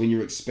it. That is when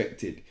you're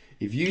expected.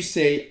 If you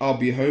say, I'll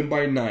be home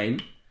by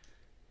 9,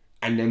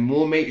 and then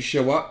more mates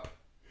show up,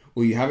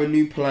 or you have a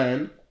new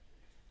plan,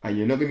 and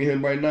you're not going to be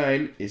home by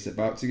 9, it's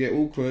about to get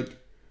awkward.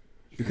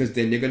 Because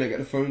then they're going to get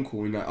a phone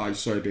call and like, oh,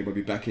 sorry babe, I'll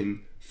be back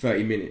in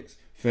 30 minutes.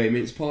 30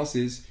 minutes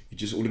passes, you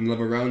just ordered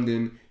another round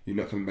in, you're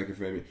not coming back in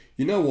 30 minutes.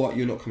 You know what?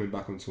 You're not coming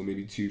back until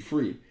maybe 2,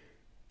 3.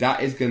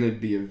 That is going to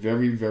be a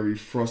very, very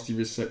frosty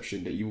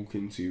reception that you walk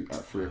into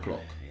at 3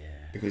 o'clock. Yeah.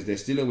 Because they're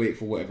still awake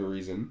for whatever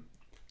reason.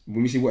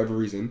 When we say whatever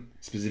reason,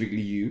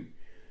 specifically you.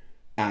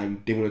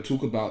 And they want to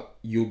talk about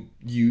you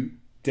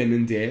then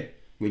and there.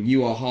 When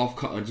you are half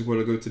cut and just want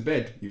to go to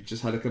bed. You've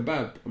just had a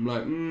kebab. I'm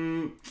like,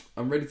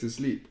 I'm ready to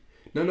sleep.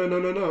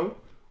 No.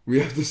 We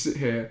have to sit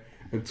here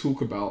and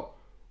talk about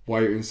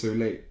why you're in so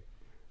late.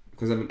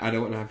 Because I'm an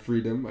adult and I have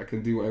freedom. I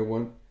can do what I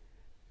want.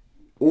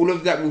 All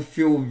of that will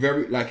feel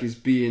very like it's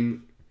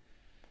being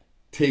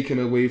taken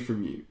away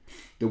from you.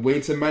 The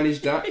way to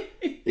manage that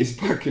is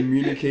by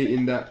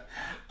communicating that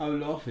I'm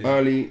laughing.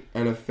 Early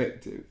and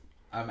effective.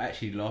 I'm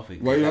actually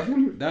laughing. Why are you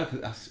laughing? No,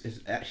 because it's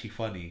actually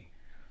funny.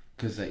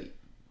 Because like,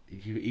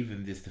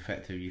 even just the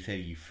fact of you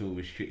saying you feel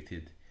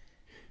restricted.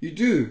 You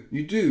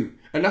do.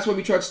 And that's why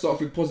we try to start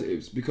off with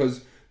positives.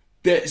 Because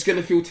it's going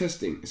to feel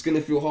testing. It's going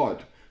to feel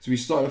hard. So we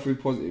start off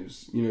with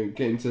positives.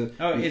 Getting to...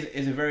 Oh,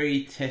 it's a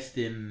very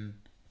testing...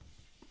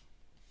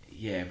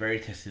 Yeah, very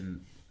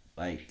testing.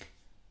 Like,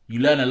 you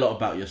learn a lot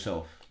about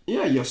yourself.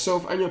 Yeah,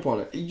 yourself and your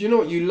partner. You know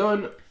what? You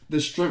learn the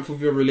strength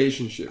of your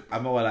relationship.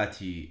 I'm not gonna lie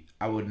to you.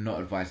 I would not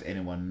advise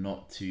anyone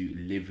not to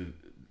live with...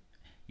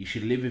 You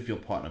should live with your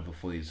partner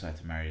before you decide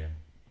to marry them.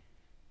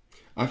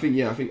 I think,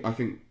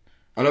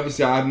 and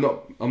obviously I'm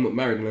not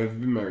married and I've never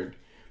been married,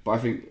 but I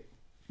think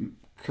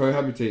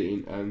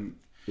cohabitating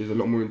is a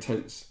lot more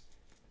intense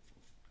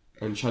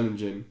and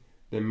challenging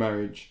than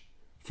marriage,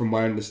 from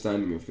my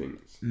understanding of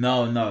things.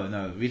 No.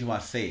 The reason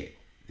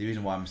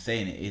why I'm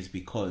saying it is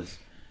because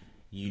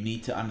you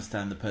need to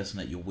understand the person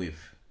that you're with.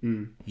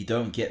 You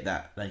don't get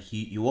that. Like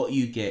what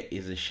you get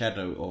is a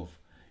shadow of.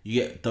 You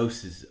get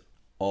doses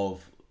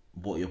of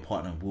what your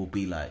partner will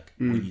be like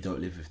when you don't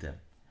live with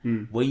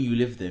them. When you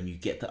live with them, you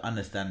get to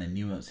understand the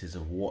nuances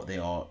of what they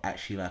are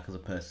actually like as a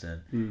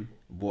person,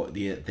 what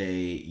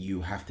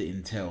you have to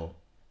entail,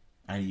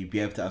 and you be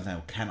able to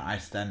understand. Can I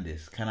stand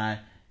this?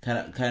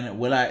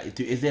 Will I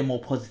do? Is there more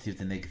positives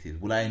than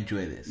negatives? Will I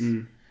enjoy this?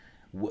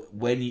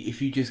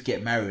 If you just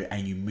get married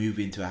and you move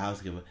into a house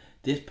together,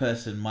 this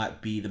person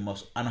might be the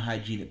most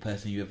unhygienic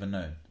person you've ever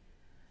known.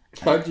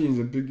 Hygiene is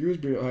a big. You always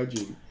bring up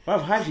hygiene. Well,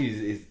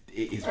 hygiene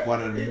is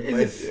one of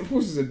the. Of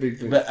course, it's a big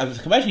thing. But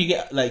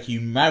imagine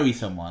you marry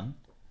someone.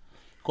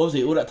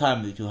 Obviously, all that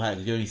time that you're high,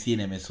 because you're only seeing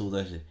them in school,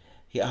 don't you?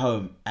 You get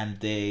home and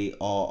they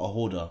are a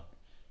hoarder.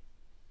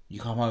 You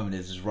come home and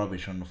there's just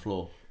rubbish on the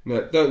floor.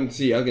 No, don't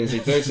see. I'm gonna say,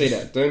 don't say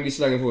that. Don't be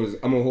slanging hoarders.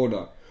 I'm a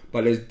hoarder,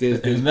 but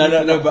there's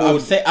no. But I'm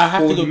saying I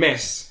have to go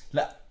mess.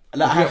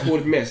 I have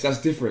hoard mess. That's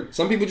different.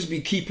 Some people just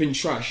be keeping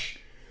trash,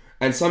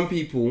 and some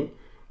people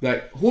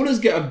like hoarders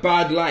get a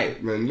bad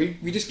light, man.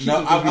 We just keep.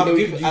 No, I'm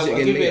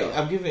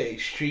giving it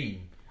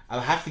extreme. I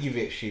have to give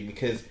it extreme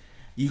because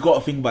you got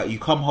to think about it. You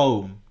come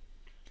home,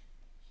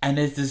 and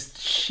there's this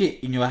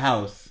shit in your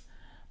house,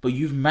 but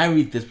you've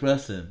married this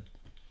person.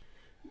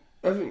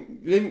 I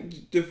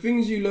think the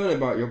things you learn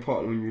about your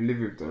partner when you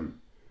live with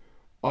them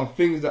are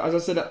things that, as I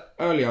said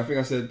earlier, are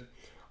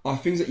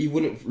things that you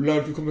wouldn't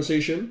learn through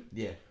conversation.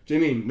 Yeah. Do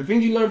you know what I mean? The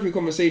things you learn through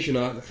conversation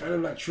are kind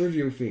of like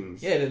trivial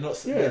things. Yeah, they're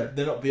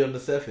not beyond the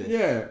surface.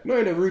 Yeah, not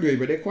in a rude way,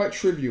 but they're quite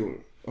trivial.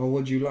 Oh,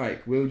 what do you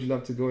like? Where would you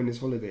love to go on this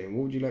holiday? And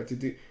what would you like to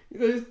do?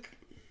 Just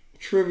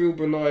trivial,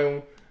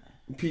 banal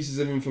pieces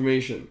of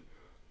information.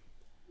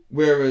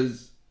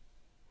 Whereas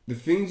the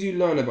things you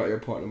learn about your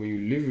partner when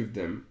you live with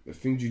them, the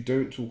things you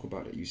don't talk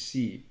about that you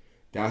see,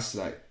 that's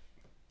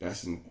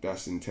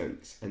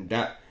intense, and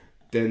that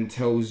then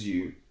tells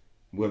you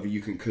whether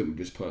you can cope with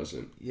this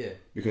person. Yeah.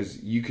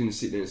 Because you can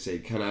sit there and say,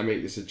 can I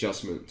make this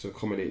adjustment to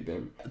accommodate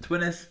them? To be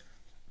honest,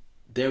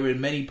 there are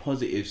many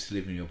positives to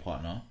living with your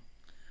partner.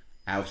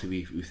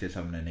 Obviously, we said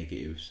some of the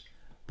negatives,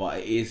 but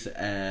it is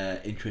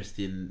an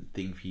interesting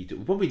thing for you to...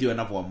 We'll probably do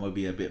another one,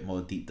 maybe a bit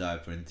more deep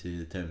dive into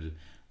the terms of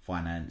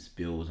finance,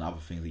 bills, and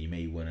other things that you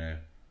may want to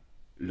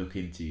look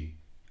into.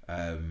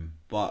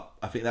 But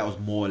I think that was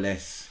more or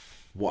less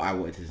what I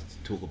wanted to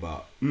talk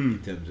about in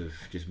terms of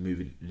just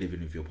living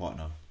with your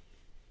partner.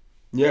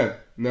 Yeah,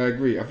 no, I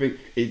agree. I think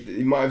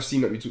it might have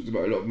seemed like we talked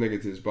about a lot of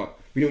negatives, but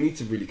we don't need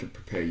to really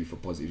prepare you for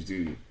positives, do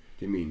you? Do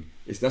you mean?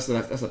 That's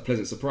a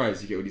pleasant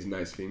surprise. You get all these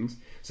nice things.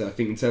 So I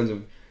think in terms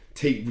of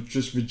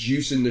just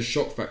reducing the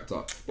shock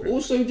factor, but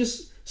also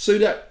just so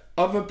that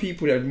other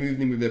people that have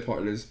moved in with their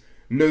partners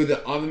know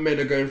that other men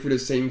are going through the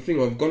same thing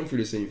or have gone through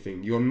the same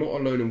thing. You're not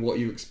alone in what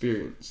you've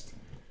experienced.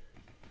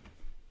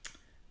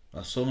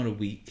 Our song of the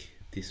week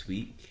this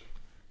week.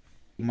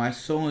 My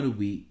song of the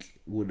week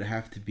would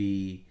have to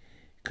be,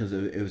 because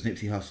it was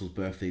Nipsey Hussle's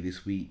birthday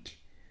this week.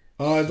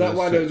 Oh, is that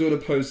why there was all the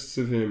posts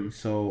of him?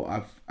 So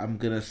I'm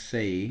gonna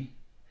say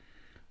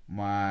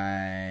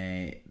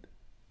my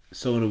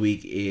song of the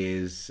week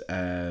is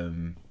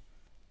You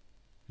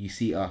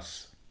See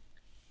Us.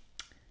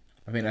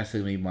 I think that's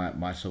gonna be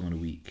my song of the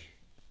week.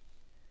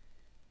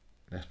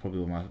 That's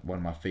probably one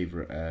of my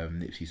favourite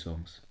Nipsey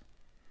songs.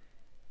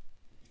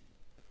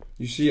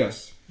 You See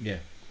Us? Yeah.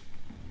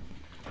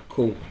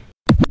 Cool.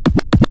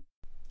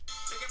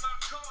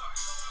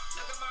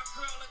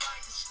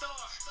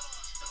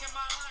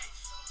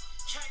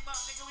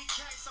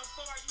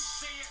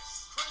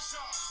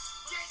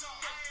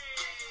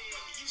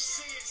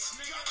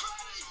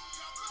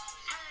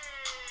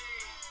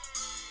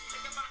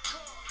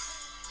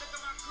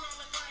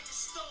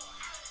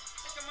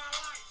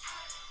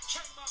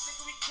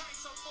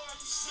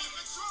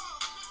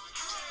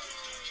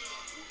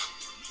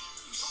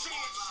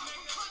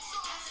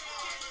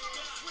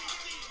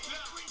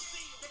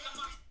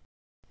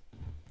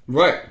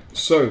 Right,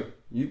 so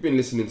you've been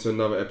listening to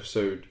another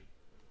episode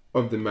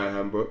of the Man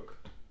Handbook.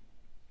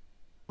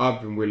 I've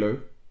been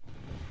Willow.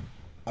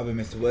 I've been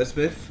Mr.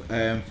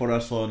 Wordsmith. Follow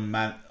us on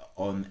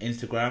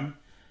Instagram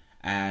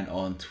and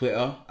on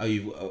Twitter.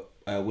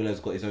 Willow's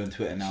got his own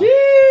Twitter now.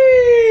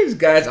 Jeez,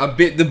 guys, I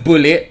bit the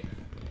bullet.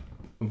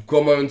 I've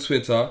got my own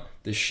Twitter.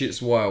 The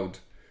shit's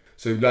wild.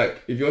 So,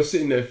 like, if you're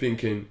sitting there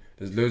thinking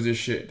there's loads of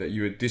shit that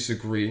you would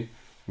disagree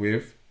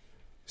with,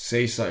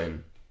 say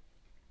something.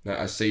 Like,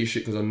 I say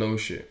shit because I know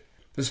shit.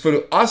 Just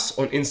follow us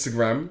on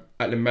Instagram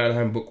at the Man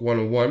Handbook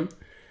 101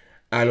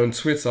 and on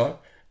Twitter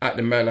at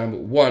the Man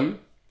Handbook 1.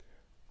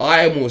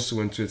 I am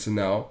also on Twitter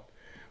now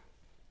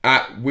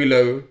at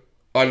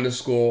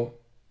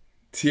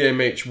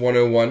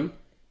Willow_TMH101.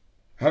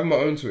 Having my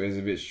own Twitter is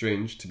a bit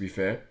strange, to be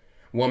fair.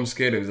 What I'm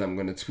scared of is I'm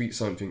going to tweet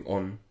something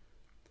on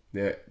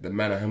the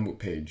Man of Hamburg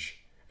page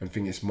and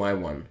think it's my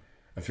one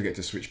and forget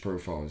to switch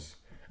profiles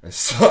and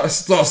start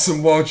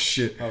some wild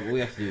shit. Oh, all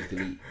you have to do is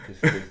delete.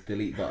 Just the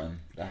delete button.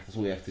 That's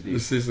all you have to do.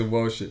 This is some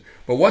wild shit.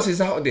 But once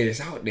it's out there,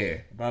 it's out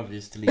there. Brother,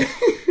 just delete.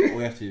 All you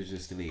have to do is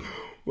just delete.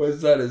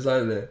 What's that? It's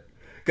out there.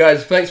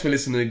 Guys, thanks for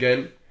listening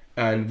again.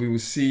 And we will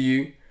see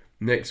you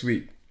next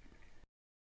week.